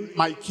 Reign,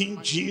 my King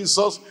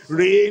Jesus.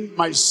 Reign,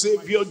 my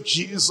Savior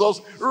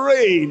Jesus.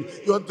 Reign,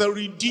 you are the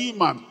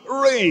Redeemer.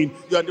 Reign,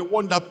 you are the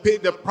one that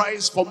paid the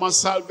price for my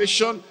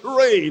salvation.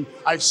 Reign,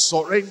 I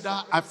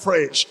surrender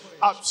afresh.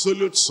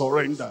 Absolute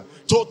surrender,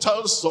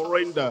 total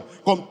surrender,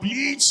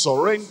 complete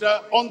surrender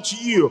unto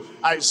you.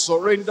 I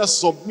surrender,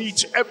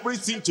 submit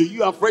everything to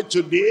you. Afraid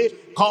today,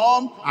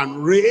 come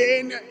and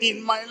reign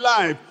in my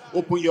life.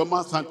 Open your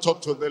mouth and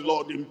talk to the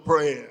Lord in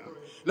prayer.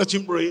 Let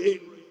him reign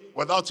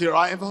without a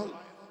rival.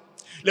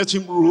 Let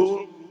him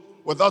rule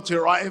without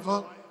a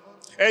rival.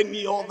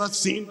 Any other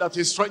thing that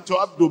is trying to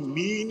have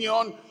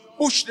dominion,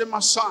 push them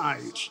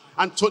aside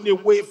and turn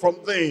away from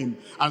them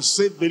and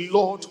say, the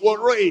Lord will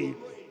reign.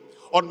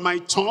 On my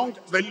tongue,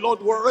 the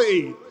Lord will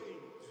reign.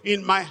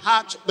 In my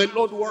heart, the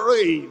Lord will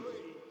reign.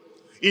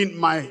 In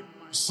my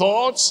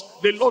thoughts,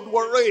 the Lord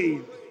will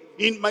reign.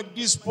 In my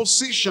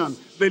disposition,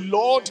 the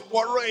Lord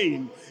will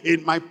reign.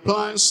 In my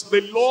plans,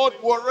 the Lord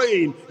will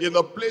reign. In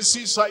the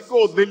places I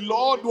go, the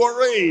Lord will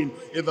reign.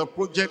 In the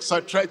projects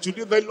I try to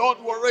do, the Lord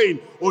will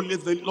reign. Only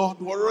the Lord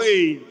will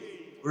reign.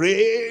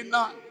 Reign,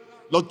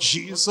 Lord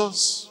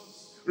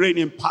Jesus. Reign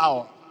in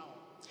power.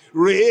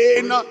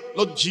 Reign,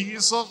 Lord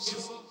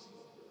Jesus.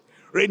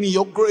 Reign in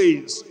your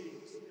grace.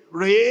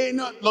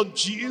 Reign, Lord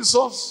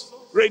Jesus.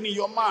 Reign in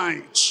your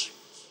might.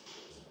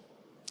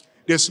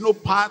 There's no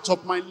part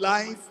of my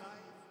life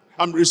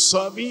I'm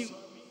reserving,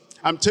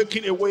 I'm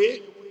taking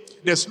away.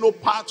 There's no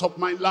part of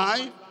my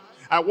life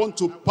I want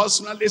to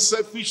personally,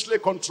 selfishly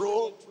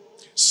control.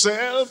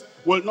 Self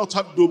will not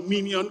have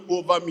dominion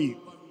over me.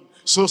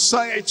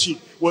 Society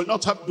will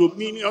not have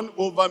dominion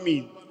over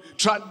me.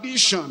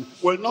 Tradition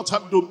will not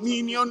have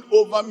dominion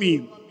over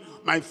me.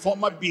 My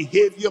former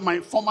behavior, my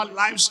former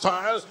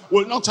lifestyle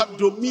will not have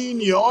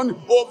dominion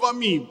over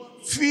me.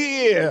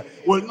 Fear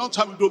will not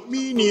have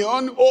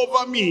dominion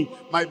over me.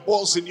 My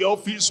boss in the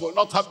office will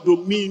not have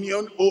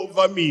dominion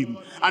over me.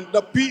 And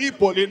the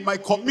people in my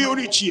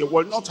community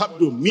will not have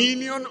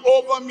dominion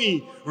over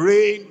me.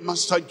 Reign,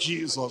 Master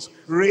Jesus.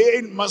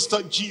 Reign,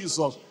 Master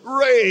Jesus.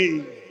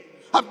 Reign.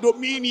 Have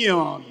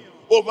dominion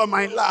over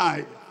my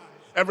life.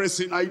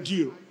 Everything I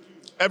do,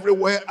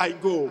 everywhere I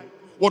go,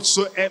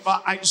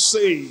 whatsoever I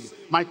say,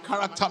 my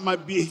character, my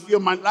behavior,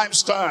 my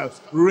lifestyle.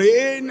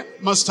 Reign,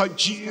 Master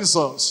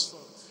Jesus.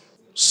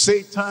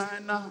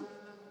 Satan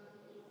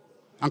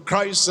and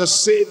Christ the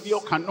Savior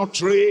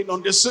cannot reign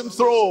on the same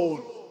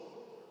throne.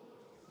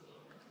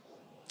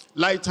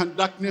 Light and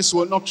darkness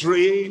will not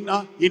reign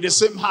in the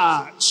same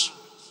heart.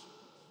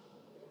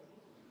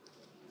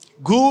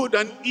 Good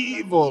and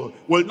evil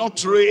will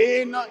not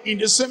reign in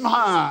the same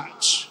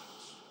heart.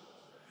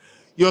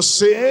 You're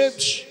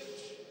saved,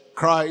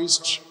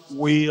 Christ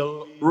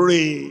will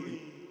reign.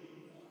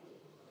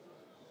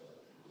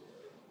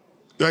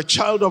 You're a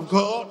child of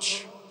God.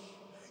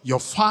 Your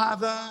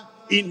Father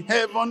in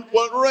heaven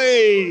will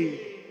reign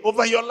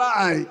over your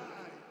life,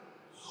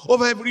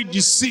 over every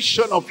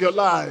decision of your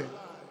life.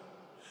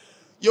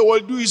 You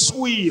will do his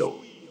will.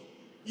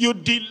 You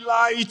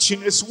delight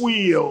in his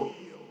will.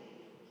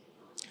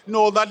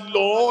 Know that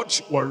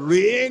Lord will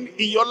reign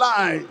in your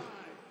life.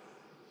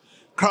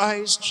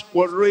 Christ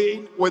will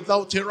reign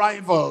without a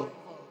rival.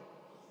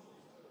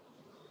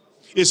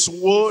 His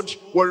word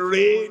will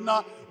reign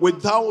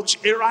without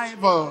a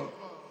rival.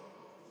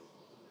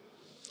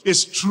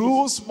 His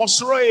truth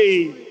must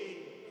reign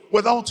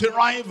without a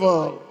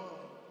rival.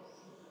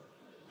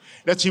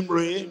 Let him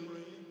reign.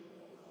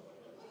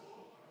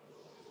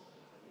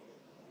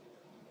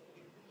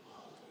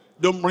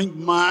 Don't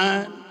bring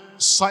man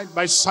side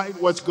by side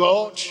with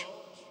God.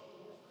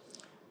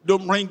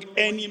 Don't bring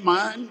any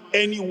man,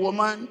 any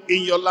woman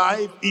in your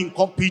life in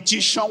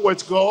competition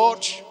with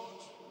God.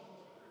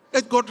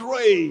 Let God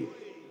reign.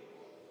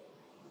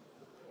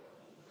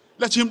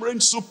 Let him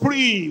reign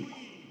supreme.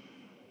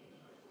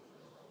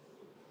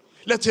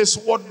 Let his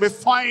word be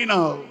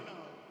final.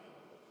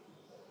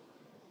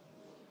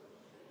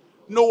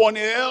 No one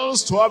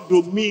else to have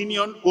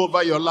dominion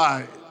over your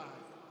life.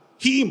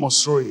 He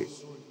must reign.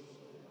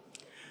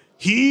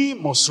 He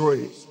must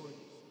reign.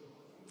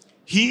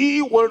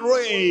 He will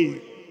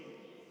reign.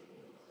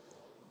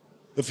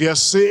 If you are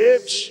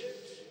saved,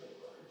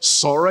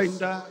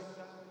 surrender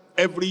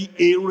every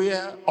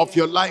area of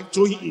your life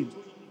to him.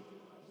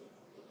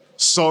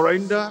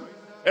 Surrender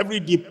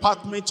every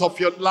department of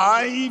your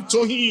life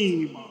to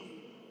him.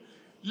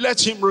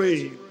 Let him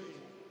reign.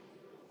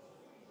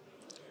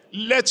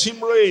 Let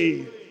him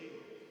reign.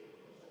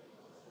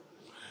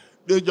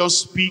 Don't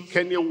just speak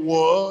any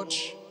word.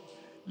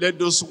 Let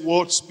those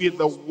words be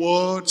the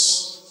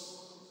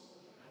words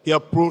he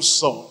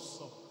approves of.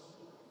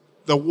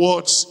 The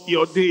words he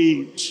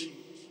ordained.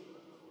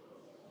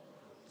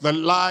 The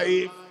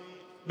life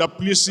that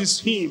pleases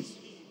him.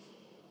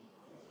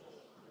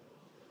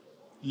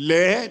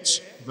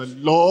 Let the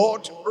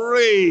Lord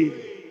reign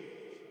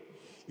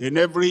in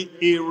every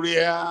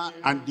area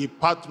and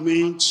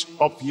department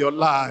of your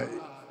life.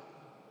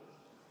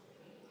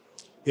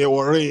 He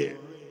will reign.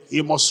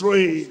 He must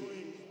reign.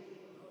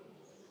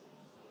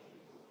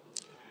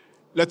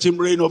 Let him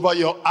reign over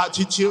your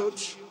attitude.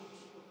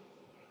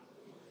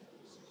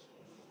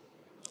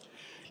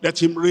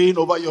 Let him reign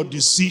over your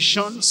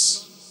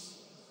decisions.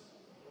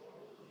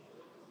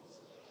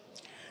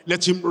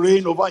 Let him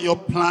reign over your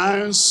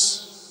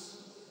plans.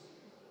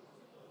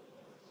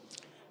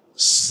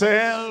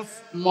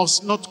 Self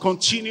must not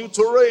continue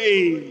to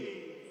reign.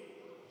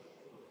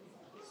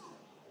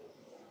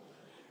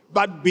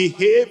 Bad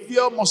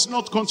behavior must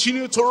not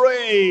continue to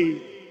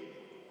reign.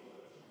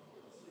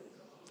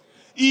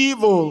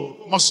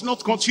 Evil must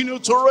not continue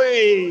to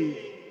reign.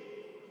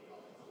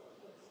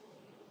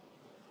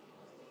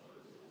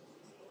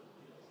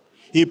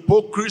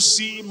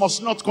 Hypocrisy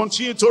must not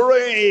continue to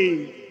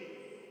reign.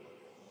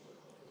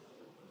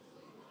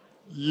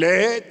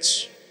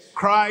 Let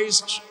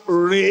Christ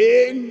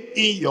reign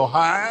in your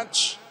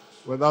heart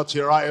without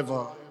a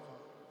rival.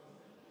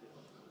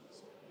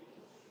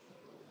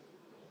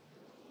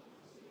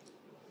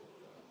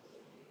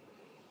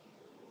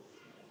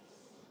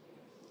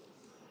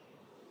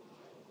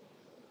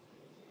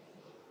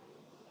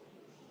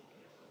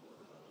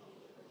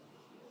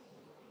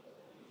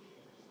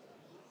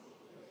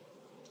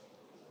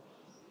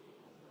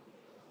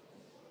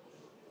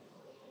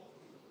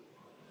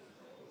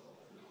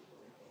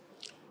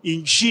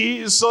 In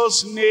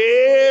Jesus'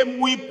 name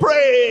we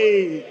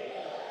pray.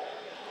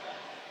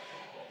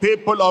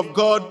 People of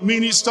God,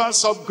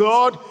 ministers of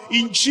God,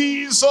 in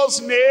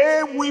Jesus'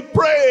 name we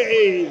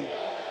pray.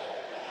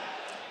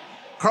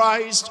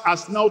 Christ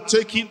has now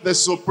taken the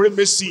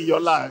supremacy in your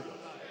life.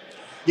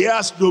 He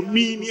has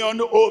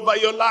dominion over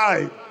your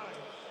life.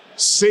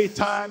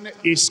 Satan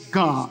is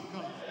gone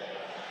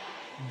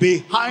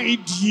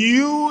behind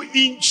you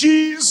in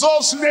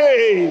Jesus'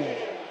 name.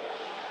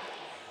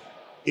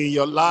 In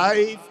your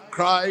life,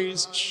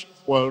 Christ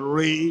will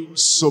reign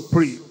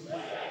supreme.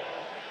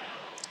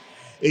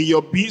 In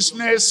your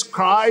business,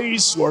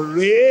 Christ will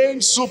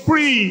reign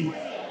supreme.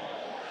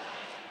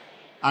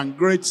 And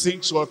great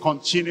things will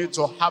continue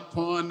to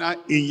happen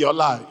in your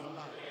life.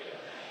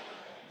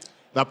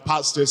 The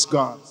past is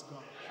gone.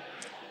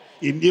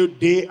 A new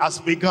day has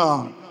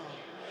begun.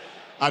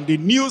 And the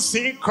new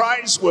thing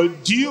Christ will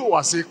do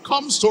as he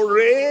comes to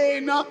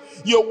reign,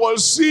 you will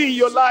see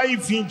your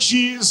life in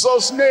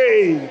Jesus'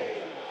 name.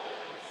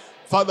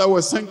 Father,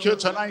 we thank you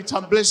tonight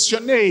and bless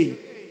your name.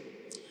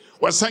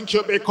 We thank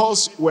you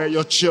because we're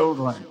your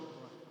children.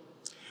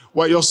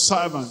 We're your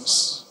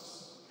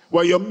servants.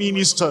 We're your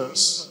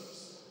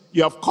ministers.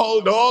 You have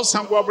called us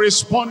and we have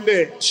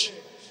responded.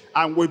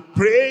 And we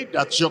pray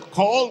that your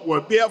call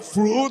will bear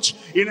fruit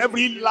in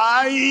every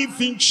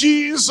life in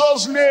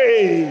Jesus'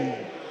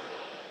 name.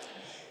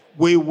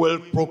 We will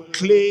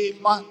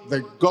proclaim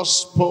the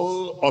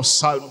gospel of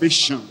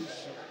salvation.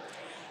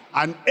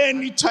 And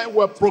anytime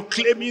we're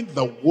proclaiming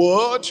the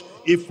word,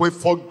 if we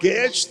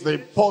forget the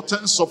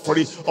importance of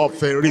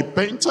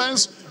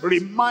repentance,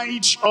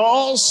 remind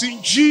us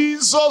in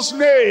Jesus'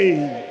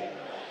 name.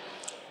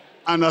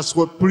 And as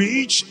we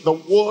preach the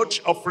word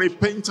of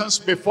repentance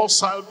before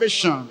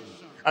salvation,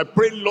 I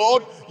pray,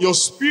 Lord, your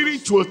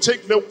Spirit will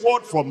take the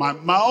word from my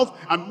mouth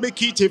and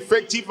make it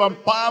effective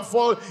and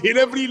powerful in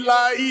every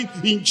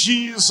life, in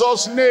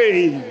Jesus'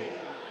 name.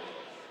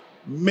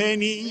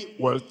 Many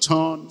will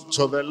turn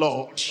to the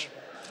Lord.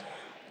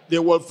 They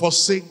will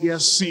forsake their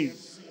sin.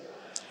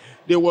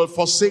 They will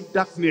forsake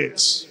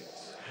darkness.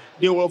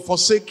 They will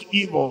forsake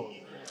evil.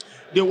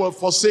 They will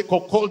forsake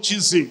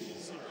occultism.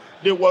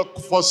 They will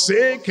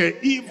forsake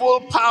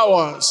evil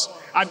powers.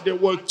 And they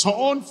will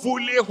turn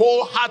fully,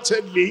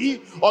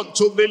 wholeheartedly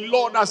unto the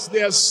Lord as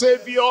their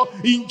Savior,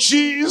 in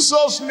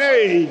Jesus'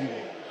 name.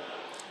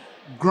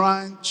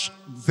 Grant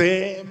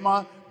them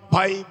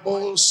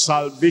Bible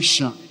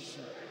salvation,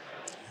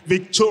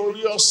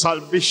 victorious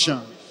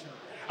salvation,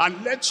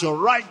 and let your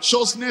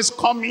righteousness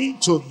come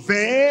into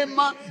them,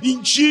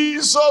 in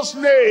Jesus'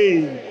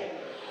 name.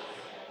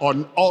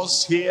 On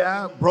us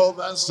here,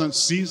 brothers and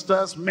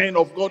sisters, men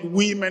of God,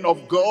 women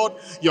of God,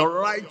 your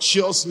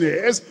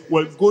righteousness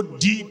will go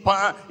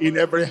deeper in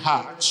every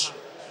heart,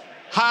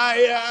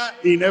 higher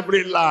in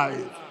every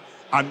life.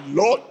 And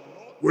Lord,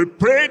 we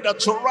pray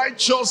that your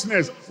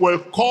righteousness will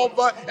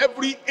cover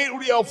every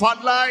area of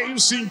our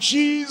lives, in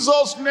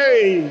Jesus'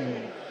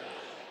 name.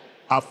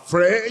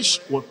 Afresh,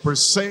 we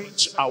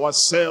present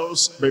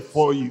ourselves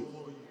before you.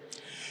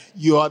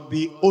 You are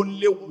the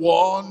only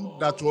one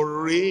that will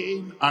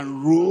reign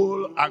and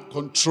rule and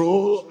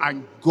control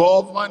and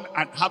govern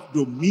and have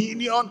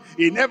dominion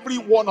in every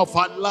one of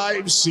our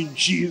lives, in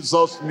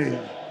Jesus'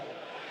 name.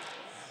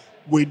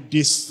 We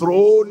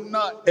dethrone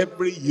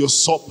every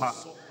usurper.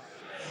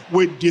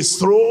 We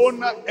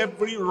dethrone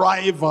every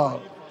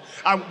rival.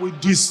 And we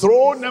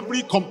dethrone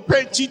every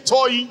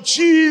competitor, in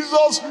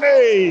Jesus'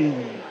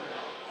 name.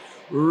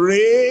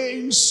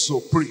 Reign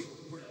supreme.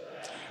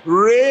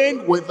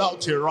 Reign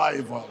without a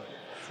rival.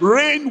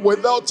 Reign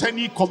without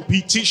any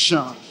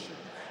competition.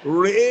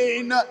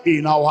 Reign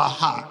in our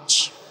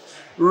heart.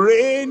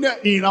 Reign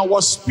in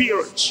our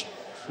spirit.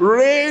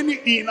 Reign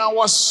in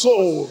our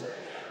soul.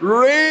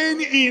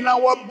 Reign in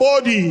our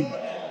body.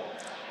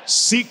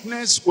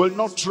 Sickness will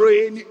not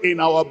reign in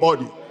our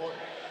body.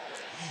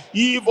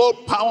 Evil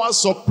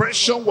powers,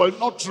 oppression will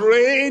not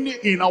reign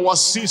in our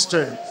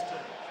system.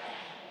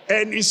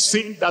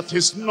 Anything that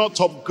is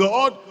not of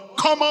God,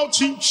 come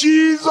out in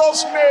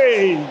Jesus'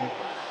 name.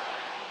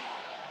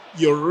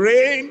 You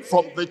reign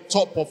from the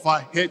top of our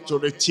head to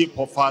the tip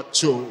of our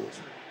toe.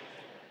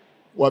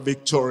 We're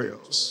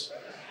victorious.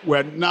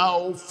 We're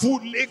now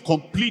fully,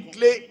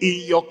 completely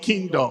in your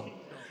kingdom.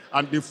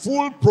 And the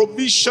full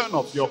provision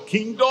of your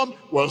kingdom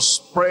will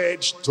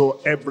spread to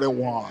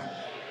everyone.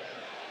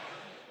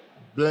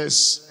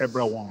 Bless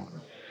everyone.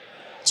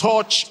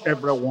 Touch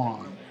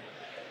everyone.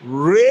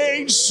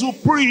 Reign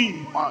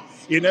supreme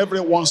in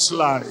everyone's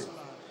life.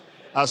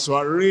 As we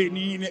are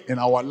reigning in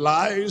our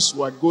lives,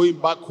 we are going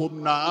back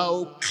home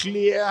now.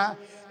 Clear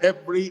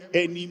every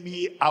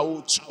enemy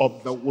out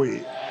of the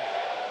way.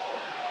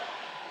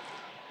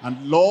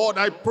 And Lord,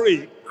 I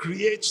pray,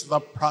 create the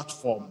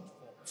platform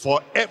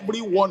for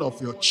every one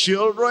of your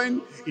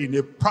children in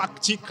a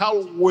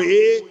practical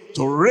way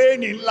to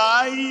reign in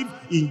life,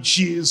 in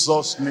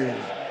Jesus'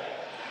 name.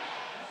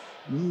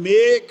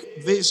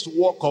 Make this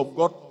work of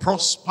God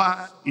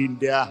prosper in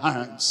their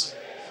hands.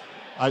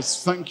 I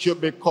thank you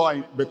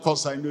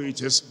because I know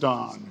it is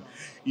done.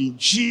 In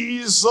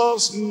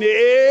Jesus'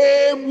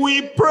 name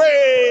we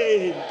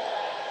pray.